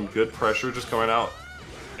work, some good pressure just coming out.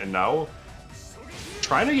 And now,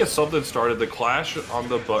 trying to get something started. The clash on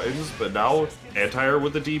the buttons, but now anti-air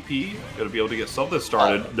with the DP, going to be able to get something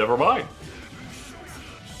started. Oh. Never mind.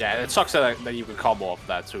 Yeah, it sucks that you can combo off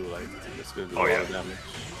that too. Like, it's going to do a lot of damage.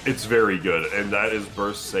 It's very good, and that is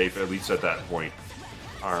burst safe, at least at that point.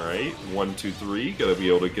 Alright, 1, 2, 3, going to be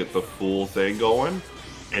able to get the full thing going.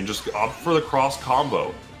 And just opt for the cross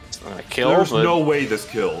combo. There's no way this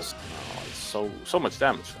kills. Oh, it's so much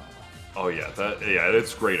damage. Oh yeah,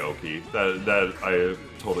 it's great Oki. That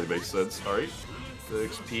totally makes sense. All right, the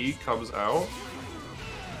XP comes out,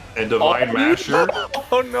 and Divine Masher.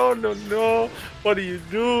 Oh no! What are you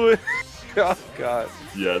doing? Oh god.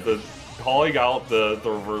 Yeah, calling out the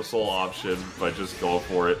reversal option by just going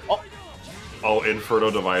for it. Oh,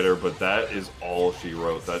 Inferno Divider, but that is all she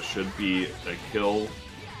wrote. That should be a kill.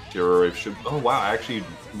 Should. Oh wow, actually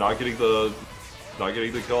not getting the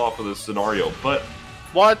kill off of this scenario, but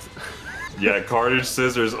what? Yeah, Carnage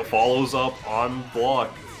Scissors follows up on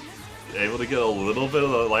block, able to get a little bit of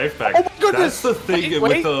the life back. Oh my goodness! That's the thing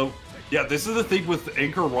with the this is the thing with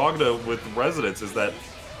Anchor Ragna with Resonance is that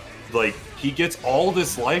like he gets all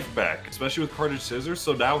this life back, especially with Carnage Scissors.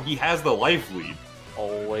 So now he has the life lead.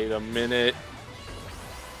 Oh wait a minute,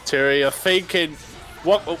 Tyria faking.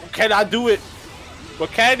 What can I do it? But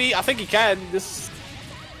can he? I think he can. This is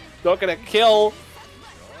not gonna kill.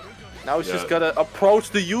 Now he's just gonna approach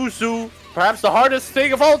the Yuzu. Perhaps the hardest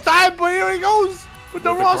thing of all time, but here he goes with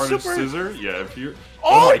the raw super. Scissor? Yeah, if you're...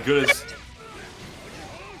 Oh my goodness.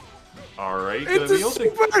 Alright, it's a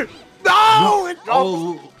super! No!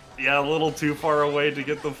 Oh, yeah, a little too far away to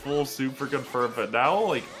get the full super confirmed, but now,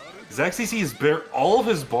 like, ZackCC is all of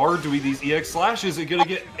his bar doing these EX slashes and gonna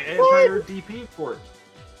get entire DP for it.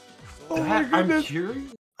 Oh my goodness.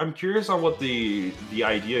 I'm curious on what the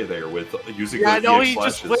idea there with using the EX slashes. He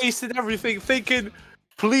just wasted everything thinking,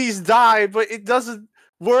 please die, but it doesn't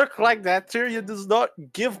work like that. Tyrion does not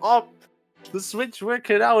give up. The switch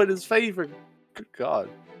working out in his favor. Good God.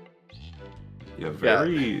 Yeah,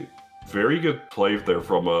 very good play there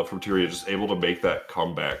from Tyrion, just able to make that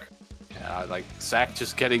comeback. Yeah, like Zack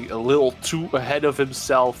just getting a little too ahead of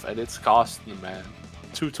himself, and it's costing him, man.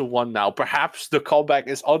 2-1 now. Perhaps the comeback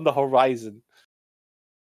is on the horizon.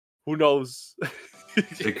 Who knows?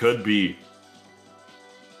 It could be.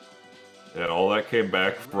 And all that came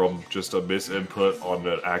back from just a misinput on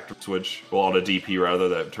an active switch, well, on a DP rather,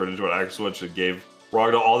 that turned into an active switch and gave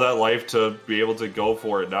Ragna all that life to be able to go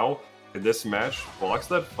for it. Now, in this match, blocks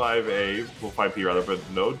that 5A, well, 5P rather, but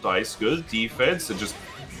no dice, good defense, and just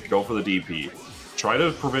go for the DP. Try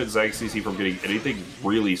to prevent ZackCC from getting anything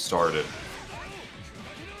really started.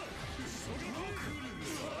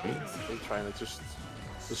 They're trying to just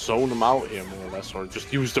zone them out here more or less, or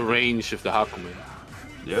just use the range of the hakumen.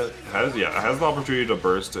 Yeah, it has the opportunity to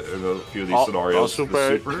burst in a few of these scenarios.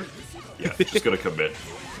 Super. Yeah, just gonna commit.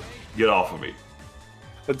 Get off of me.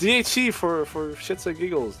 A DHC for shits and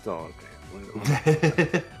giggles, dog.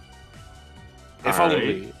 If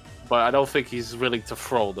only, but I don't think he's willing to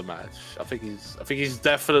throw the match. I think he's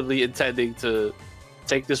definitely intending to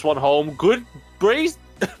take this one home. Good brace,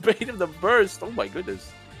 bait him the burst. Oh my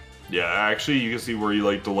goodness. Yeah, actually, you can see where he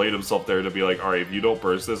like delayed himself there to be like, all right, if you don't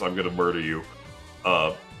burst this, I'm gonna murder you.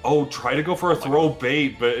 Try to go for a throw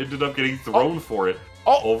bait, but ended up getting thrown for it.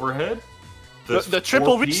 Overhead. The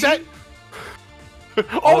triple reset.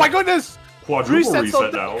 Oh my goodness! Quadruple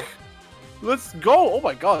reset now. Let's go! Oh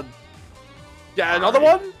my god! Yeah, another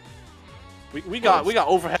one. We got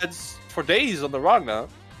overheads for days on the ragna.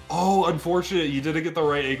 Oh, unfortunate! You didn't get the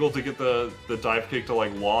right angle to get the dive kick to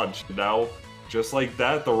like launch. Now, just like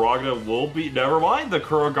that, the ragna will be. Never mind, the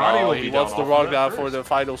Kurogane will be down. He wants the ragna for the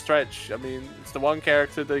final stretch. I mean, it's the one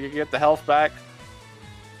character that can get the health back.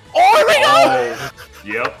 Oh,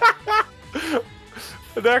 yep.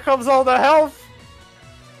 There comes all the health.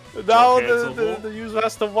 Now the user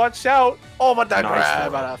has to watch out. Oh, but that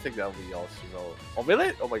grab! I think that'll be also. Oh, will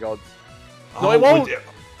it? Oh my god. No, it won't.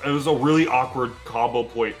 It was a really awkward combo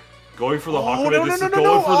point. Going for the hakumen, this is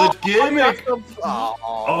going for the gimmick.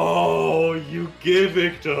 Oh, you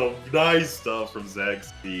gimmicked him. Nice stuff from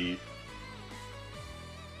ZackCC.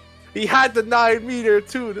 He had the 9 meter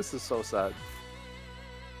too. This is so sad.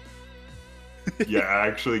 Yeah, I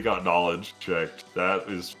actually got knowledge checked. That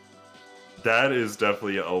is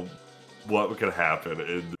definitely what could happen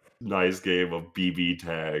in a nice game of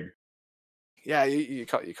BBTAG. Yeah, you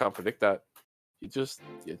can't predict that. You just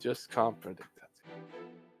can't predict that.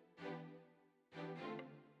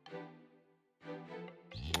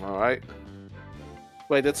 All right.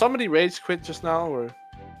 Wait, did somebody rage quit just now, or?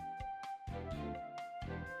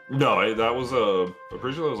 No, that was I'm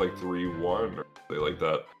pretty sure that was like 3-1 or something like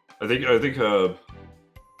that. I think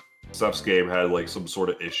Steph's game had like some sort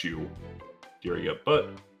of issue during it, but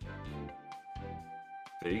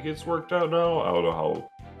I think it's worked out now. I don't know how,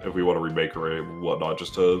 if we want to remake or whatnot,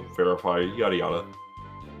 just to verify, yada yada,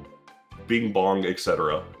 bing bong,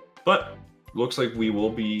 etc. But looks like we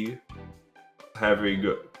will be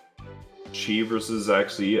having Chii versus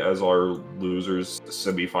ZackCC as our losers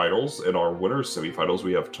semifinals. In our winners semifinals,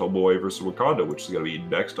 we have TomoA versus Wakanda, which is going to be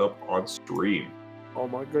next up on stream. Oh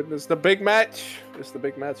my goodness, the big match! It's the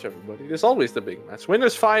big match, everybody. It's always the big match.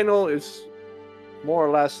 Winners final is more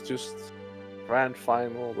or less just grand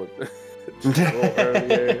final, but just a little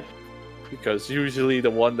earlier. Because usually the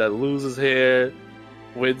one that loses here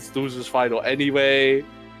loses final anyway.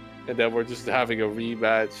 And then we're just having a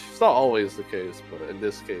rematch. It's not always the case, but in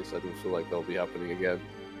this case, I do feel like that'll be happening again.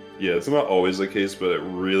 Yeah, it's not always the case, but it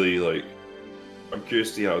really, like, I'm curious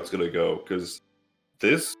to see how it's going to go, because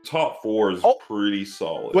this top 4 is pretty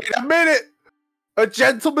solid. Wait a minute! A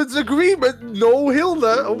gentleman's agreement! No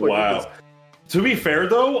Hilda! Oh my goodness. To be fair,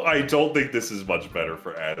 though, I don't think this is much better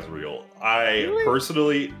for Azrael.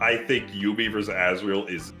 Personally, I think Yumi versus Azrael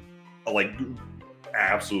is, like,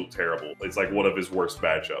 absolute terrible. It's like one of his worst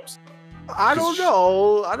matchups. I don't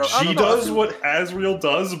know. She does what Azrael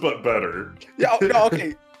does, but better. Yeah. No,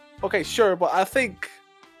 okay. Okay. Sure. But I think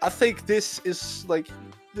this is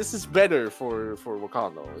better for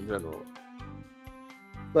Wakanda in general.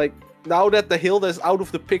 Like now that the Hilda is out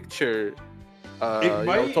of the picture,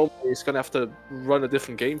 TomoA is gonna have to run a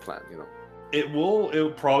different game plan. You know.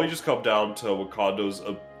 It'll probably just come down to Wakanda's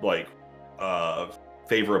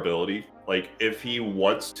favorability. Like, if he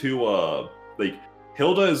wants to, like,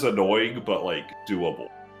 Hilda is annoying, but, like, doable.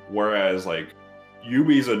 Whereas, like,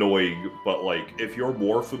 Yumi's annoying, but, like, if you're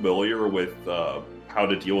more familiar with, how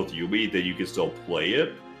to deal with Yumi, then you can still play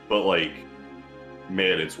it. But, like,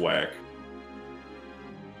 man, it's whack.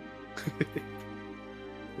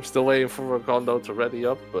 We're still waiting for Wakanda to ready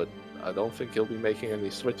up, but I don't think he'll be making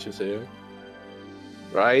any switches here.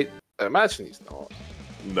 Right? I imagine he's not.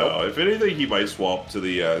 No, if anything, he might swap to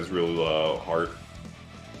the Azrael heart.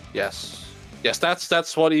 Yes,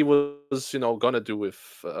 that's what he was, gonna do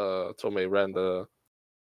if TomoA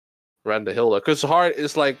ran the Hilda, because heart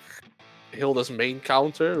is like Hilda's main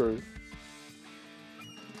counter. Or...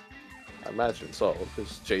 I imagine so,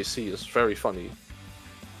 because JC is very funny.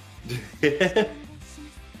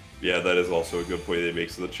 Yeah, that is also a good point they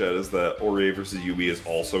makes in the chat, is that Orie versus Yumi is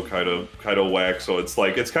also kind of whack. So it's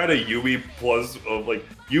like, it's kind of Yumi plus like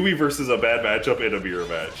Yumi versus a bad matchup in a mirror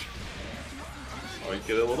match. I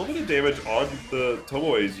get a little bit of damage on the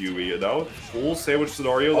TomoA's Yumi, and now full sandwich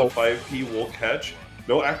scenario. The 5P will catch.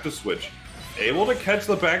 No active switch. Able to catch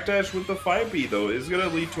the backdash with the 5B, though, is going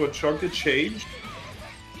to lead to a chunk of change.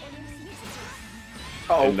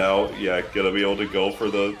 Uh-oh. And now, yeah, going to be able to go for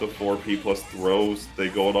the 4P plus throws they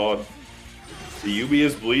going on. The Yumi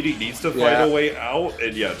is bleeding, needs to find a way out,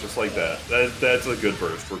 and yeah, just like that. That's a good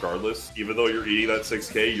burst, regardless. Even though you're eating that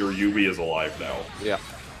 6K, your Yumi is alive now. Yeah.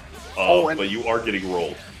 But you are getting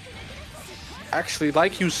rolled. Actually,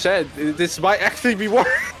 like you said, this might actually be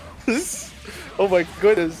worse. Oh my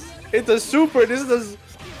goodness. It's a super, this is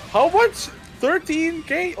how much?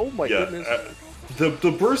 13K? Oh my goodness.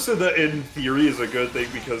 The burst in theory is a good thing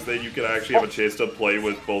because then you can actually have a chance to play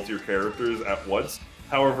with both your characters at once.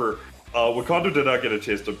 However, Wakanda did not get a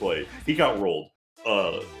chance to play. He got rolled.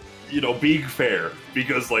 You know, being fair,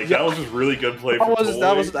 because like that was just really good play.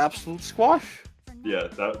 That was an absolute squash. Yeah,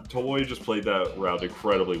 that TomoA just played that round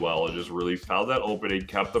incredibly well and just really found that opening,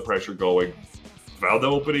 kept the pressure going, found the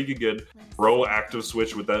opening again, proactive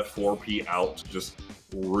switch with that 4P out, just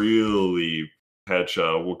really catch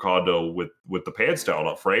Wakanda with the pants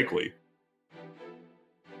down, frankly.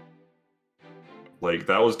 Like,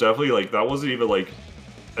 that was definitely, like, that wasn't even, like,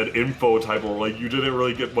 an info type of, like, you didn't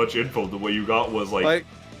really get much info. The way you got was, like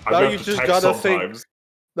I got to text sometimes.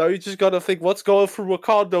 Now you just gotta think, what's going through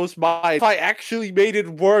Wakando's mind? If I actually made it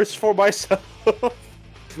worse for myself.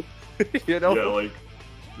 You know? Yeah, like,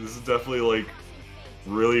 this is definitely, like,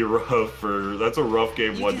 really rough for... That's a rough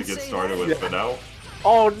game one to get started with, but now...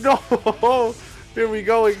 Oh, no! Here we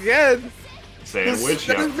go again! Sandwich,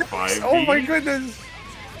 yeah, 5B. Oh my goodness!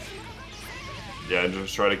 Yeah, and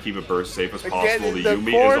just try to keep it burst safe as possible. The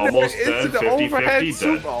Yumi is almost dead,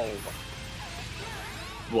 50-50 dead.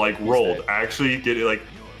 Like, rolled. Actually, getting, like...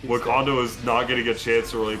 Wakanda is not getting a chance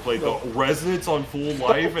to really play the resonance on full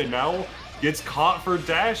life, and now gets caught for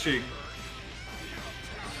dashing.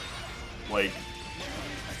 Like,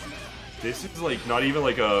 this is like not even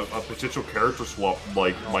like a potential character swap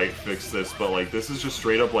like might fix this, but like this is just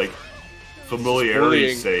straight up like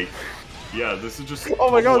familiarity's sake. Yeah, this is just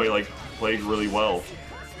TomoA like played really well.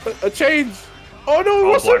 A change. Oh no!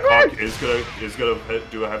 What's Blackhawk is gonna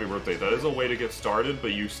do a happy birthday. That is a way to get started,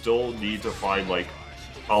 but you still need to find like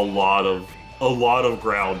a lot of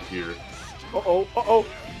ground here. Uh-oh.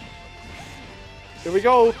 Here we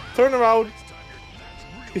go. Turn around.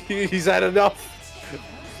 He's had enough.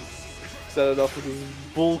 He's had enough of this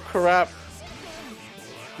bull crap.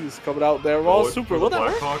 He's coming out there. All super. What the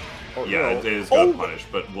Blackhawk? Yeah, it is got punished,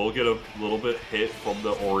 but we'll get a little bit hit from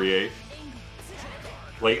the orie.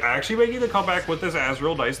 Like, actually making the comeback with this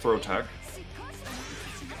Azrael, nice throw tech.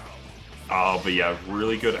 But yeah,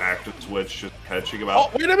 really good active switch, just catching him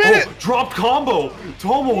out. Oh, wait a minute! Oh, drop combo!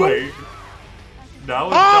 TomoA! Now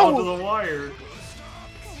it's down to the wire.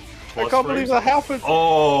 I can't believe that happened.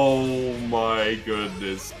 Oh my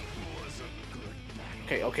goodness.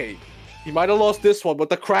 Okay. He might have lost this one, but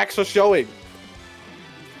the cracks are showing.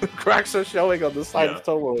 The cracks are showing on the side of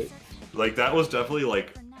TomoA. Like, that was definitely,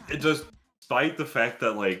 like, it just... Despite the fact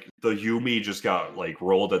that, like, the Yumi just got, like,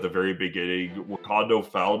 rolled at the very beginning, Wakanda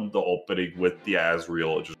found the opening with the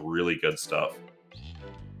Azrael. Just really good stuff.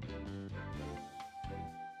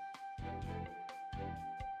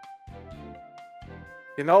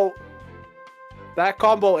 You know, that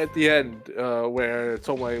combo at the end, where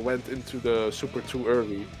TomoA went into the super too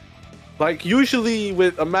early. Like, usually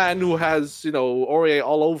with a man who has, you know, orie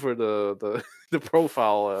all over the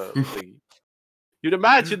profile thing, you'd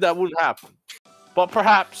imagine that wouldn't happen. But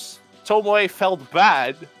perhaps TomoA felt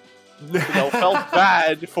bad. You know, felt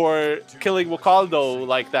bad for killing Wakanda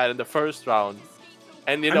like that in the first round.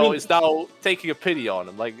 And, you know, is now taking a pity on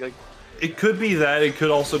him. Like, it could be that. It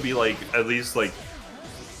could also be, like, at least, like,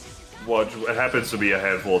 what happens to be a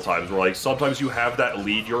handful of times where, like, sometimes you have that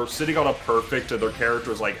lead. You're sitting on a perfect and their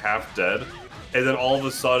character is, like, half dead. And then all of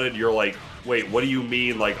a sudden you're like, wait, what do you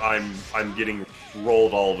mean, like, I'm getting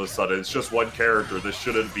rolled all of a sudden? It's just one character. This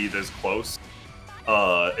shouldn't be this close.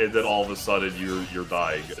 And then all of a sudden you're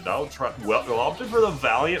dying. And now opted for the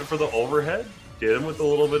Valiant for the overhead. Get him with a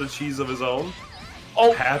little bit of cheese of his own.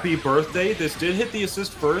 Oh, happy birthday! This did hit the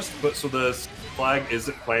assist first, but so the flag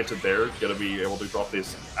isn't planted there. Gonna be able to drop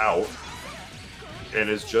this out, and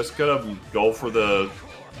is just gonna go for the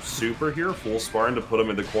super here, full sparring to put him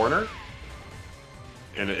in the corner.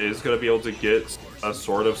 And it is going to be able to get a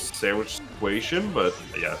sort of sandwich situation, but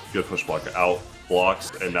yeah, good push block out,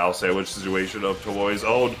 blocks, and now sandwich situation of TomoA's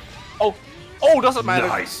own. Oh, doesn't matter.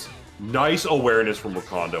 Nice awareness from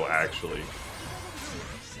Wakanda, actually.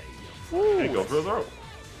 Ooh. And go for the throw.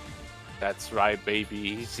 That's right,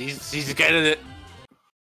 baby. He's getting it.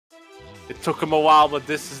 It took him a while, but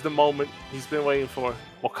this is the moment he's been waiting for.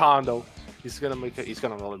 Wakanda. He's gonna make it. He's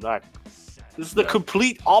gonna roll it back. This is the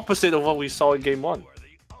complete opposite of what we saw in game 1.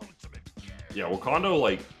 Yeah, Wakanda,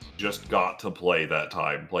 like, just got to play that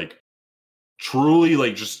time. Like, truly,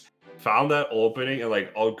 like, just found that opening and,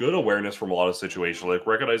 like, a good awareness from a lot of situations. Like,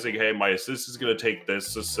 recognizing, hey, my assist is going to take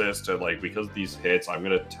this assist, and, like, because of these hits, I'm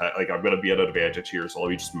going to be at an advantage here, so let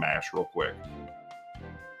me just mash real quick.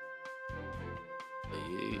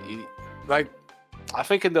 Like, I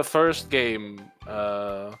think in the first game,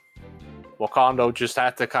 Wakanda just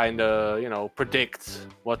had to kind of, you know, predict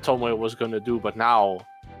what TomoA was going to do, but now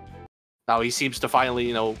he seems to finally,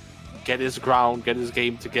 you know, get his ground, get his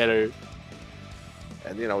game together,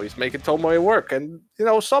 and, you know, he's making TomoA work. And, you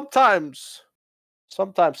know, sometimes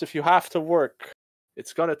if you have to work,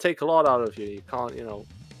 it's going to take a lot out of you. You can't, you know,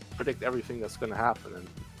 predict everything that's going to happen, and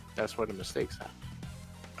that's where the mistakes happen.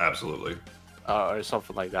 Absolutely. Or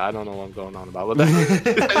something like that. I don't know what I'm going on about. But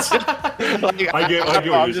like, I get what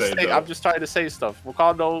you're saying. I'm just trying to say stuff.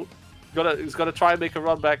 Wakanda is gonna try and make a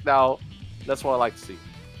run back now. That's what I like to see.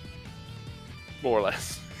 More or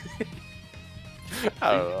less.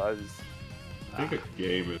 I don't know. I think a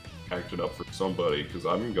game is acted up for somebody because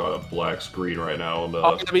I've got a black screen right now. And,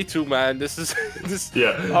 oh, me too, man. This is this.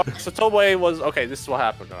 Yeah. So TomoA was okay. This is what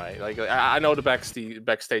happened, right? Like I know the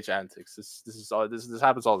backstage antics. This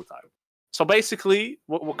happens all the time. So basically,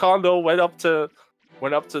 Wakanda went up to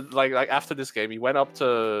like after this game, he went up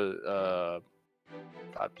to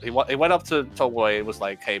he went up to TomoA and was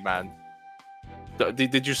like, "Hey man,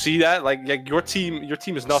 did you see that? Like your team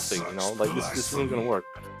is nothing, you know. Like this isn't gonna work.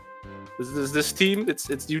 This team,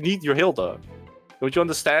 it's you need your Hilda. Don't you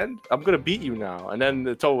understand? I'm gonna beat you now." And then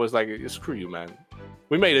TomoA was like, "Screw you, man.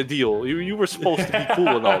 We made a deal. You were supposed to be cool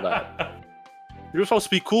and all that." You were supposed to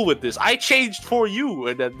be cool with this. I changed for you,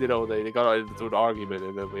 and then, you know, they got into an argument,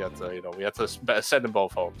 and then we had to send them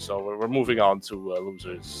both home. So we're moving on to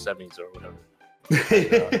losers, semis, or whatever.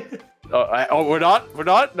 We're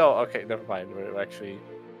not. No, okay, never mind. We're actually,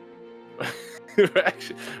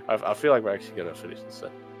 I feel like we're actually gonna finish this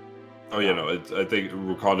set. Oh yeah, no. I think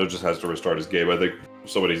Wakanda just has to restart his game. I think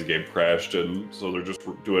somebody's game crashed, and so they're just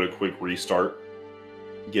doing a quick restart,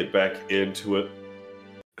 get back into it.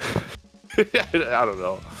 I don't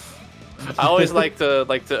know. I always like to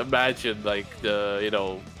imagine like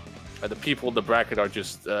the people in the bracket are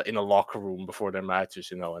just in a locker room before their matches,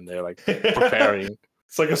 you know, and they're like preparing.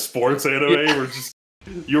 It's like a sports anime where just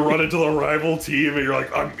you run into the rival team and you're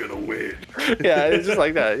like, I'm gonna win. Yeah, it's just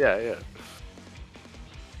like that.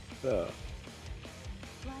 Yeah.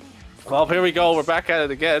 Well, here we go. We're back at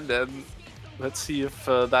it again, and let's see if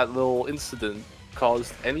that little incident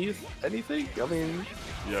caused anything. I mean.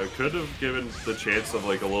 Yeah, it could have given the chance of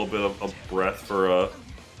like a little bit of breath for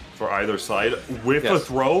either side. With a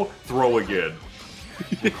throw again.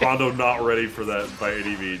 Wakanda not ready for that by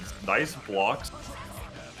any means. Nice blocks.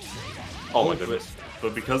 Oh my goodness.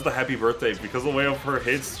 But because the happy birthday, because the way of her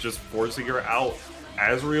hits just forcing her out,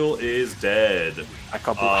 Azrael is dead. I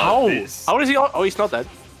can't believe How is he? Oh, he's not dead.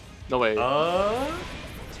 No way. Oh,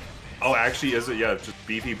 actually, is it? Yeah, just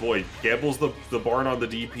BP boy gambles the barn on the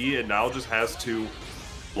DP and now just has to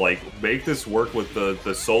like make this work with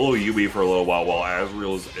the solo Yumi for a little while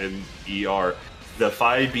Azrael is in ER. The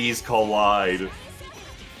 5Bs collide.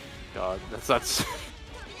 God, that's just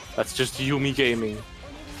Yumi gaming.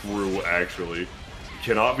 True, actually.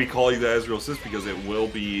 Cannot be calling the Azrael assist because it will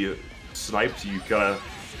be sniped. You gotta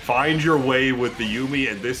find your way with the Yumi,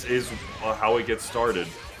 and this is how it gets started.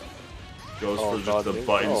 Goes for just the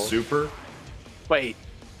button super. Wait.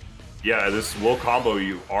 Yeah, this will combo.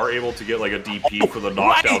 You are able to get like a DP for the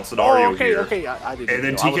knockdown scenario here. Okay, I didn't. And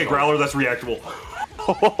then TK Growler, that's reactable.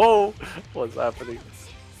 Oh, what's happening?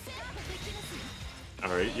 All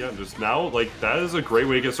right, yeah, just now, like that is a great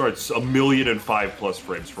way to get started. It's 1,005,000+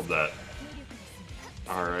 frames from that.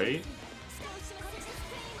 All right.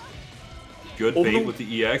 Good bait with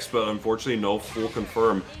the EX, but unfortunately no full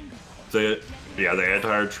confirm. The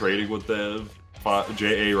anti-air trading with the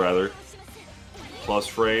JA rather. Plus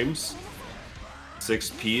frames.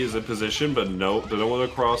 6P is in position, but no one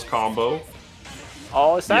across combo.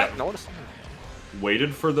 Oh, is that? Yeah. No, it's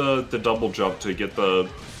Waited for the double jump to get the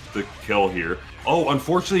kill here. Oh,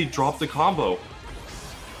 unfortunately, dropped the combo.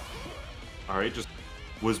 All right, just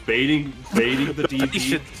was baiting the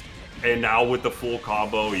DP, and now with the full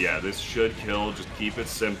combo, yeah, this should kill. Just keep it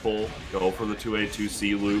simple. Go for the 2A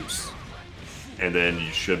 2C loops, and then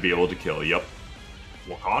you should be able to kill. Yep.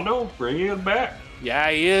 Wakanda bringing it back.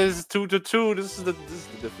 Yeah, he is 2-2. This is the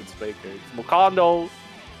difference maker. Wakanda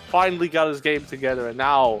finally got his game together, and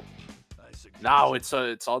now it's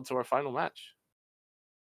on to our final match.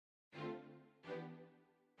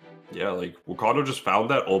 Yeah, like Wakanda just found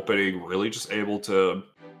that opening, really just able to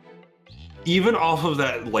even off of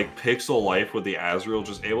that like pixel life with the Azrael,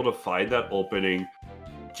 just able to find that opening,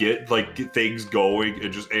 get things going,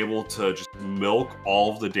 and just able to just milk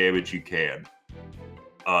all of the damage you can.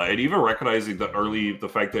 And even recognizing the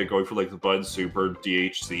fact that going for like the Bud Super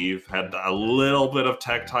DHC had a little bit of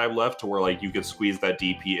tech time left to where like you could squeeze that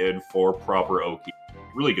DP in for proper Oki.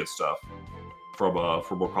 Really good stuff from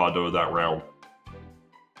Wakando in that round.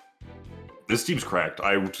 This team's cracked.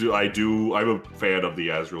 I'm a fan of the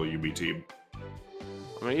Azrael Yumi team.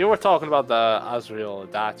 I mean, you were talking about the Azrael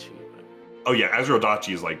Adachi. Oh yeah, Azrael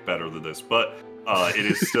Adachi is like better than this, but it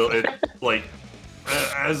is still like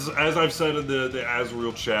as I've said in the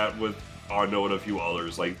Azrael chat with Arno and a few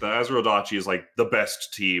others, like the Azrael Adachi is like the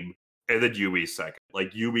best team, and then Yumi's second.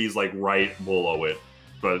 Like Yumi's like right below it,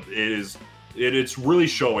 but it's really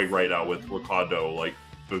showing right now with Wakando, like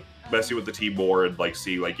messing with the team more and like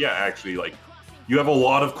seeing like, yeah, actually like you have a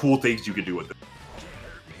lot of cool things you can do with it.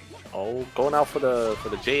 Oh, going out for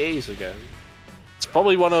the JAs again. It's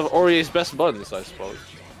probably one of Orie's best buttons, I suppose.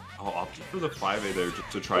 I'll opt for the 5A there just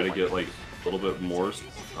to try to get like a little bit more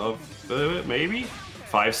of it, maybe.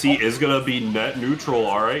 5C is gonna be net neutral.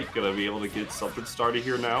 All right, gonna be able to get something started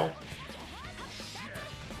here now.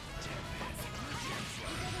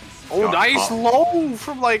 Oh, nice low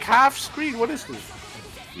from like half screen. What is this?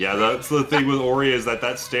 Yeah, that's the thing with Orie is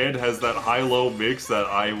that stand has that high-low mix that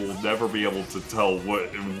I will never be able to tell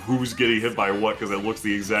who's getting hit by what because it looks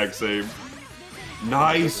the exact same.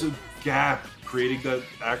 Nice gap, creating that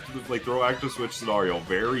active throw active switch scenario.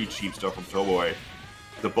 Very cheap stuff from TomoA.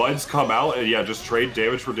 The buds come out and yeah, just trade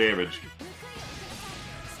damage for damage.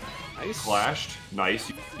 Nice. Clashed. Nice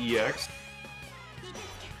EX.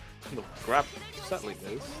 No, grab settling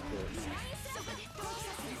this.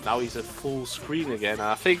 Now he's at full screen again.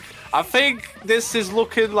 I think this is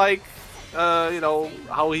looking like, you know,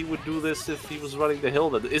 how he would do this if he was running the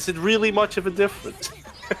Hilda. Is it really much of a difference?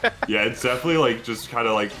 Yeah, it's definitely like just kind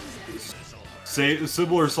of like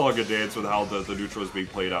similar song and dance with how the neutral is being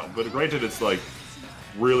played out. But granted, it's like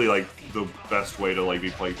really like the best way to like be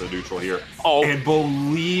playing the neutral here. Oh, and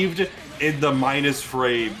believed in the minus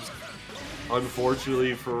frames.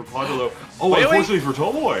 Unfortunately for Wakando. Oh, unfortunately for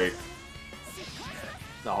TomoA.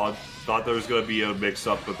 No, I thought there was going to be a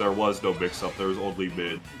mix-up, but there was no mix-up. There was only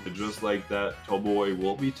mid. And just like that, TomoA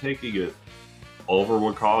will be taking it over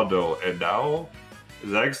Wakando. And now,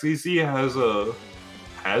 ZackCC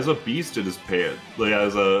has a beast in his pant. Like,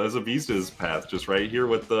 has a beast in his path. Just right here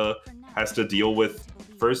with has to deal with...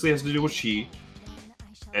 Firstly, has to deal with Chii.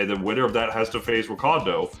 And then winner of that has to face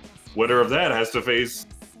Wakando. Winner of that has to face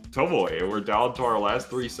TomoA. And we're down to our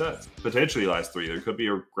last 3 sets. Potentially last 3. There could be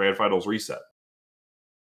a Grand Finals reset.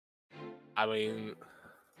 I mean,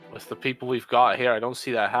 with the people we've got here, I don't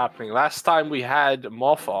see that happening. Last time we had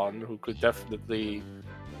Moff on, who could definitely,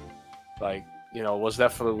 like, you know, was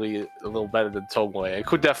definitely a little better than TomoA. It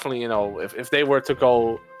could definitely, you know, if they were to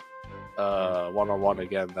go one-on-one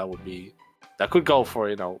again, that could go for,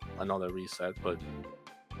 you know, another reset. But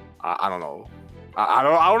I don't know. I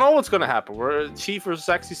don't know what's gonna happen. Chii versus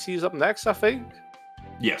ZackCC is up next, I think.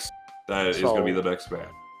 Yes, that is gonna be the next match.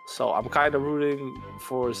 So I'm kind of rooting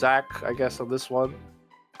for Zack, I guess, on this one.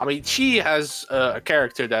 I mean, Chii has a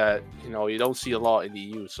character that, you know, you don't see a lot in the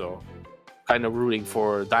EU, so kind of rooting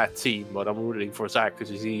for that team, but I'm rooting for Zack because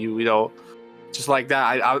he's EU, you know, just like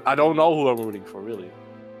that. I don't know who I'm rooting for, really.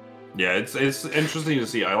 Yeah, it's interesting to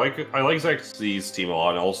see. I like ZackCC's team a lot,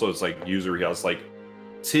 and also it's like yuzuriha's like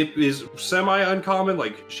tip is semi-uncommon.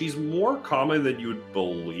 Like, she's more common than you would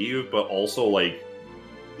believe, but also like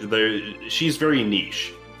she's very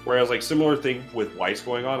niche. Whereas, like, similar thing with Weiss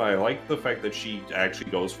going on, I like the fact that she actually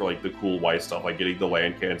goes for, like, the cool Weiss stuff, like getting the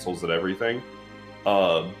land cancels and everything.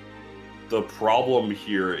 The problem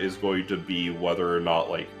here is going to be whether or not,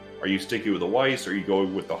 like, are you sticking with the Weiss? Are you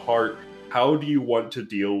going with the heart? How do you want to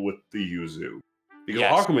deal with the Yuzu? Because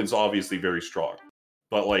Hakumen's obviously very strong.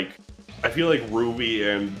 But, like, I feel like Ruby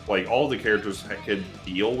and, like, all the characters can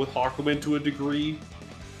deal with Hakumen to a degree.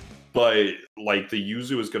 But, like, the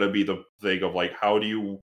Yuzu is going to be the thing of, like, how do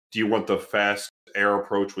you want the fast air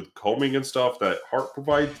approach with combing and stuff that Heart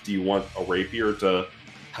provides? Do you want a rapier to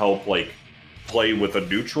help, like, play with a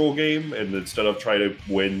neutral game, and instead of trying to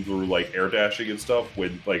win through, like, air dashing and stuff,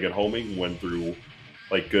 win, like, in homing, win through,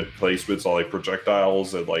 like, good placements on, like,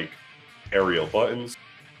 projectiles and, like, aerial buttons?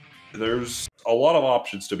 There's a lot of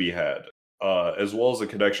options to be had, as well as a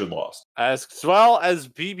connection lost. As well as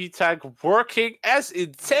BBTAG working as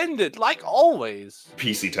intended, like always.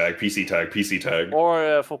 PC tag, PC tag, PC tag. Or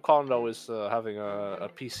Wakando is having a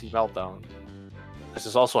PC meltdown. This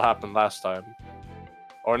has also happened last time.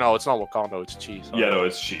 Or no, it's not Wakando, it's Chii. Yeah, no,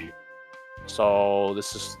 it's Chii. So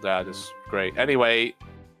this is great. Anyway,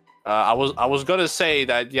 I was gonna say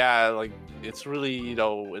that like it's really in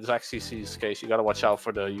ZackCC's case you gotta watch out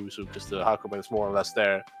for the Yuzu because the hakumen is more or less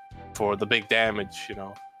there for the big damage.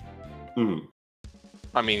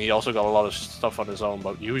 I mean, he also got a lot of stuff on his own,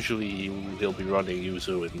 but usually he'll be running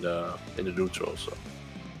Yuzu in the neutral. So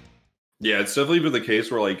yeah, it's definitely been the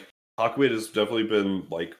case where like hakumen has definitely been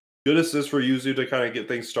like good assist for Yuzu to kind of get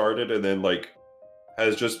things started, and then like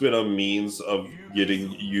has just been a means of getting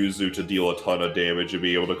Yuzu to deal a ton of damage and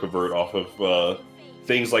be able to convert off of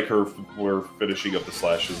things like her finishing up the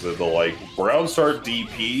slashes and the like. Brown start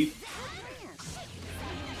DP.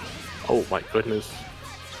 Oh my goodness.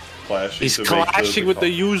 He's clashing with the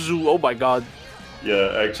Yuzu. Oh my god.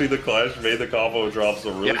 Yeah, actually the clash made the combo drop,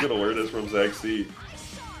 so really good awareness from ZackCC.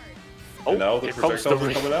 And now the projectiles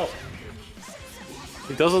are coming out.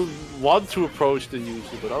 He doesn't want to approach the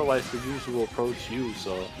Yuzu, but otherwise the Yuzu will approach you,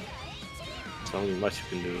 so there's not really much you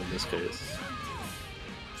can do in this case.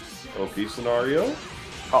 OP scenario.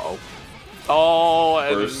 Uh-oh. Oh,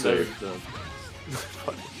 and First save.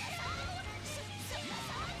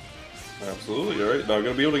 Absolutely, alright. Now I'm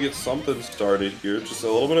going to be able to get something started here. Just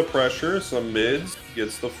a little bit of pressure, some mids,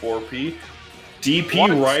 gets the 4P.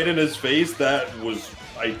 DP right in his face, that was...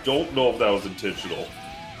 I don't know if that was intentional.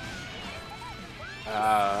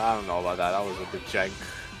 I don't know about that. That was a bit jank.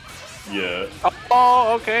 Yeah.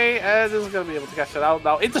 Oh, okay. And this is going to be able to catch it out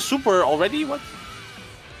now. Into super already? What?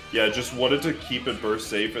 Yeah, just wanted to keep it burst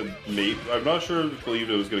safe and maybe... I'm not sure if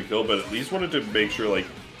believed it was going to kill, but at least wanted to make sure, like,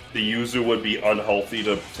 the Yuzu would be unhealthy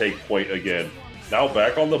to take point again. Now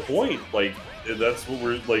back on the point. Like, that's what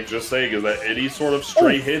we're, like, just saying, is that any sort of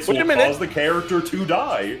stray hits will cause the character to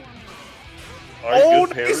die. Right,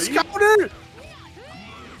 good parry. Nice counter!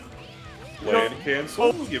 Land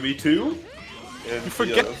cancel, give me 2. And, you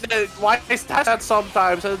forget that weiss does that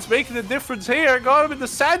sometimes, and it's making a difference here. Got him in the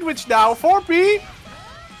sandwich now, 4P!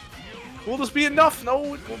 Will this be enough?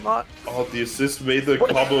 No, it will not. Oh, the assist made the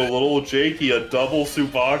combo a little janky. A double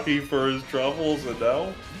Tsubaki for his troubles, and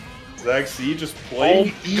now ZackCC just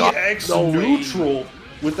playing EX neutral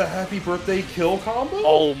with the happy birthday kill combo?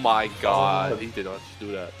 Oh my god, he did not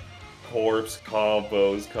do that. Corpse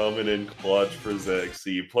combos coming in clutch for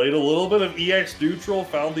ZackCC. Played a little bit of EX neutral,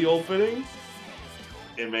 found the opening,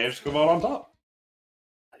 and managed to come out on top.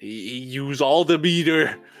 He used all the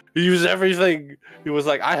meter. He used everything. He was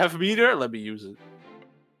like, I have meter, let me use it.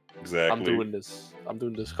 Exactly. I'm doing this. I'm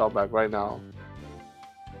doing this comeback right now.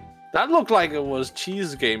 That looked like it was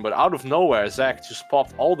Chee's game, but out of nowhere, Zack just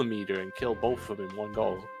popped all the meter and killed both of them in one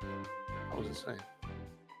go. That was insane.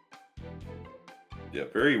 Yeah,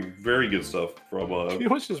 very, very good stuff from he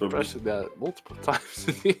was just pressing that multiple times.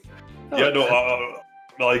 Yeah, no,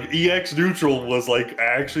 like EX neutral was like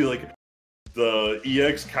actually like the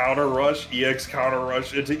EX counter rush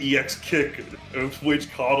into EX kick, which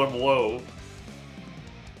caught him low.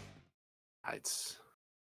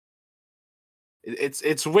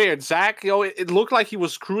 It's weird. Zack, it looked like he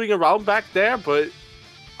was screwing around back there, but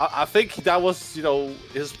I think that was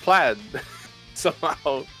his plan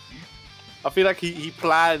somehow. I feel like he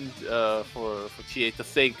planned for Chie to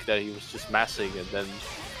think that he was just massing and then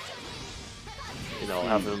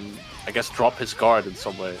have him, I guess, drop his guard in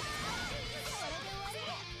some way.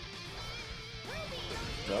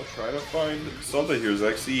 Now trying to find something here.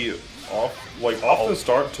 ZackCC off the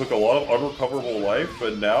start took a lot of unrecoverable life,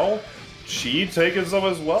 but now Chii taking some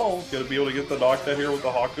as well. Gonna be able to get the knockdown here with the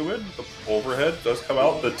hakumen. The overhead does come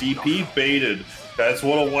out. The DP baited. That's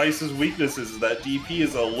one of Weiss's weaknesses, is that DP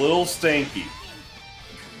is a little stanky.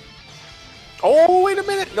 Oh, wait a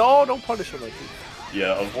minute. No, don't punish him like that.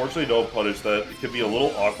 Yeah, unfortunately, don't punish that. It can be a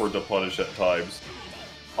little awkward to punish at times.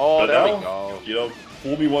 Oh, but there now, we go.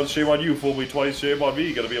 Fool me once, shame on you. Fool me twice, shame on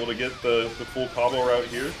me. Gonna be able to get the full combo route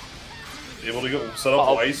here. Able to go set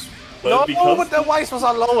up Weiss. But the Weiss was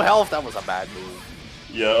on low health. That was a bad move.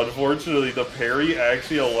 Yeah, unfortunately, the parry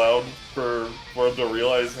actually allowed for him to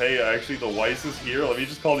realize, hey, actually the Weiss is here. Let me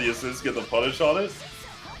just call the assist, get the punish on it,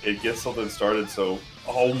 and get something started. So,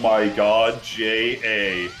 oh my god,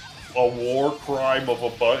 JA. A war crime of a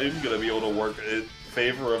button. Gonna be able to work in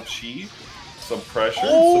favor of Chii. Some pressure,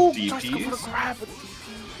 some DPs.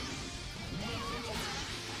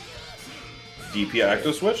 DP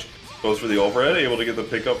active switch. Goes for the overhead, able to get the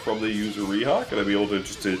pickup from the yuzuriha. Gonna be able to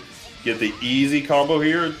just get the easy combo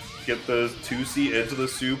here, get the 2C into the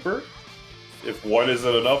super. If one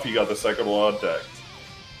isn't enough, you got the second one on deck.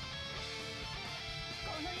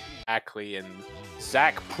 Exactly, and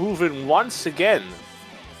Zack proven once again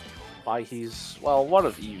why he's, well, one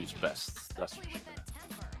of EU's best. That's for sure.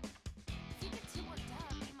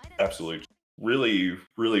 Absolutely. really,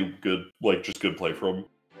 really good, like, just good play from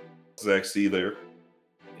ZackCC there.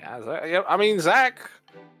 Yeah, I mean, Zach,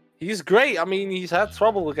 he's great. I mean, he's had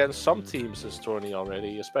trouble against some teams this tourney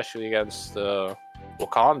already, especially against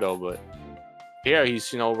Wakanda, but here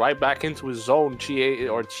he's, right back into his zone.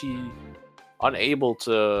 Chii unable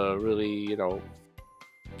to really,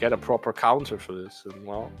 get a proper counter for this, and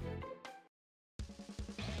well,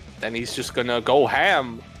 then he's just gonna go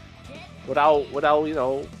ham without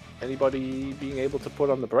anybody being able to put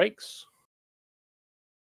on the brakes.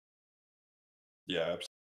 Yeah,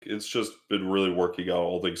 it's just been really working out,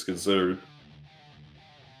 all things considered.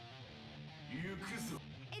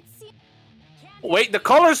 Wait, the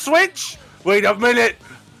color switch? Wait a minute!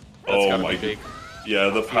 Oh my god. Yeah,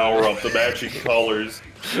 the power up, the matching colors.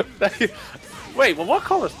 Wait, well, what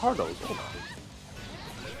colors are those?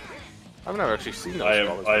 I've never actually seen those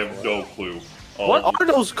colors. I have no clue. What are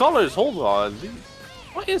those colors? Hold on.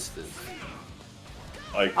 What is this?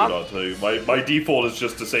 I cannot tell you. My default is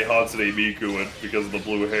just to say Hatsune Miku because of the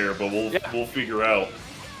blue hair, but we'll figure out.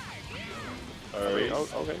 Alright.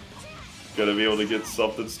 Okay. Gonna be able to get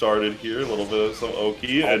something started here. A little bit of some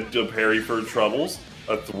Oki and a parry for troubles.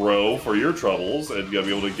 A throw for your troubles, and you're gonna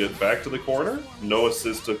be able to get back to the corner. No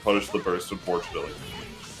assist to punish the burst, unfortunately.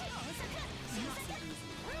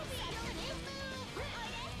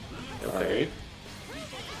 Okay.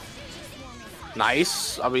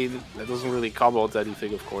 Nice. I mean, that doesn't really combo to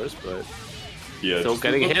anything, of course, but yeah, still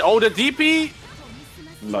getting hit. Oh, the DP!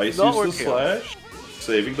 Nice use the slash.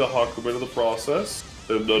 Saving the hakumen of the process.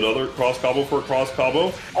 And another cross combo for a cross combo.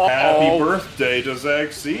 Happy birthday to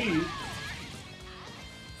ZackCC!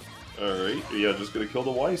 Alright, yeah, just gonna kill the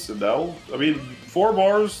Weiss, and now, I mean, 4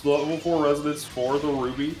 bars, level 4 resonance for the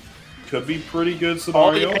Ruby. Could be pretty good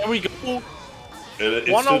scenario. Oh, here we go!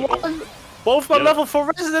 And one on one! Both got level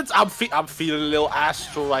 4 resonance! I'm feeling a little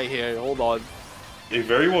astral right here, hold on. It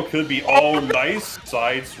very well could be. Oh, nice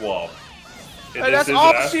side swap. And that's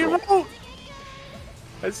off Chii.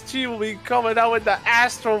 As Chii will be coming out with the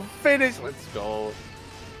astral finish. Let's go.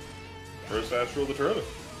 First astral of the tournament.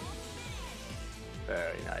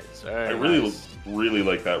 Very nice. I really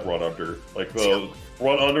like that run under. Like the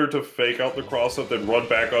run under to fake out the cross up, then run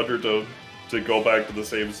back under to go back to the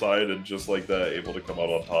same side, and just like that, able to come out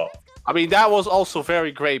on top. I mean, that was also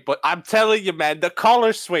very great, but I'm telling you, man, the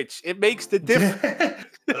color switch, it makes the difference.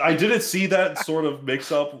 I didn't see that sort of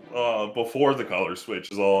mix up before the color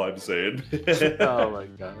switch, is all I'm saying. Oh my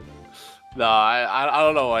god. No, I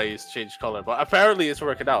don't know why he's changed color, but apparently it's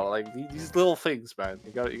working out. Like, these little things, man,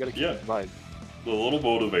 you gotta keep in mind. The little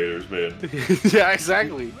motivators, man. Yeah,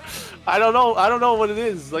 exactly. I don't know what it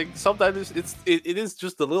is. Like, sometimes it is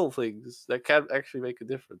just the little things that can actually make a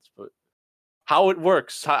difference, but how it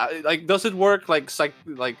works, like, does it work like how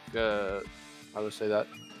do I say that?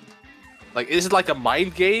 Like, is it like a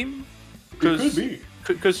mind game? It could be.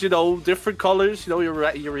 Because different colors, you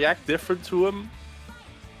react different to them.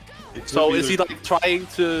 So is he like trying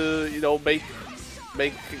to make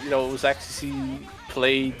ZackCC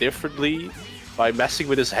play differently by messing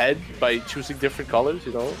with his head by choosing different colors?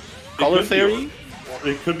 Color theory.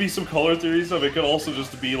 It could be some color theory stuff. It could also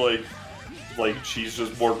just be like she's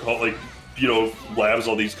just more labs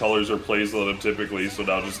on these colors or plays on them typically. So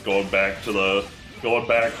now just going back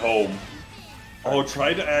home. Oh,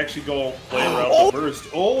 tried to actually go play around the burst.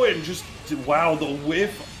 Oh, and just wow, the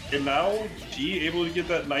whiff. And now Chii able to get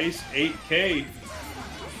that nice 8K.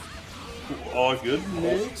 Oh, good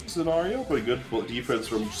mix scenario, but good defense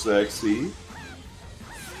from ZackCC.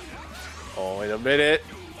 Oh, wait a minute.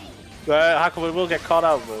 Hakumen will get caught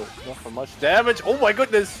out, but not for much damage. Oh my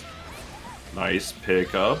goodness. Nice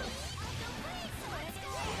pickup.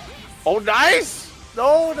 Oh, nice!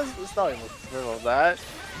 No, it's not even of that.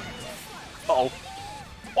 Uh-oh.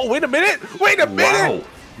 Oh, wait a minute! Wait a minute! Wow.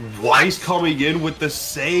 Weiss coming in with the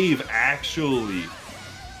save, actually.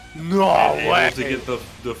 No way! Able to get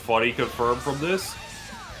the funny confirmed from this.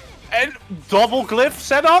 And double glyph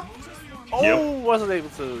setup? Oh, yep. Wasn't able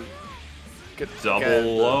to get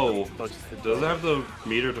double low. Doesn't have the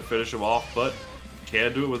meter to finish him off, but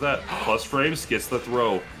can do it with that. Plus frames, gets the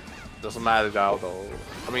throw. Doesn't matter now, though.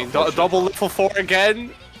 I mean, double level 4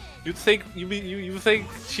 again. You think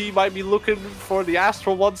Chii might be looking for the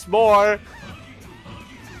Astral once more?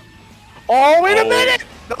 Oh, wait a minute!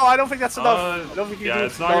 No, I don't think that's enough. I don't think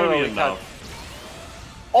it's not gonna be enough.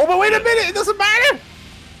 Oh, but wait a minute! It doesn't matter.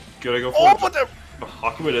 Gonna go for it.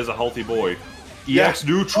 Hakumen is a healthy boy. EX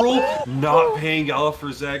neutral, not paying off for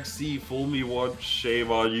ZackCC. Fool me once,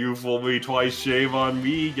 shame on you. Fool me twice, shame on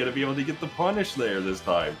me. Gonna be able to get the punish there this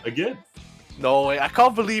time again. No way! I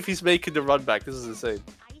can't believe he's making the run back. This is insane.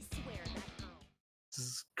 This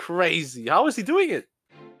is crazy. How is he doing it?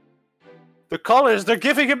 The colors, they're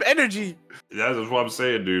giving him energy. That's what I'm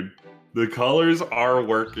saying, dude. The colors are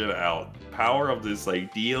working out. Power of this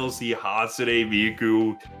like DLC Hatsune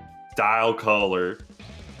Miku style color.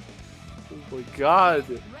 Oh my god.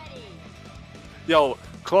 Yo,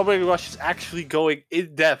 Clobbering Rush is actually going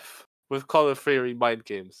in depth with color theory mind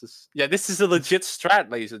games. This is a legit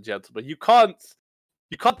strat, ladies and gentlemen. You can't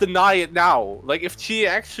deny it now. Like if Chie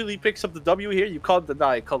actually picks up the W here, you can't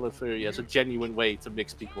deny color theory as a genuine way to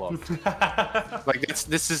mix people up. Like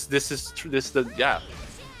yeah.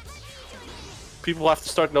 People have to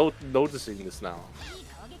start noticing this now.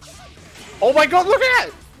 Oh my god, look at that!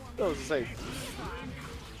 That was insane.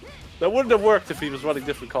 That wouldn't have worked if he was running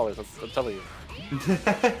different colors, I'm telling you.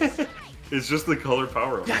 It's just the color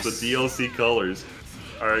power-up. Yes. It's the DLC colors.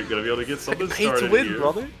 Alright, gonna be able to get something started to win, here.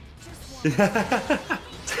 Brother.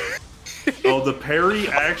 Oh, the parry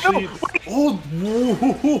actually... Oh,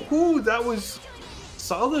 that was...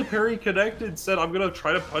 Solid parry connected. Said, I'm gonna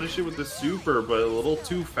try to punish it with the super, but a little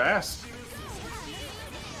too fast.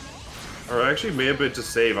 Or actually may have been to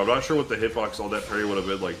save. I'm not sure what the hitbox on that parry would have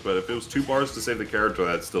been like, but if it was 2 bars to save the character,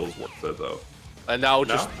 that still is worth it, though. And now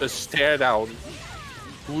just a stare down.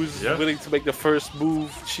 Who's willing to make the first move?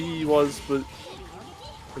 Chii was, but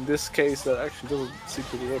in this case, that actually doesn't seem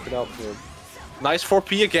to be working out for him. Nice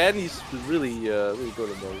 4P again. He's really, really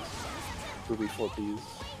good at those. Really 4Ps.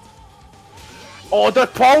 Oh,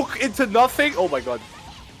 that poke into nothing! Oh my god.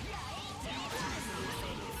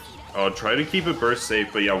 Oh, try to keep it burst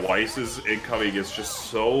safe, but yeah, Weiss's incoming is just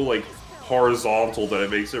so, like, horizontal that it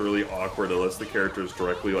makes it really awkward unless the character is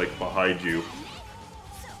directly, like, behind you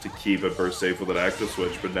to keep it burst safe with an active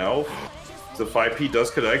switch. But now, the 5P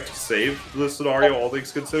does connect, save the scenario, all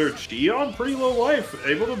things considered. Chii on pretty low life,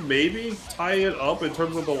 able to maybe tie it up in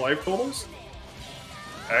terms of the life totals.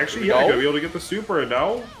 Actually, yeah, gonna be able to get the super, and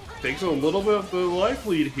now takes a little bit of the life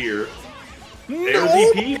lead here. Air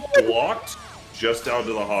DP blocked. Just down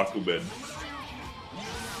to the hakumen.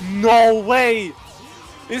 No way!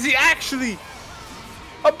 Is he actually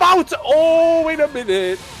about to... Oh, wait a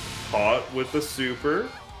minute. Caught with the super.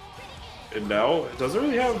 And now it doesn't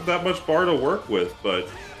really have that much bar to work with, but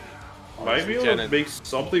might be able to make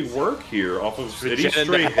something work here off of any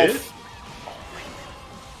straight hit.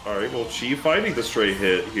 Alright, well, Chii finding the straight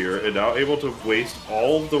hit here, and now able to waste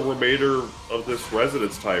all the remainder of this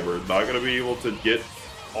resonance timer. Not going to be able to get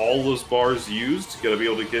all those bars used. Gonna be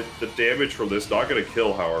able to get the damage from this. Not gonna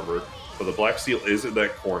kill, however. But the Black Seal is in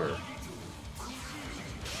that corner.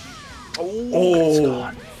 Oh!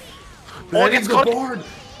 That is the board!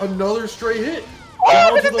 Another straight hit!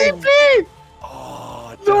 Oh, look at the DP!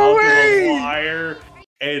 Oh, no way! The wire.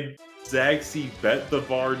 And ZackCC bet the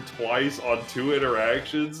barn twice on 2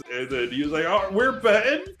 interactions, and then he was like, oh, we're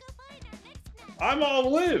betting? I'm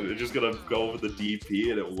all in. It's just gonna go with the DP,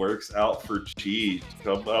 and it works out for Chii to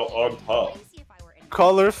come out on top.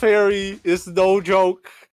 Color Fairy is no joke.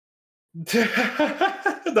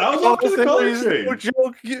 That was off the color train. No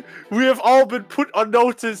joke. We have all been put on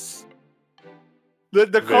notice. The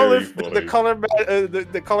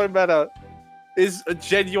color meta is a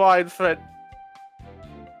genuine threat.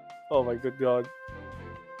 Oh my good god.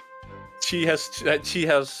 Chii has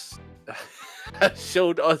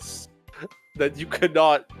showed us that you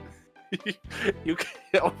cannot,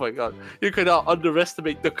 oh my god, you cannot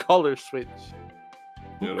underestimate the color switch.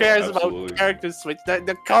 Who cares about character switch?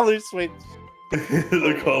 The color switch.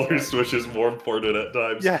 The color switch is more important at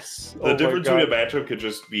times. Yes. The difference between a matchup could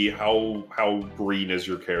just be how green is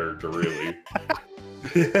your character, really.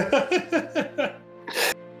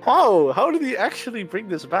 How did he actually bring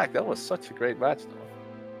this back? That was such a great match, though.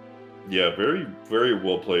 Yeah, very, very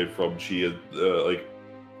well played from Chii, like,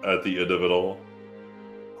 at the end of it all. Oh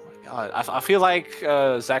my god, I feel like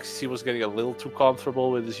ZackCC was getting a little too comfortable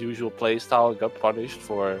with his usual playstyle and got punished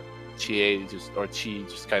for Chii just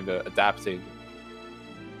kind of adapting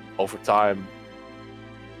over time.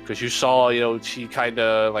 Because you saw, you know, Chii kind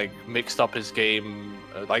of like mixed up his game.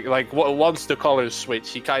 Once the colors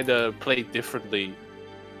switched, he kind of played differently.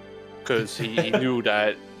 Because he knew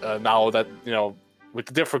that now that, you know, with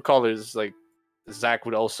the different colors, like, Zack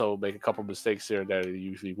would also make a couple mistakes here and there that he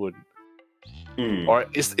usually wouldn't. Or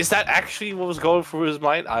is that actually what was going through his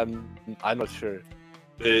mind? I'm not sure.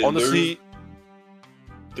 Honestly,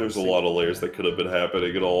 there's a lot of layers that could have been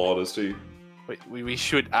happening. In all honesty, we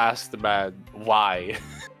should ask the man why.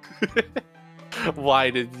 Why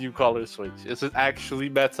did you color switch? Is it actually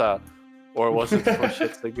meta, or was it for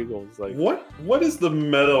shits and giggles? Like what is the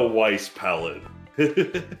meta Weiss palette?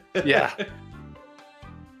 Yeah.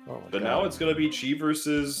 But now it's going to be Chii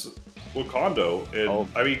versus Wakando. And,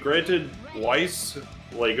 I mean, granted, Weiss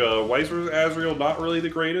Like Weiss versus Azrael, not really the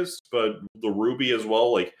greatest, but the Ruby as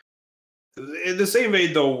well. Like in the same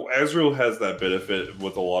vein, though, Azrael has that benefit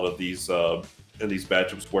with a lot of these in these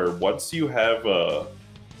matchups where once you have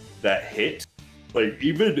that hit, like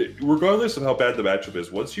even regardless of how bad the matchup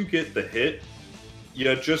is, once you get the hit,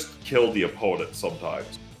 you just kill the opponent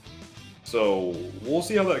sometimes. So we'll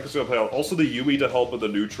see how that's going to play out. Also, the Yumi to help with the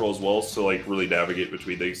neutral as well, so like really navigate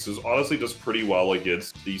between things. Is honestly does pretty well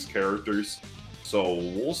against these characters. So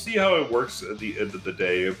we'll see how it works at the end of the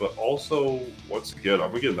day. But also, once again,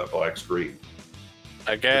 I'm getting that black screen.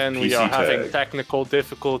 Again, we are having technical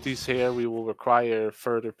difficulties here. We will require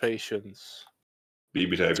further patience.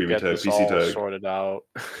 BBTAG, BBTAG, PC tag. Sorted out.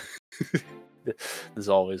 This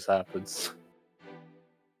always happens.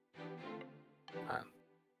 Man.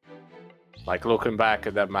 Like looking back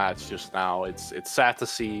at that match just now, it's sad to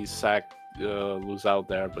see Zack lose out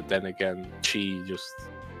there. But then again, Chii just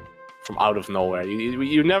from out of nowhere,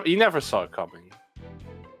 you never saw it coming.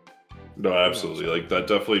 No, absolutely. Like that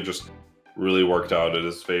definitely just really worked out in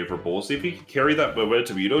his favor. But we'll see if he can carry that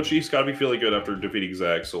momentum. You know, Chii's got to be feeling good after defeating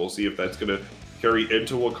Zack, so we'll see if that's going to carry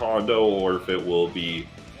into Wakanda or if it will be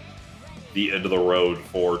the end of the road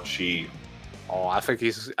for Chii. Oh, I think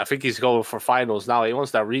he's going for finals now. He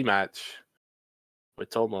wants that rematch with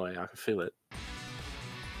TomoA. I can feel it.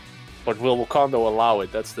 But will Wakanda allow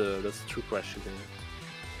it? That's the true question here.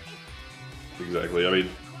 Exactly. I mean,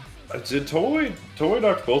 did TomoA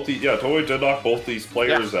knocked both the TomoA did knock both these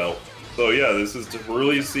players out. So yeah, this is to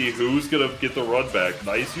really see who's gonna get the run back.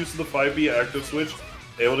 Nice use of the 5B active switch,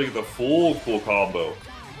 able to get the full combo.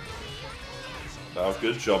 Now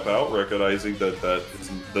good jump out, recognizing that the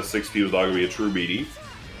 6P was not gonna be a true meaty.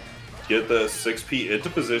 Get the 6P into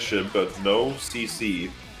position, but no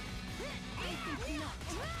CC.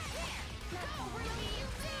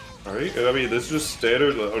 Alright, and I mean, this is just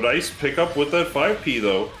standard. A nice pickup with that 5P,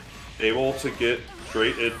 though. Able to get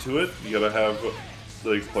straight into it. You gotta have,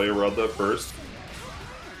 like, play around that first.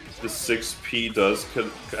 The 6P does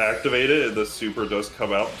activate it, and the super does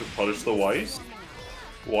come out to punish the Weiss.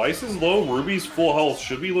 Weiss is low, Ruby's full health.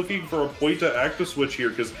 Should be looking for a point to active switch here,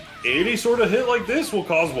 because any sort of hit like this will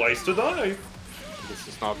cause Weiss to die. This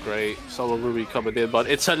is not great. Solo Ruby coming in, but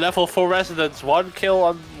it's a level 4 Residence. One kill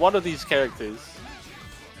on one of these characters.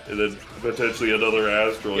 And then potentially another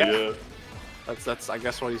Astral, yeah. That's I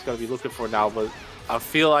guess what he's gonna be looking for now, but I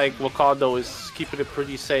feel like Wakanda is keeping it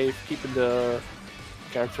pretty safe, keeping the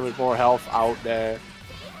character with more health out there.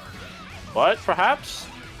 But perhaps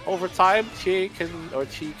over time Chii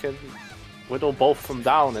can whittle both of them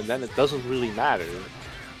down, and then it doesn't really matter.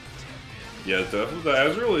 Yeah, definitely. The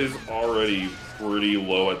Azrael is already pretty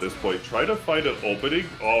low at this point. Try to find an opening.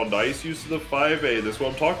 Oh, nice use of the 5A. This is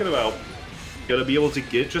what I'm talking about. Gonna be able to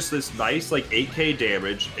get just this nice like 8k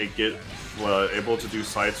damage and get able to do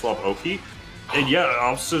side swap Oki, and yeah,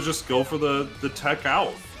 also just go for the tech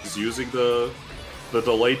out, just using the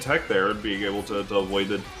delay tech there and being able to avoid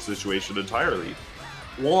the situation entirely.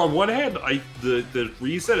 Well, on one hand, the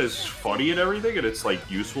reset is funny and everything, and it's like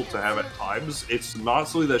useful to have at times. It's not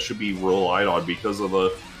something that should be relied on because of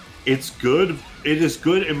it's good. It is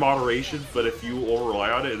good in moderation, but if you over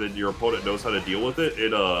rely on it and then your opponent knows how to deal with it,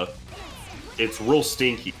 it's real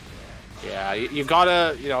stinky. Yeah, you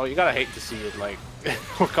gotta hate to see it, like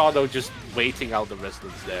Wakanda just waiting out the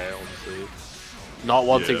residents there, honestly. Not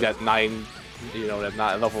wanting that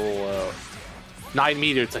level 9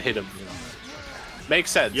 meter to hit him. You know.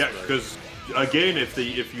 Makes sense. Yeah, because again, if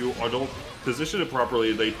you don't position it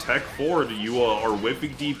properly, they tech forward, you are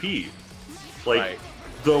whipping DP. Like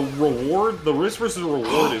the risk versus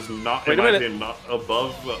reward is not, in my opinion, not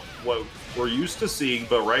above what we're used to seeing,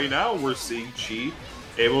 but right now we're seeing Chii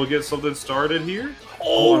able to get something started here.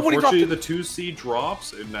 Oh, unfortunately the 2C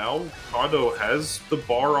drops, and now Kondo has the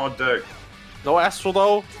bar on deck. No Astral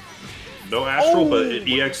though? No Astral, but an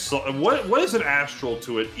EX... What is an Astral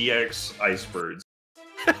to an EX Icebirds?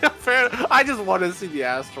 Fair. I just want to see the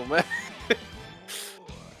Astral, man.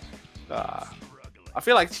 I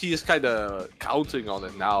feel like Chii is kind of counting on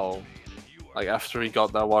it now. Like, after he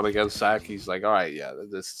got that one against Zack, he's like, alright, yeah,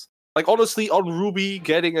 this... Like, honestly, on Ruby,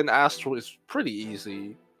 getting an Astral is pretty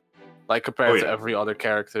easy. Like, compared to every other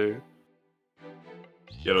character.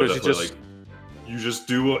 Yeah, no, definitely, you just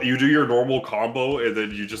do your normal combo, and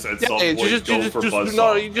then you just at some point go for Buzzsaw.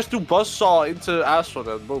 No, you just do Buzzsaw into Astral,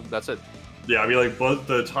 and boom, that's it. Yeah, I mean, like, but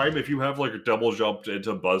the time, if you have, like, a double jump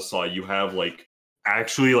into Buzzsaw, you have, like,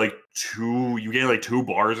 actually, like, you get, like, 2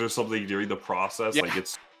 bars or something during the process. Yeah. Like,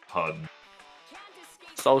 it's a ton.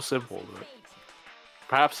 So simple, man.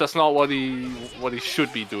 Perhaps that's not what he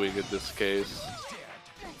should be doing in this case.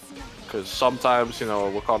 Because sometimes, you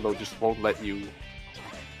know, Wakanda just won't let you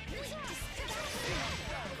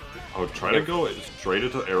Oh, try to go straight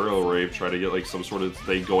into aerial rave, try to get like some sort of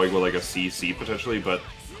thing going with like a CC potentially, but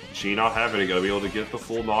Chii not having it, gonna be able to get the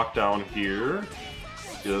full knockdown here.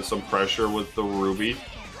 Get some pressure with the Ruby.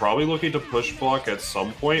 Probably looking to push block at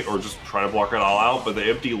some point, or just try to block it all out, but the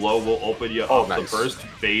empty low will open you up. Nice. The burst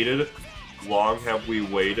baited. Long have we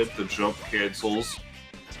waited, the jump cancels.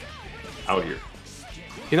 Out here.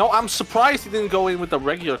 You know, I'm surprised he didn't go in with the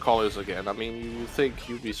regular colors again. I mean, you think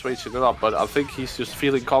he'd be switching it up, but I think he's just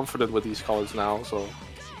feeling confident with these colors now, so...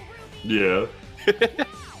 Yeah.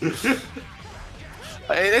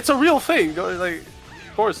 It's a real thing. Like,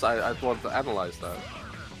 of course, I'd want to analyze that.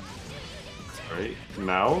 Right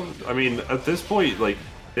now, I mean, at this point, like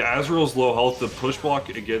the Azrael's low health, the push block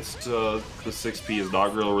against the 6P is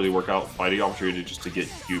not going to really work out. Fighting opportunity just to get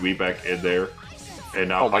Yumi back in there, and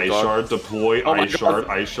now Ice Shard deploy,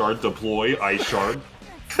 Ice Shard deploy, Ice Shard.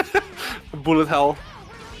 Bullet hell.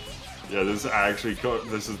 Yeah, this is actually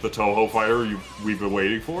this is the Toho fighter we've been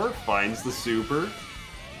waiting for. Finds the super.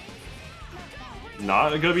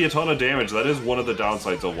 Not gonna be a ton of damage. That is one of the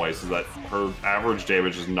downsides of Weiss, is that her average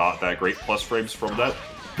damage is not that great. Plus frames from that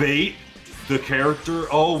bait. The character,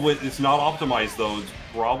 it's not optimized though. It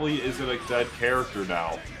probably isn't a dead character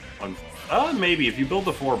now. Maybe if you build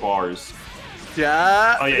the 4 bars.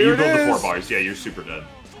 Yeah. Oh yeah, you build the 4 bars. Yeah, you're super dead.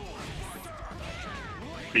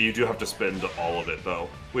 But you do have to spend all of it though.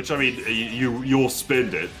 Which I mean, you'll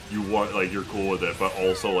spend it. You want you're cool with it, but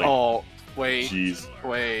also like. Oh. Wait, jeez.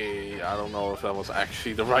 Wait, I don't know if that was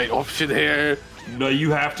actually the right option here. No, you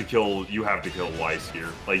have to kill Weiss here.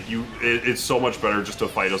 Like it's so much better just to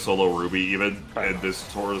fight a solo Ruby, even in this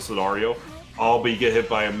sort of scenario. Oh, but you get hit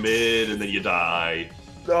by a mid and then you die.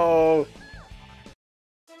 No.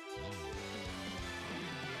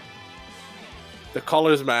 The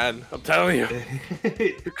colors, man. I'm telling you.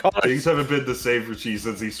 The colors. Things haven't been the same for Chii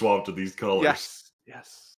since he swapped to these colors. Yes.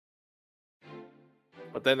 Yes.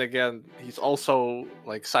 But then again, he's also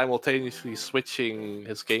like simultaneously switching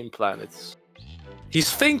his game plan.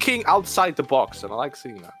 He's thinking outside the box, and I like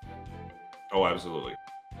seeing that. Oh, absolutely.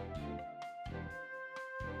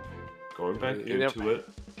 Going back into it.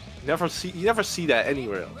 You never see that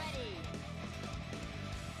anywhere else.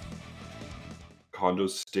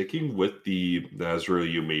 Kondo's sticking with the Azrael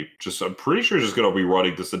Yumi. I'm pretty sure just gonna be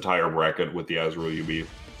running this entire bracket with the Azrael Yumi.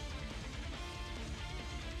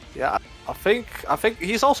 Yeah, I think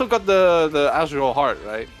he's also got the Azrael heart,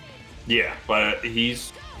 right? Yeah, but he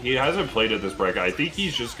hasn't played at this bracket. I think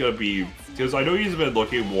he's just gonna be, because I know he's been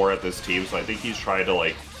looking more at this team, so I think he's trying to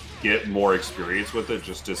like get more experience with it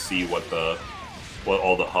just to see what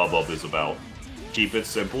all the hubbub is about. Keep it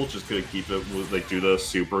simple, just gonna keep it like do the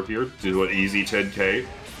super here, do an easy 10k,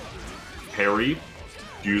 parry,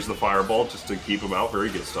 use the fireball just to keep him out. Very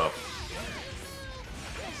good stuff.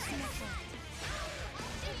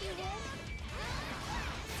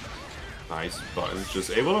 Nice buttons,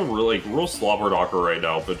 just able to really real slobber knocker right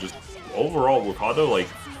now, but just overall Wakanda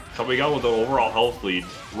coming out with the overall health lead,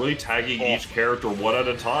 really tagging each character one at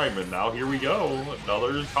a time, and now here we go,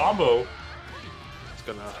 another combo. It's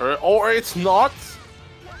gonna hurt, or it's not.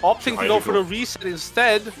 Opting to go for the reset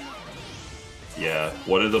instead. Yeah,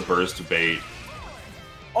 what is the burst bait?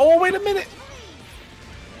 Oh, wait a minute!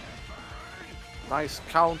 Nice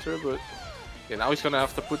counter, but yeah, now he's gonna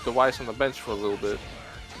have to put the Weiss on the bench for a little bit.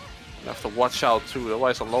 You have to watch out too. The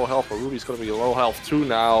Weiss on low health, but Ruby's gonna be low health too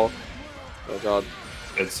now. Oh god.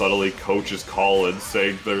 And suddenly coach is calling,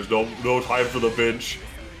 saying there's no time for the bench.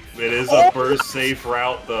 It is a burst safe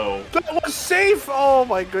route though. That was safe! Oh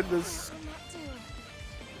my goodness.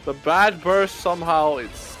 The bad burst somehow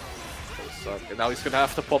it's and now he's gonna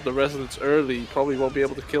have to pop the resonance early. Probably won't be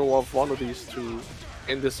able to kill off one of these two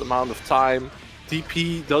in this amount of time.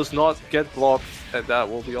 DP does not get blocked, and that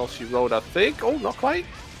will be all she wrote, I think. Oh, not quite.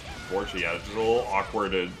 Unfortunately, yeah, it's just a little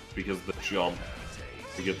awkward because of the jump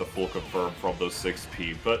to get the full confirm from those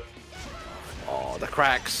 6P, but... Oh, the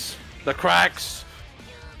cracks. The cracks!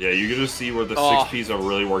 Yeah, you can just see where the 6Ps have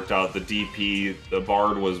really worked out. The DP, the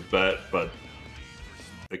Bard was bet, but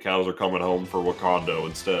the cows are coming home for Wakanda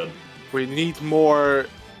instead. We need more...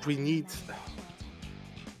 We need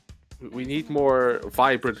more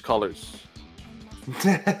vibrant colors.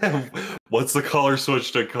 What's the color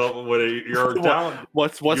switch to come when you're down?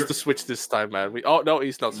 What's the switch this time, man? Oh no,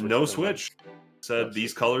 he's not switching. No switch. Said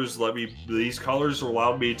these colors allowed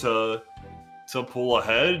me to pull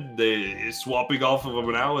ahead. Swapping off of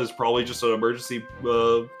them now is probably just an emergency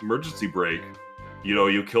break. You know,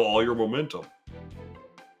 you kill all your momentum.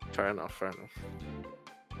 Fair enough, fair enough.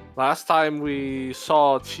 Last time we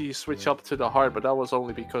saw Chii switch up to the heart, but that was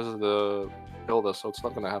only because of the Hilda, so it's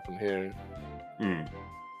not gonna happen here.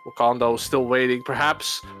 Wakanda still waiting,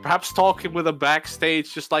 perhaps talking with him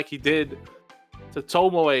backstage, just like he did to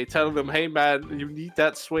TomoA, telling him, "Hey man, you need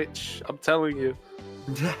that switch. I'm telling you."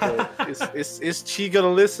 Is Chii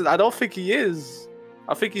gonna listen? I don't think he is.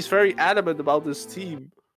 I think he's very adamant about this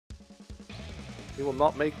team. He will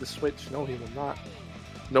not make the switch. No, he will not.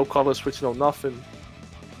 No color switch, no nothing.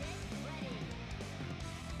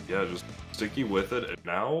 Yeah, just sticky with it. And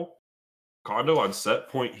now, Kondo on set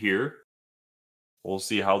point here. We'll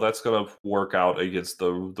see how that's gonna work out against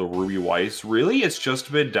the Ruby Weiss. Really, it's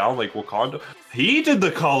just been down like Wakanda. He did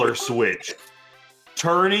the color switch,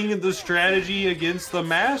 turning the strategy against the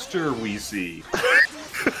master. We see.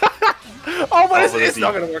 Oh, but it's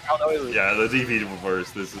not gonna work out. Yeah, the DP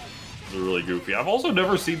reverse. This is really goofy. I've also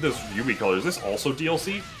never seen this Yumi color. Is this also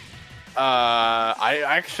DLC? I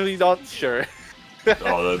actually not sure.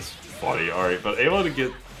 Oh, that's funny. All right, but able to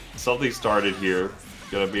get something started here.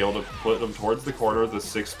 Gonna be able to put them towards the corner. The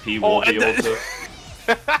 6P will be able to.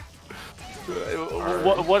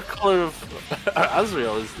 Right. What color of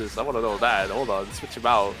Azrael is this? I want to know that. Hold on, switch him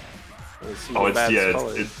out. Oh,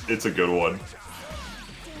 it's a good one.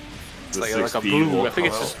 It's like a blue. I think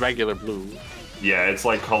it's just regular blue. Yeah, it's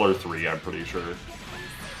like color 3. I'm pretty sure.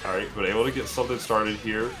 All right, but able to get something started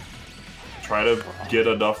here. Try to get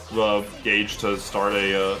enough gauge to start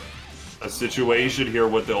a situation here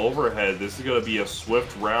with the overhead. This is going to be a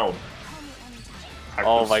swift round.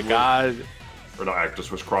 Oh my god. Or not active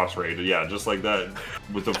switch, cross raid. Yeah, just like that.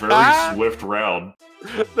 With a very swift round.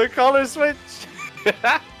 The color switch.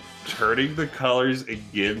 Turning the colors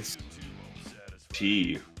against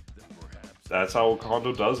Chii. That's how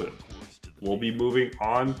Kondo does it. We'll be moving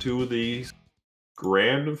on to the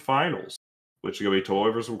grand finals, which is going to be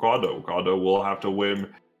TomoA versus Kondo. Kondo will have to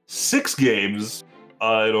win 6 games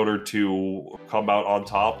in order to come out on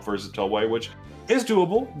top versus TomoA, which is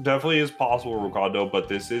doable. Definitely is possible for Kondo, but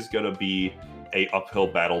this is going to be a uphill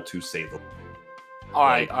battle to say the least. All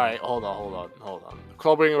right. Hold on.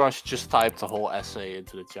 Clobbering Rush just typed the whole essay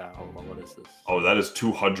into the chat. Hold on, what is this? Oh, that is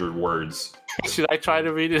 200 words. Should I try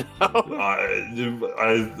to read it out? I'm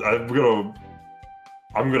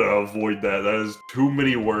gonna avoid that. That is too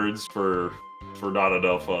many words for not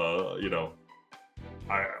enough. You know,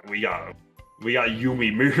 we got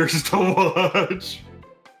Yumi mirrors to watch.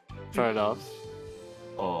 Fair enough.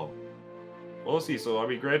 We'll see. So I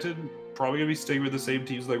mean, granted, probably gonna be sticking with the same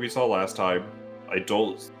teams like we saw last time. I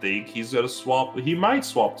don't think he's gonna swap. He might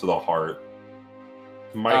swap to the heart.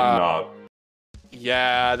 Might not.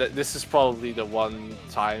 Yeah, this is probably the one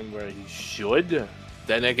time where he should.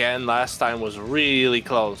 Then again, last time was really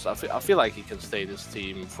close. I feel like he can stay this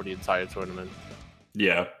team for the entire tournament.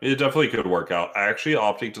 Yeah, it definitely could work out. Actually,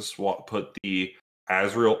 opting to put the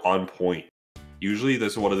Azrael on point. Usually,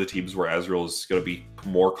 this is one of the teams where Azrael is going to be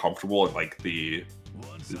more comfortable in like the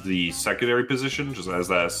secondary position, just as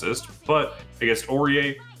that assist. But against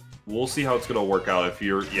Orie, we'll see how it's going to work out. If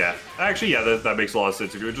you're, that makes a lot of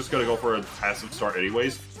sense. If you're just going to go for a passive start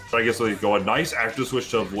anyways, so I guess they go a nice active switch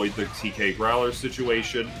to avoid the TK Growler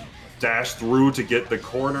situation, dash through to get the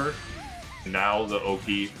corner. Now the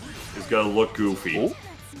Oki is going to look goofy. Ooh.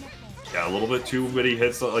 Yeah, a little bit too many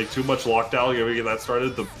hits, like too much lockdown. You're going to get that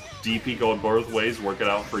started. The DP going both ways, working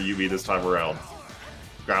out for Yumi this time around.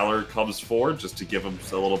 Growler comes forward just to give him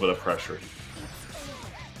a little bit of pressure.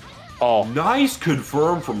 Oh, nice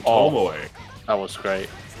confirm from TomoA. That was great.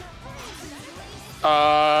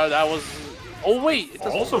 That was. Oh wait,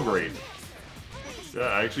 also great. Yeah,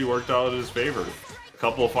 actually worked out in his favor. A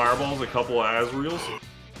couple of fireballs, a couple of Azraels.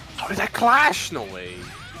 How did that clash? No way.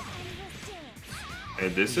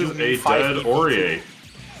 And this is a dead Orie.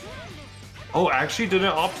 Oh, actually didn't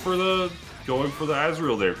opt for going for the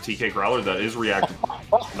Azrael there. TK Growler, that is reactive.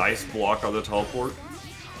 Nice block on the teleport.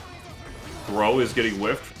 Throw is getting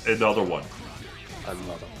whiffed. Another one.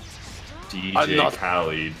 Another. DJ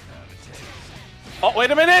Khaled. Oh,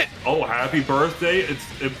 wait a minute! Oh, happy birthday.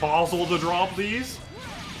 It's impossible to drop these.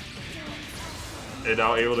 And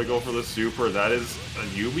now able to go for the super. That is...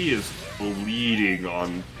 Yumi is bleeding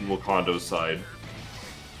on Wakando's side.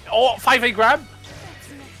 Oh, 5A grab.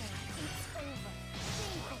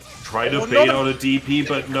 Try to bait out a DP,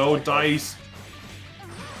 but no dice.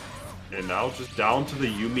 And now just down to the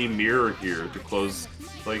Yumi mirror here to close,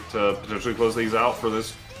 to potentially close things out for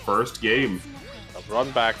this first game. A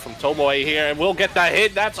run back from TomoA here, and we'll get that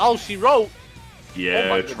hit. That's all she wrote.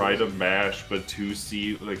 Yeah, try to mash, but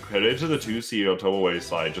 2C, head into the 2C on TomoA's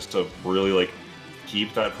side just to really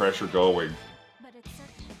keep that pressure going.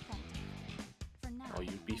 Oh,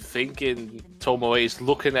 you'd be thinking TomoA is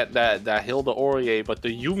looking at that Hilda Orie, but the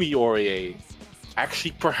Yumi Orie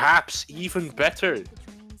actually perhaps even better.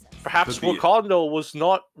 Perhaps Wakanda was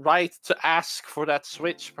not right to ask for that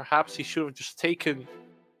switch. Perhaps he should have just taken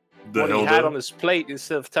what he had on his plate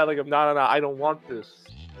instead of telling him, no, I don't want this.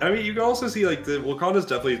 I mean, you can also see, like, Wakanda's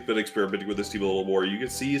definitely been experimenting with this team a little more. You can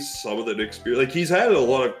see some of the experience. Like, he's had a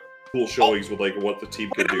lot of cool showings with, like, what the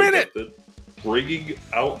team could do. Bringing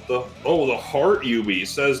out the heart Yumi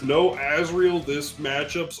says, no, Azrael, this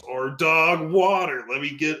matchups are dog water. Let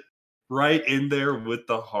me get right in there with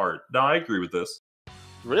the heart. No, I agree with this.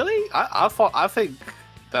 Really? I think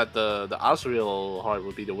that the Azrael heart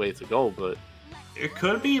would be the way to go, but it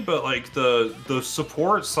could be. But like the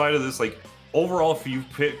support side of this, like overall, if you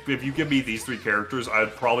give me these three characters,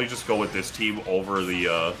 I'd probably just go with this team over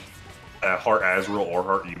the heart Azrael or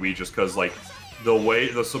heart Yumi, just because like the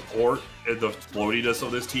way the support and the floatiness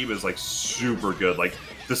of this team is like super good. Like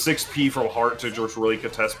the 6P from heart to just really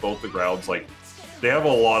contest both the grounds. Like they have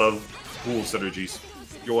a lot of cool synergies.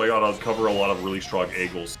 You're going on to cover a lot of really strong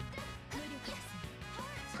angles.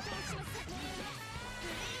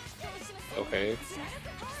 Okay.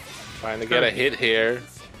 Trying to get a hit here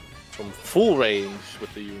from full range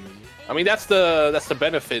with the Yumi. I mean, that's the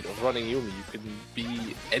benefit of running Yumi. You can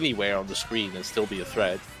be anywhere on the screen and still be a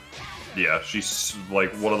threat. Yeah, she's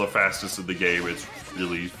like one of the fastest in the game. It's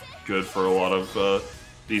really good for a lot of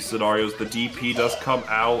these scenarios. The DP does come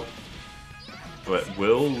out, but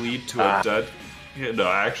will lead to a dead. Yeah, no,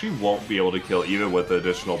 I actually won't be able to kill even with the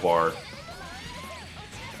additional bar.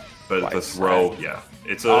 But the throw, yeah,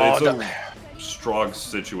 it's a strong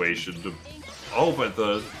situation. But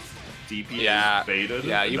the DP is baited.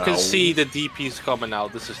 Yeah, you can see the DP's coming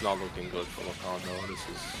out. This is not looking good for Wakanda.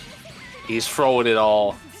 He's throwing it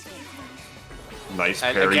all. Nice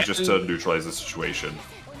parry again, just to neutralize the situation.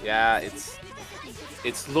 Yeah,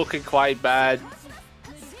 it's looking quite bad.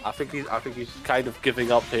 I think he's kind of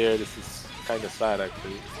giving up here. This is kind of sad,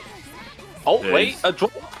 actually. Oh, wait, a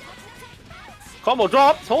drop. Combo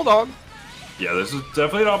dropped. Hold on. Yeah, this is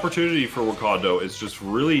definitely an opportunity for Wakanda. It's just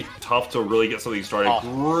really tough to really get something started.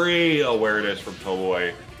 Great awareness from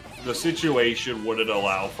TomoA. The situation wouldn't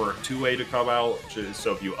allow for a 2A to come out,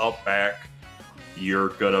 so if you up back, you're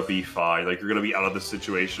gonna be fine. Like, you're gonna be out of the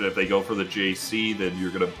situation. If they go for the JC, then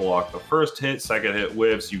you're gonna block the first hit, second hit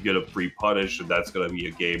whips, you get a free punish, and that's gonna be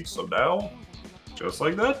a game. So now, just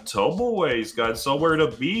like that, TomoA's got somewhere to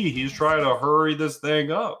be. He's trying to hurry this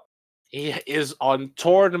thing up. He is on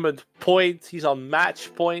tournament point. He's on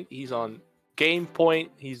match point. He's on game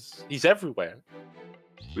point. He's everywhere.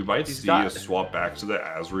 We might see a swap back to the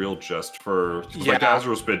Azrael just for... Like,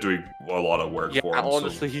 Azrael's been doing a lot of work for him.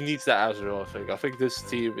 Honestly, he needs the Azrael, I think. I think this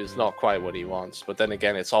team is not quite what he wants. But then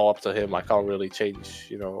again, it's all up to him. I can't really change,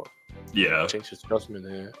 change his judgment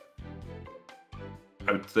here.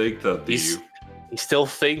 I think that He's still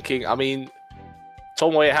thinking. I mean,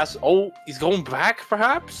 TomoA has... Oh, he's going back,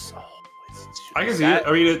 perhaps? Oh, I can see it.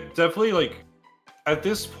 I mean, it definitely, like... At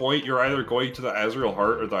this point, you're either going to the Azrael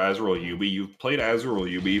Heart or the Azrael Yumi. You've played Azrael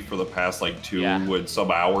Yumi for the past, like, 2 and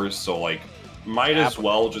some hours, so, like, might as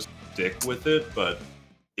well just stick with it, but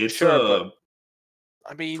it's but,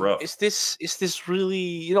 I mean, rough. Is this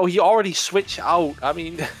really... he already switched out. I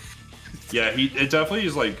mean... Yeah, it definitely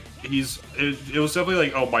is, like, it was definitely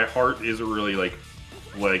like, oh, my heart isn't really, like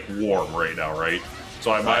warm right now, right?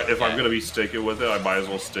 So I might, if I'm going to be sticking with it, I might as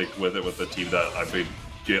well stick with it with the team that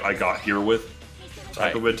I got here with.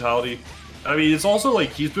 Type of mentality. I mean, it's also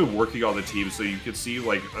like he's been working on the team, so you could see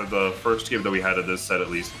like the first game that we had in this set, at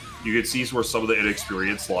least, you could see where some of the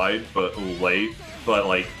inexperience lied, but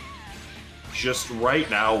like just right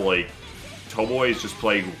now, like TomoA is just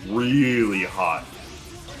playing really hot.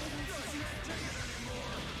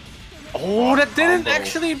 Oh, that didn't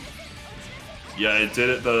actually. Yeah, it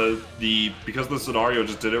didn't. Because the scenario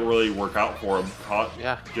just didn't really work out for him.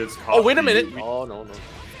 Gets caught. Oh, wait a minute. Oh no.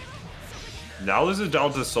 Now this is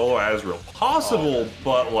down to solo Azrael. Possible,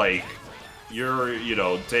 but like you're,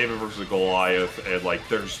 David versus Goliath, and like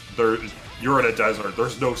you're in a desert.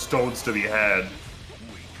 There's no stones to be had.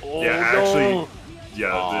 Oh, actually,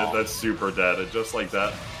 that's super dead. And just like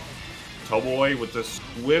that, TomoA with the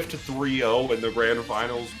swift 3-0 in the grand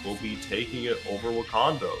finals will be taking it over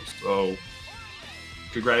Wakanda. So,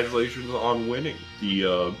 congratulations on winning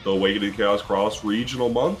the Awakening Chaos Cross Regional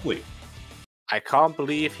Monthly. I can't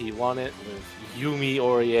believe he won it with Yumi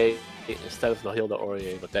Orie instead of the Hilda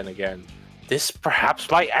Orie, but then again, this perhaps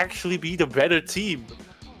might actually be the better team.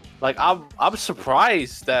 Like, I'm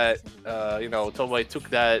surprised that TomoA took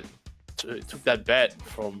that bet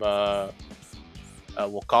from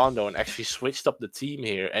Wakanda and actually switched up the team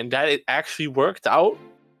here, and that it actually worked out.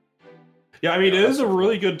 Yeah, I mean, it is a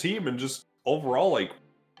really good team, and just overall, like,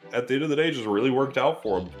 at the end of the day, just really worked out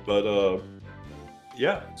for him. But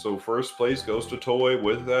Yeah, so first place goes to TomoA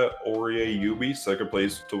with that Orie Yumi. Second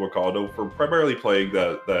place to Wakando for primarily playing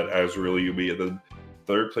that Azrael Yumi. And then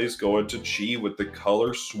third place going to Chii with the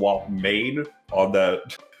color swap main on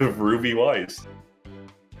that Ruby Weiss.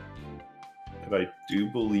 And I do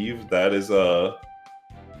believe that is that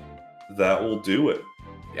will do it.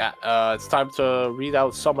 Yeah, it's time to read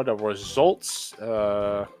out some of the results.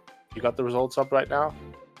 You got the results up right now?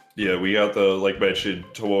 Yeah, we got the, like mentioned,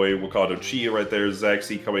 TomoA Wakando Chii right there.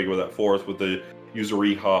 ZackCC coming with that fourth with the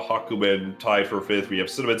yuzuriha hakumen tied for fifth. We have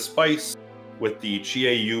CinnamonSpice with the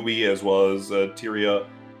chie yumi as well as Tyria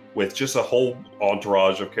with just a whole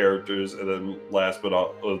entourage of characters. And then last but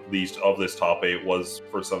not least of this top 8 was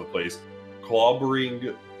for seventh place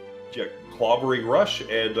Clobbering Rush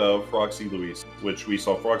and Feroxy Louis, which we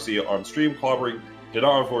saw Feroxy on stream. Clobbering did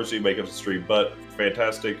not unfortunately make it to stream, but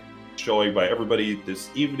fantastic showing by everybody this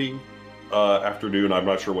evening, afternoon. I'm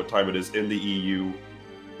not sure what time it is in the EU,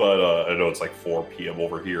 but I know it's like 4 p.m.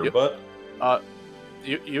 over here. Yep. But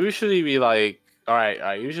usually we like, all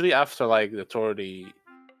right. Usually after like the tourney,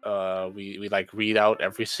 we like read out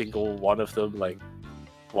every single one of them like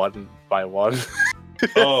one by one.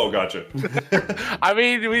 Oh, gotcha. I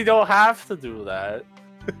mean, we don't have to do that.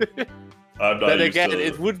 I'm not but again,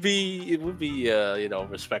 it would be you know,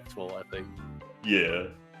 respectful, I think. Yeah.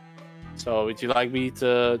 So would you like me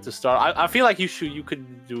to start? I feel like you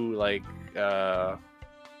could do like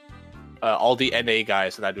all the NA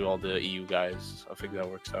guys and I do all the EU guys. I think that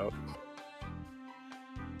works out.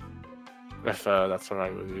 If that's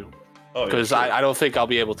alright with you. Because yeah, sure. I don't think I'll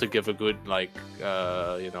be able to give a good like you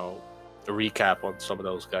know, a recap on some of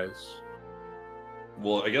those guys.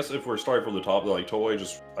 Well, I guess if we're starting from the top, like TomoA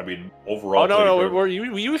just, I mean, overall. Oh no,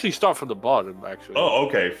 we usually start from the bottom actually. Oh,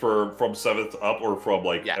 okay, from 7th up or from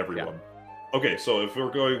like everyone. Yeah. Okay, so if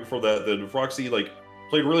we're going from that, then Feroxy like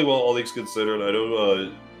played really well, all things considered. I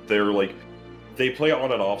know they're like they play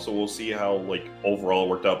on and off, so we'll see how like overall it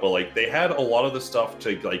worked out. But like they had a lot of the stuff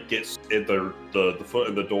to like get in the foot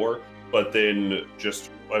in the door, but then just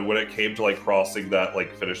when it came to like crossing that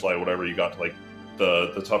like finish line, whatever, you got to like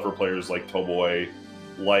the tougher players like TomoA.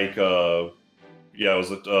 Like, yeah, it was,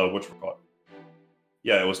 whatchamacallit?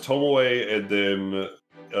 Yeah, it was TomoA and then,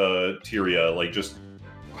 Tyria, like, just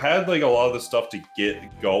had, like, a lot of the stuff to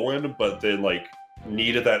get going, but then, like,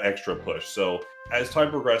 needed that extra push. So, as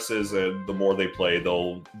time progresses and the more they play,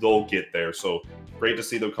 they'll get there. So, great to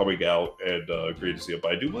see them coming out and, great to see it.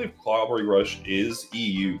 But I do believe Clobbering Rush is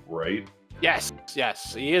EU, right? Yes,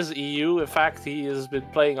 he is EU. In fact, he has been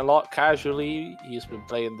playing a lot casually. He's been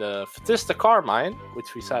playing the Fatista Carmine,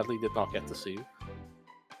 which we sadly did not get to see.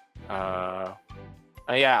 Yeah,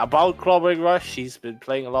 about Clobbering Rush, he's been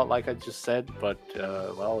playing a lot, like I just said, but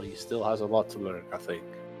well, he still has a lot to learn, I think.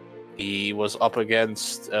 He was up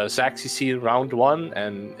against ZackCC in round 1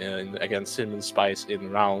 and against CinnamonSpice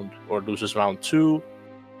in loses round 2,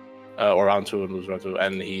 or round 2 and loses round 2,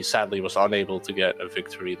 and he sadly was unable to get a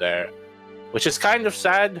victory there. Which is kind of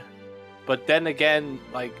sad, but then again,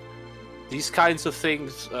 like, these kinds of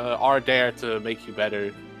things are there to make you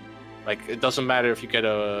better. Like, it doesn't matter if you get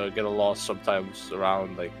a loss sometimes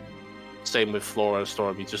around, like, same with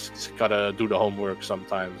Florastorm, you just gotta do the homework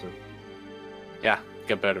sometimes, and yeah,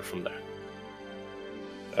 get better from there.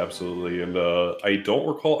 Absolutely, and I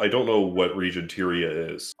don't know what region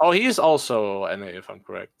Tyria is. Oh, he's also NA, if I'm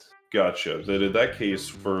correct. Gotcha. Then in that case,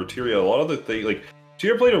 for Tyria, a lot of the things, like,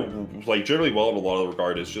 Tyria played like generally well in a lot of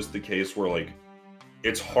regard. It's just the case where like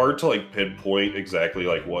it's hard to like pinpoint exactly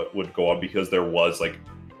like what would go on because there was like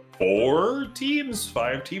 5 teams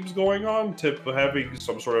going on, having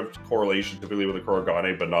some sort of correlation typically with the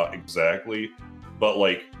Kurogane, but not exactly. But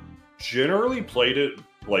like generally played it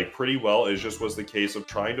like pretty well. It just was the case of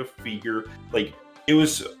trying to figure like it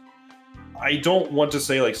was. I don't want to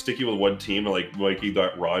say like sticking with one team and like making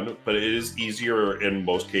that run, but it is easier in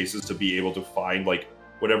most cases to be able to find like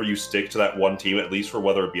whenever you stick to that one team, at least for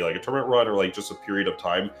whether it be like a tournament run or like just a period of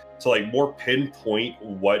time, to like more pinpoint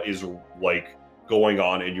what is like going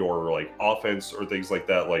on in your like offense or things like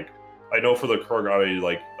that. Like I know for the Kurogane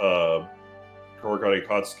like Kurogane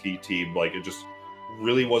Akatsuki team, like it just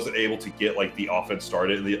really wasn't able to get like the offense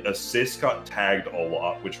started, and the assists got tagged a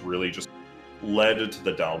lot, which really just led to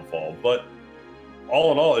the downfall. But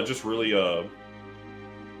all in all, it just really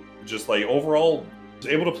just like overall was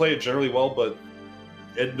able to play it generally well, but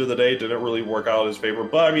end of the day didn't really work out in his favor.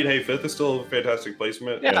 But I mean, hey, 5th is still a fantastic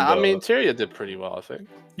placement. Yeah, and, I mean, Tyria did pretty well, I think.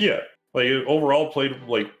 Yeah, like overall played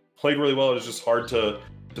really well. It's just hard to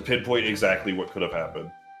pinpoint exactly what could have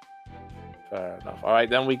happened. Fair enough. All right,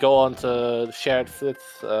 then we go on to the shared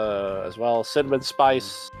 5th as well.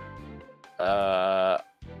 CinnamonSpice.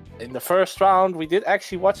 in the first round, we did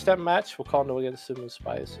actually watch that match. Wakanda against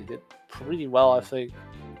CinnamonSpice. He did pretty well, I think.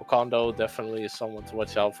 Wakanda definitely is someone to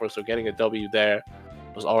watch out for. So getting a W there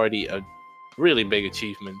was already a really big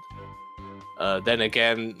achievement. Then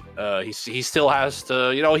again, he still has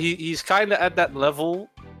to, you know, he's kind of at that level,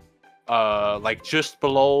 like just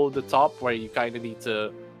below the top, where you kind of need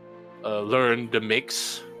to learn the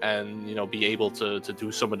mix and, you know, be able to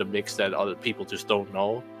do some of the mix that other people just don't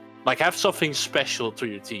know. Like, have something special to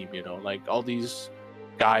your team, you know, like all these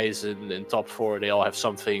guys in top 4, they all have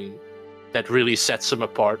something that really sets them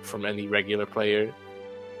apart from any regular player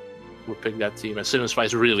who pick that team. And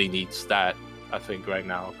CinnamonSpice really needs that, I think, right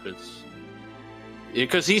now,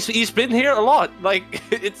 because he's been here a lot. Like,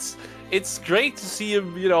 it's great to see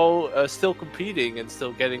him, you know, still competing and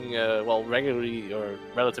still getting well, regularly or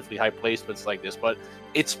relatively high placements like this. But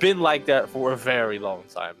it's been like that for a very long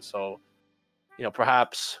time. So, you know,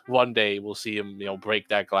 perhaps one day we'll see him, you know, break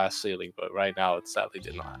that glass ceiling. But right now, it sadly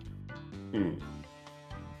did not. Then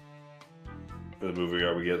moving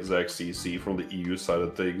on, we get ZackCC from the EU side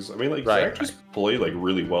of things. I mean, like, Zack just played, like,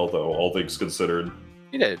 really well, though, all things considered.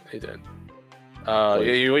 He did.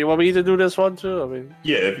 You want me to do this one, too? I mean...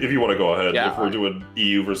 Yeah, if you want to go ahead. Yeah, if we're doing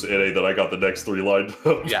EU versus NA, then I got the next 3 lined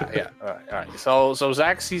up. Yeah. All right. So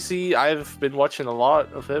ZackCC, I've been watching a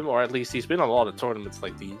lot of him, or at least he's been on a lot of tournaments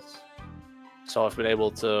like these. So I've been able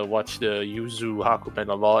to watch the Yuzu hakumen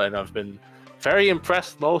a lot, and I've been very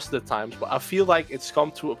impressed most of the times. But I feel like it's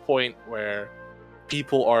come to a point where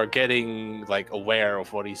people are getting, like, aware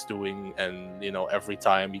of what he's doing, and, you know, every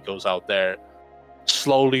time he goes out there,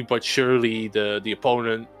 slowly but surely the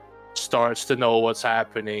opponent starts to know what's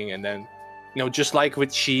happening, and then, you know, just like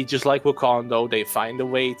with Chii, just like Wakanda, they find a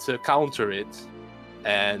way to counter it,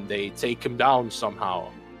 and they take him down somehow.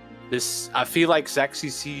 I feel like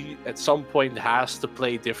ZackCC at some point has to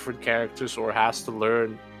play different characters, or has to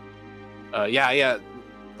learn.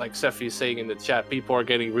 Like Sephi is saying in the chat, people are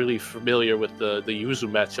getting really familiar with the Yuzu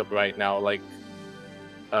matchup right now. Like,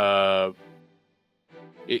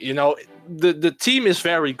 you know, the team is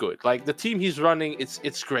very good. Like, the team he's running,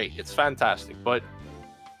 it's great, it's fantastic. But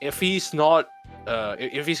if he's not,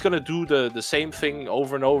 if he's gonna do the same thing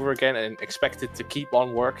over and over again and expect it to keep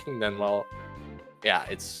on working, then, well, yeah,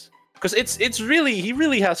 it's because it's really, he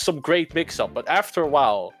really has some great mix-up. But after a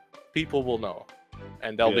while, people will know,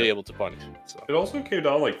 and they'll be able to punish it. So. It also came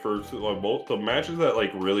down, like, for like, both the matches that,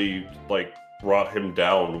 like, really, like, brought him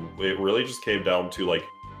down. It really just came down to, like,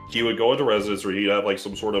 he would go into residence, or he'd have, like,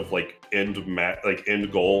 some sort of, like,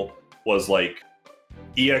 end goal was, like,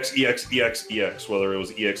 EX, whether it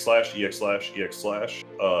was EX/EX/EX/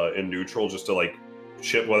 in neutral, just to, like,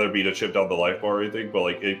 chip, whether it be to chip down the life bar or anything, but,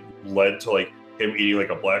 like, it led to, like, him eating, like,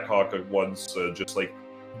 a Black Hawk at once, just, like,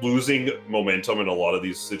 losing momentum in a lot of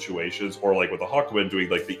these situations, or, like, with the hakumen doing,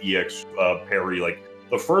 like, the EX parry, like,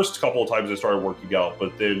 the first couple of times it started working out,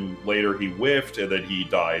 but then later he whiffed, and then he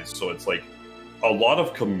died, so it's, like, a lot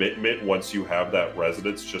of commitment once you have that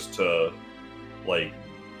resonance just to, like,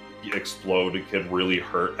 explode. It can really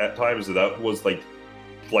hurt at times, and that was, like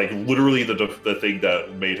literally the thing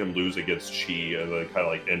that made him lose against Chii, and then kind of,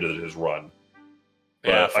 like, ended his run.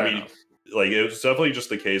 But, I mean, like, it was definitely just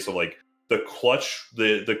the case of, like, the clutch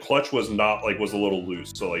was not, like, was a little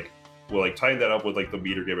loose, so, like, well, like, tying that up with, like, the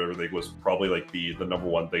meter game and everything was probably, like, the number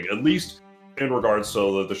one thing, at least in regards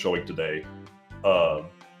to the showing today.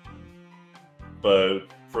 But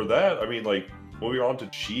for that, I mean, like, moving on to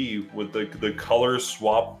Chii, with the color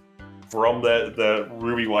swap from that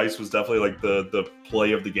Ruby Weiss was definitely, like, the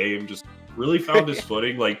play of the game. Just really found his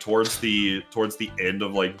footing, like, towards the end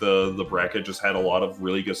of, like, the bracket. Just had a lot of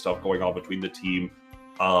really good stuff going on between the team.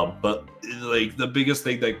 But, like, the biggest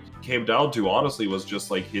thing that came down to, honestly, was just,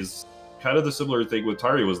 like, his kind of the similar thing with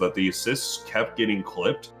Tari, was that the assists kept getting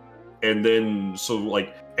clipped, and then so,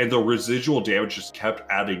 like, and the residual damage just kept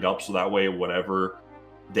adding up, so that way whenever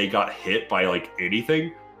they got hit by, like,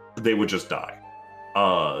 anything, they would just die.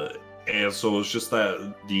 And so it's just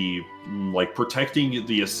that the, like, protecting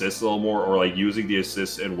the assists a little more, or, like, using the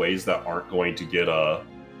assists in ways that aren't going to get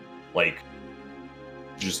like,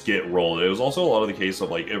 just get rolled. It was also a lot of the case of,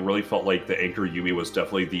 like, it really felt like the anchor Yumi was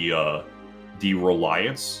definitely the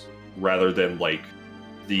reliance, rather than, like,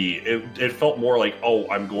 it felt more like, oh,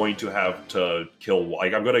 I'm going to have to kill,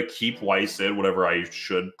 like, I'm going to keep Weiss in whenever I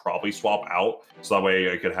should probably swap out, so that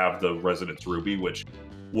way I could have the Resonance Ruby, which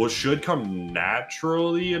should come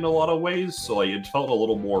naturally in a lot of ways, so, like, it felt a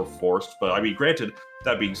little more forced. But, I mean, granted,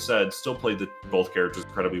 that being said, still played both characters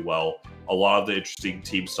incredibly well. A lot of the interesting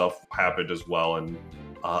team stuff happened as well, and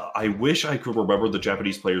I wish I could remember the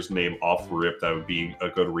Japanese player's name off rip. That would be a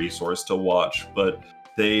good resource to watch, but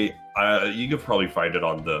They you could probably find it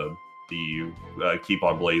on the Keep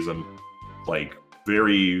on Blazing, like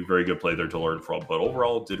very good play there to learn from. But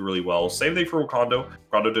overall, did really well. Same thing for Wakando.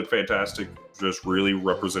 Wakando did fantastic, just really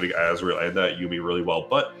representing Azrael and that Yumi really well.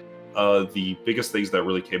 But the biggest things that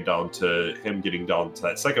really came down to him getting down to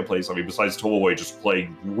that second place, I mean, besides TomoA just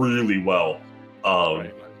playing really well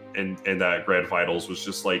in that grand finals, was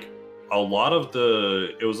just like a lot of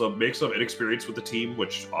it was a mix of inexperience with the team,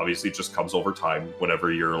 which obviously just comes over time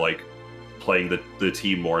whenever you're like playing the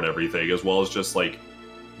team more and everything, as well as just like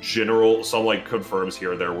some like confirms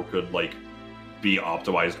here and there could like be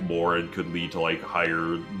optimized more and could lead to like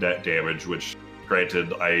higher net damage, which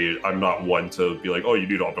granted I'm not one to be like, oh, you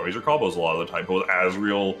need to optimize your combos a lot of the time, but with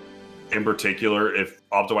Azrael in particular, if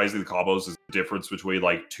optimizing the combos is the difference between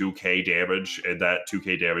like 2k damage, and that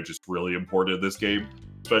 2k damage is really important in this game,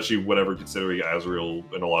 especially whenever considering Azrael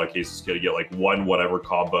in a lot of cases can get like one whatever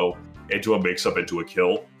combo into a mix-up into a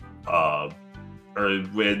kill. Or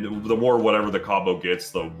when the more whatever the combo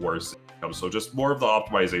gets, the worse it becomes. So just more of the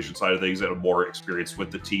optimization side of things and more experience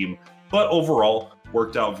with the team. But overall,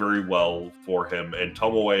 worked out very well for him. And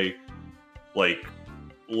TomoA, like,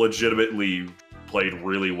 legitimately played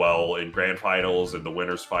really well in grand finals and the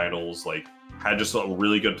winners finals. Like, had just a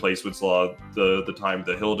really good placements a lot of the time.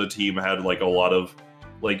 The Hilda team had like a lot of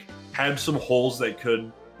like had some holes that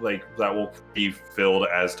could like that will be filled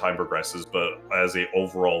as time progresses. But as a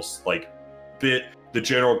overall like the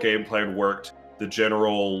general game plan worked. The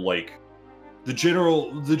general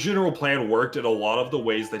plan worked in a lot of the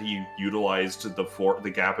ways that he utilized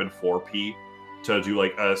the gap in 4P to do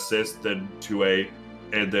like assist and 2A,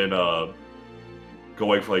 and then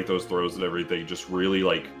going for like those throws and everything just really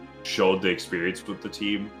like showed the experience with the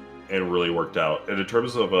team and really worked out. And in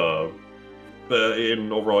terms of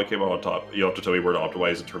in overall, I came out on top. You have to tell me where to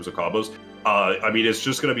optimize in terms of combos. I mean, it's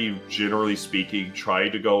just going to be generally speaking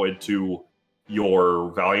trying to go into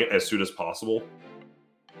your Valiant as soon as possible,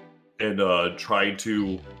 and try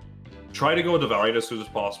to go into Valiant as soon as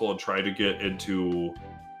possible, and try to get into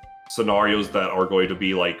scenarios that are going to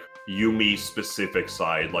be like Yumi specific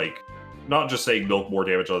side, like not just saying milk more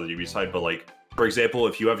damage on the Yumi side, but like for example,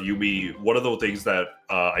 if you have Yumi, one of the things that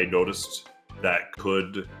I noticed that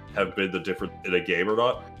could have been the difference in a game or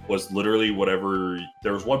not was literally whatever.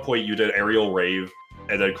 There was one point you did aerial rave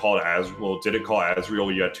and then didn't call Azrael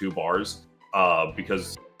when you had 2 bars.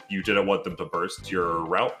 Because you didn't want them to burst your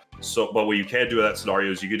route. So, but what you can do in that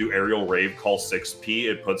scenario is you can do aerial rave, call 6P,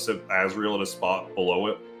 it puts Azrael in a spot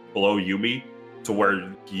below Yumi, to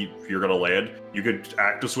where you're gonna land. You could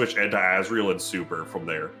active switch into Azrael and super from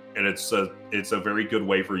there, and it's a very good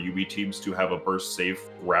way for Yumi teams to have a burst safe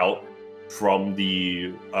route from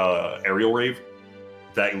the aerial rave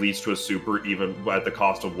that leads to a super, even at the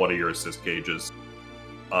cost of one of your assist gauges.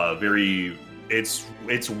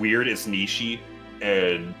 It's weird, it's niche-y,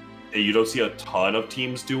 and you don't see a ton of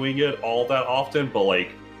teams doing it all that often, but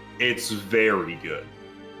like it's very good.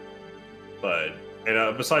 But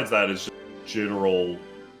besides that, it's just general,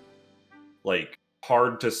 like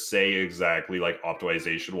hard to say exactly like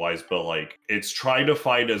optimization wise, but like it's trying to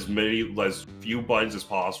find as few buttons as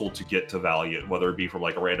possible to get to Valiant, whether it be from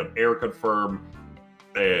like a random air confirm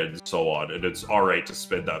and so on. And it's alright to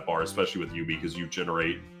spend that bar, especially with Yumi, because you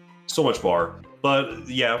generate so much bar. But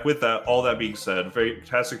yeah, with that, all that being said,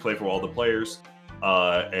 fantastic play from all the players.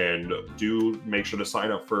 And do make sure to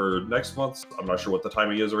sign up for next month's. I'm not sure what the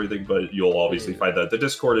timing is or anything, but you'll obviously find that at the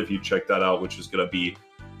Discord if you check that out, which is going to be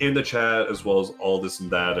in the chat, as well as all this and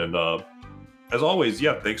that. And as always,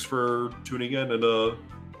 yeah, thanks for tuning in, and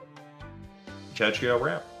catch you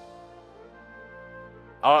around.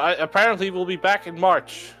 Apparently, we'll be back in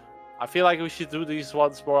March. I feel like we should do these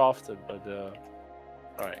ones more often, but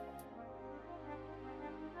all right.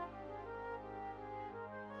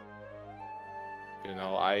 You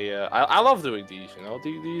know, I love doing these. You know,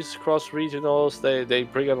 these cross regionals, they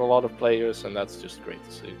bring in a lot of players, and that's just great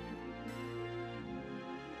to see.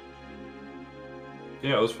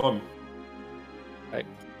 Yeah, it was fun. Right.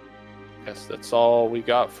 Guess that's all we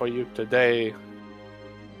got for you today.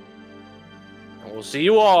 And we'll see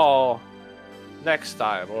you all next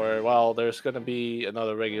time. Or, well, there's going to be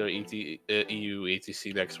another regular EU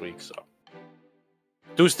ETC next week, so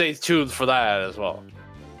do stay tuned for that as well.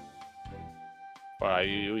 Alright,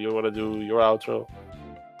 you want to do your outro?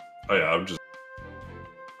 Oh yeah, I'm just...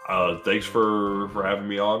 thanks for having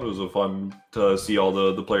me on. It was fun to see all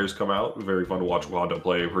the players come out. Very fun to watch Wanda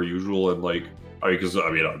play per I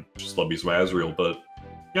just love me some Azrael, but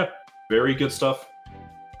yeah, very good stuff.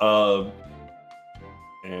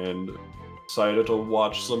 And excited to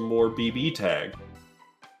watch some more BBTAG.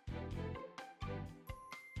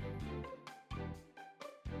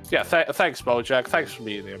 Yeah, thanks, BoJack. Thanks for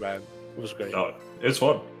being here, man. It was great. It's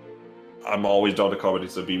fun. I'm always down to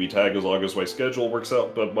commentate some BBTAG as long as my schedule works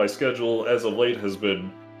out, but my schedule as of late has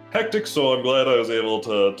been hectic, so I'm glad I was able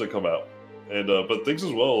to come out. And but thanks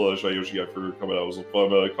as well, Shayoshi, for coming out. It was fun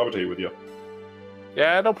commentating with you.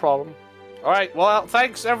 Yeah, no problem. All right, well,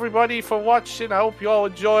 thanks everybody for watching. I hope you all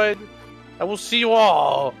enjoyed. I will see you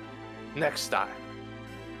all next time.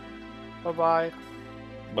 Bye-bye.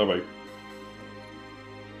 Bye-bye.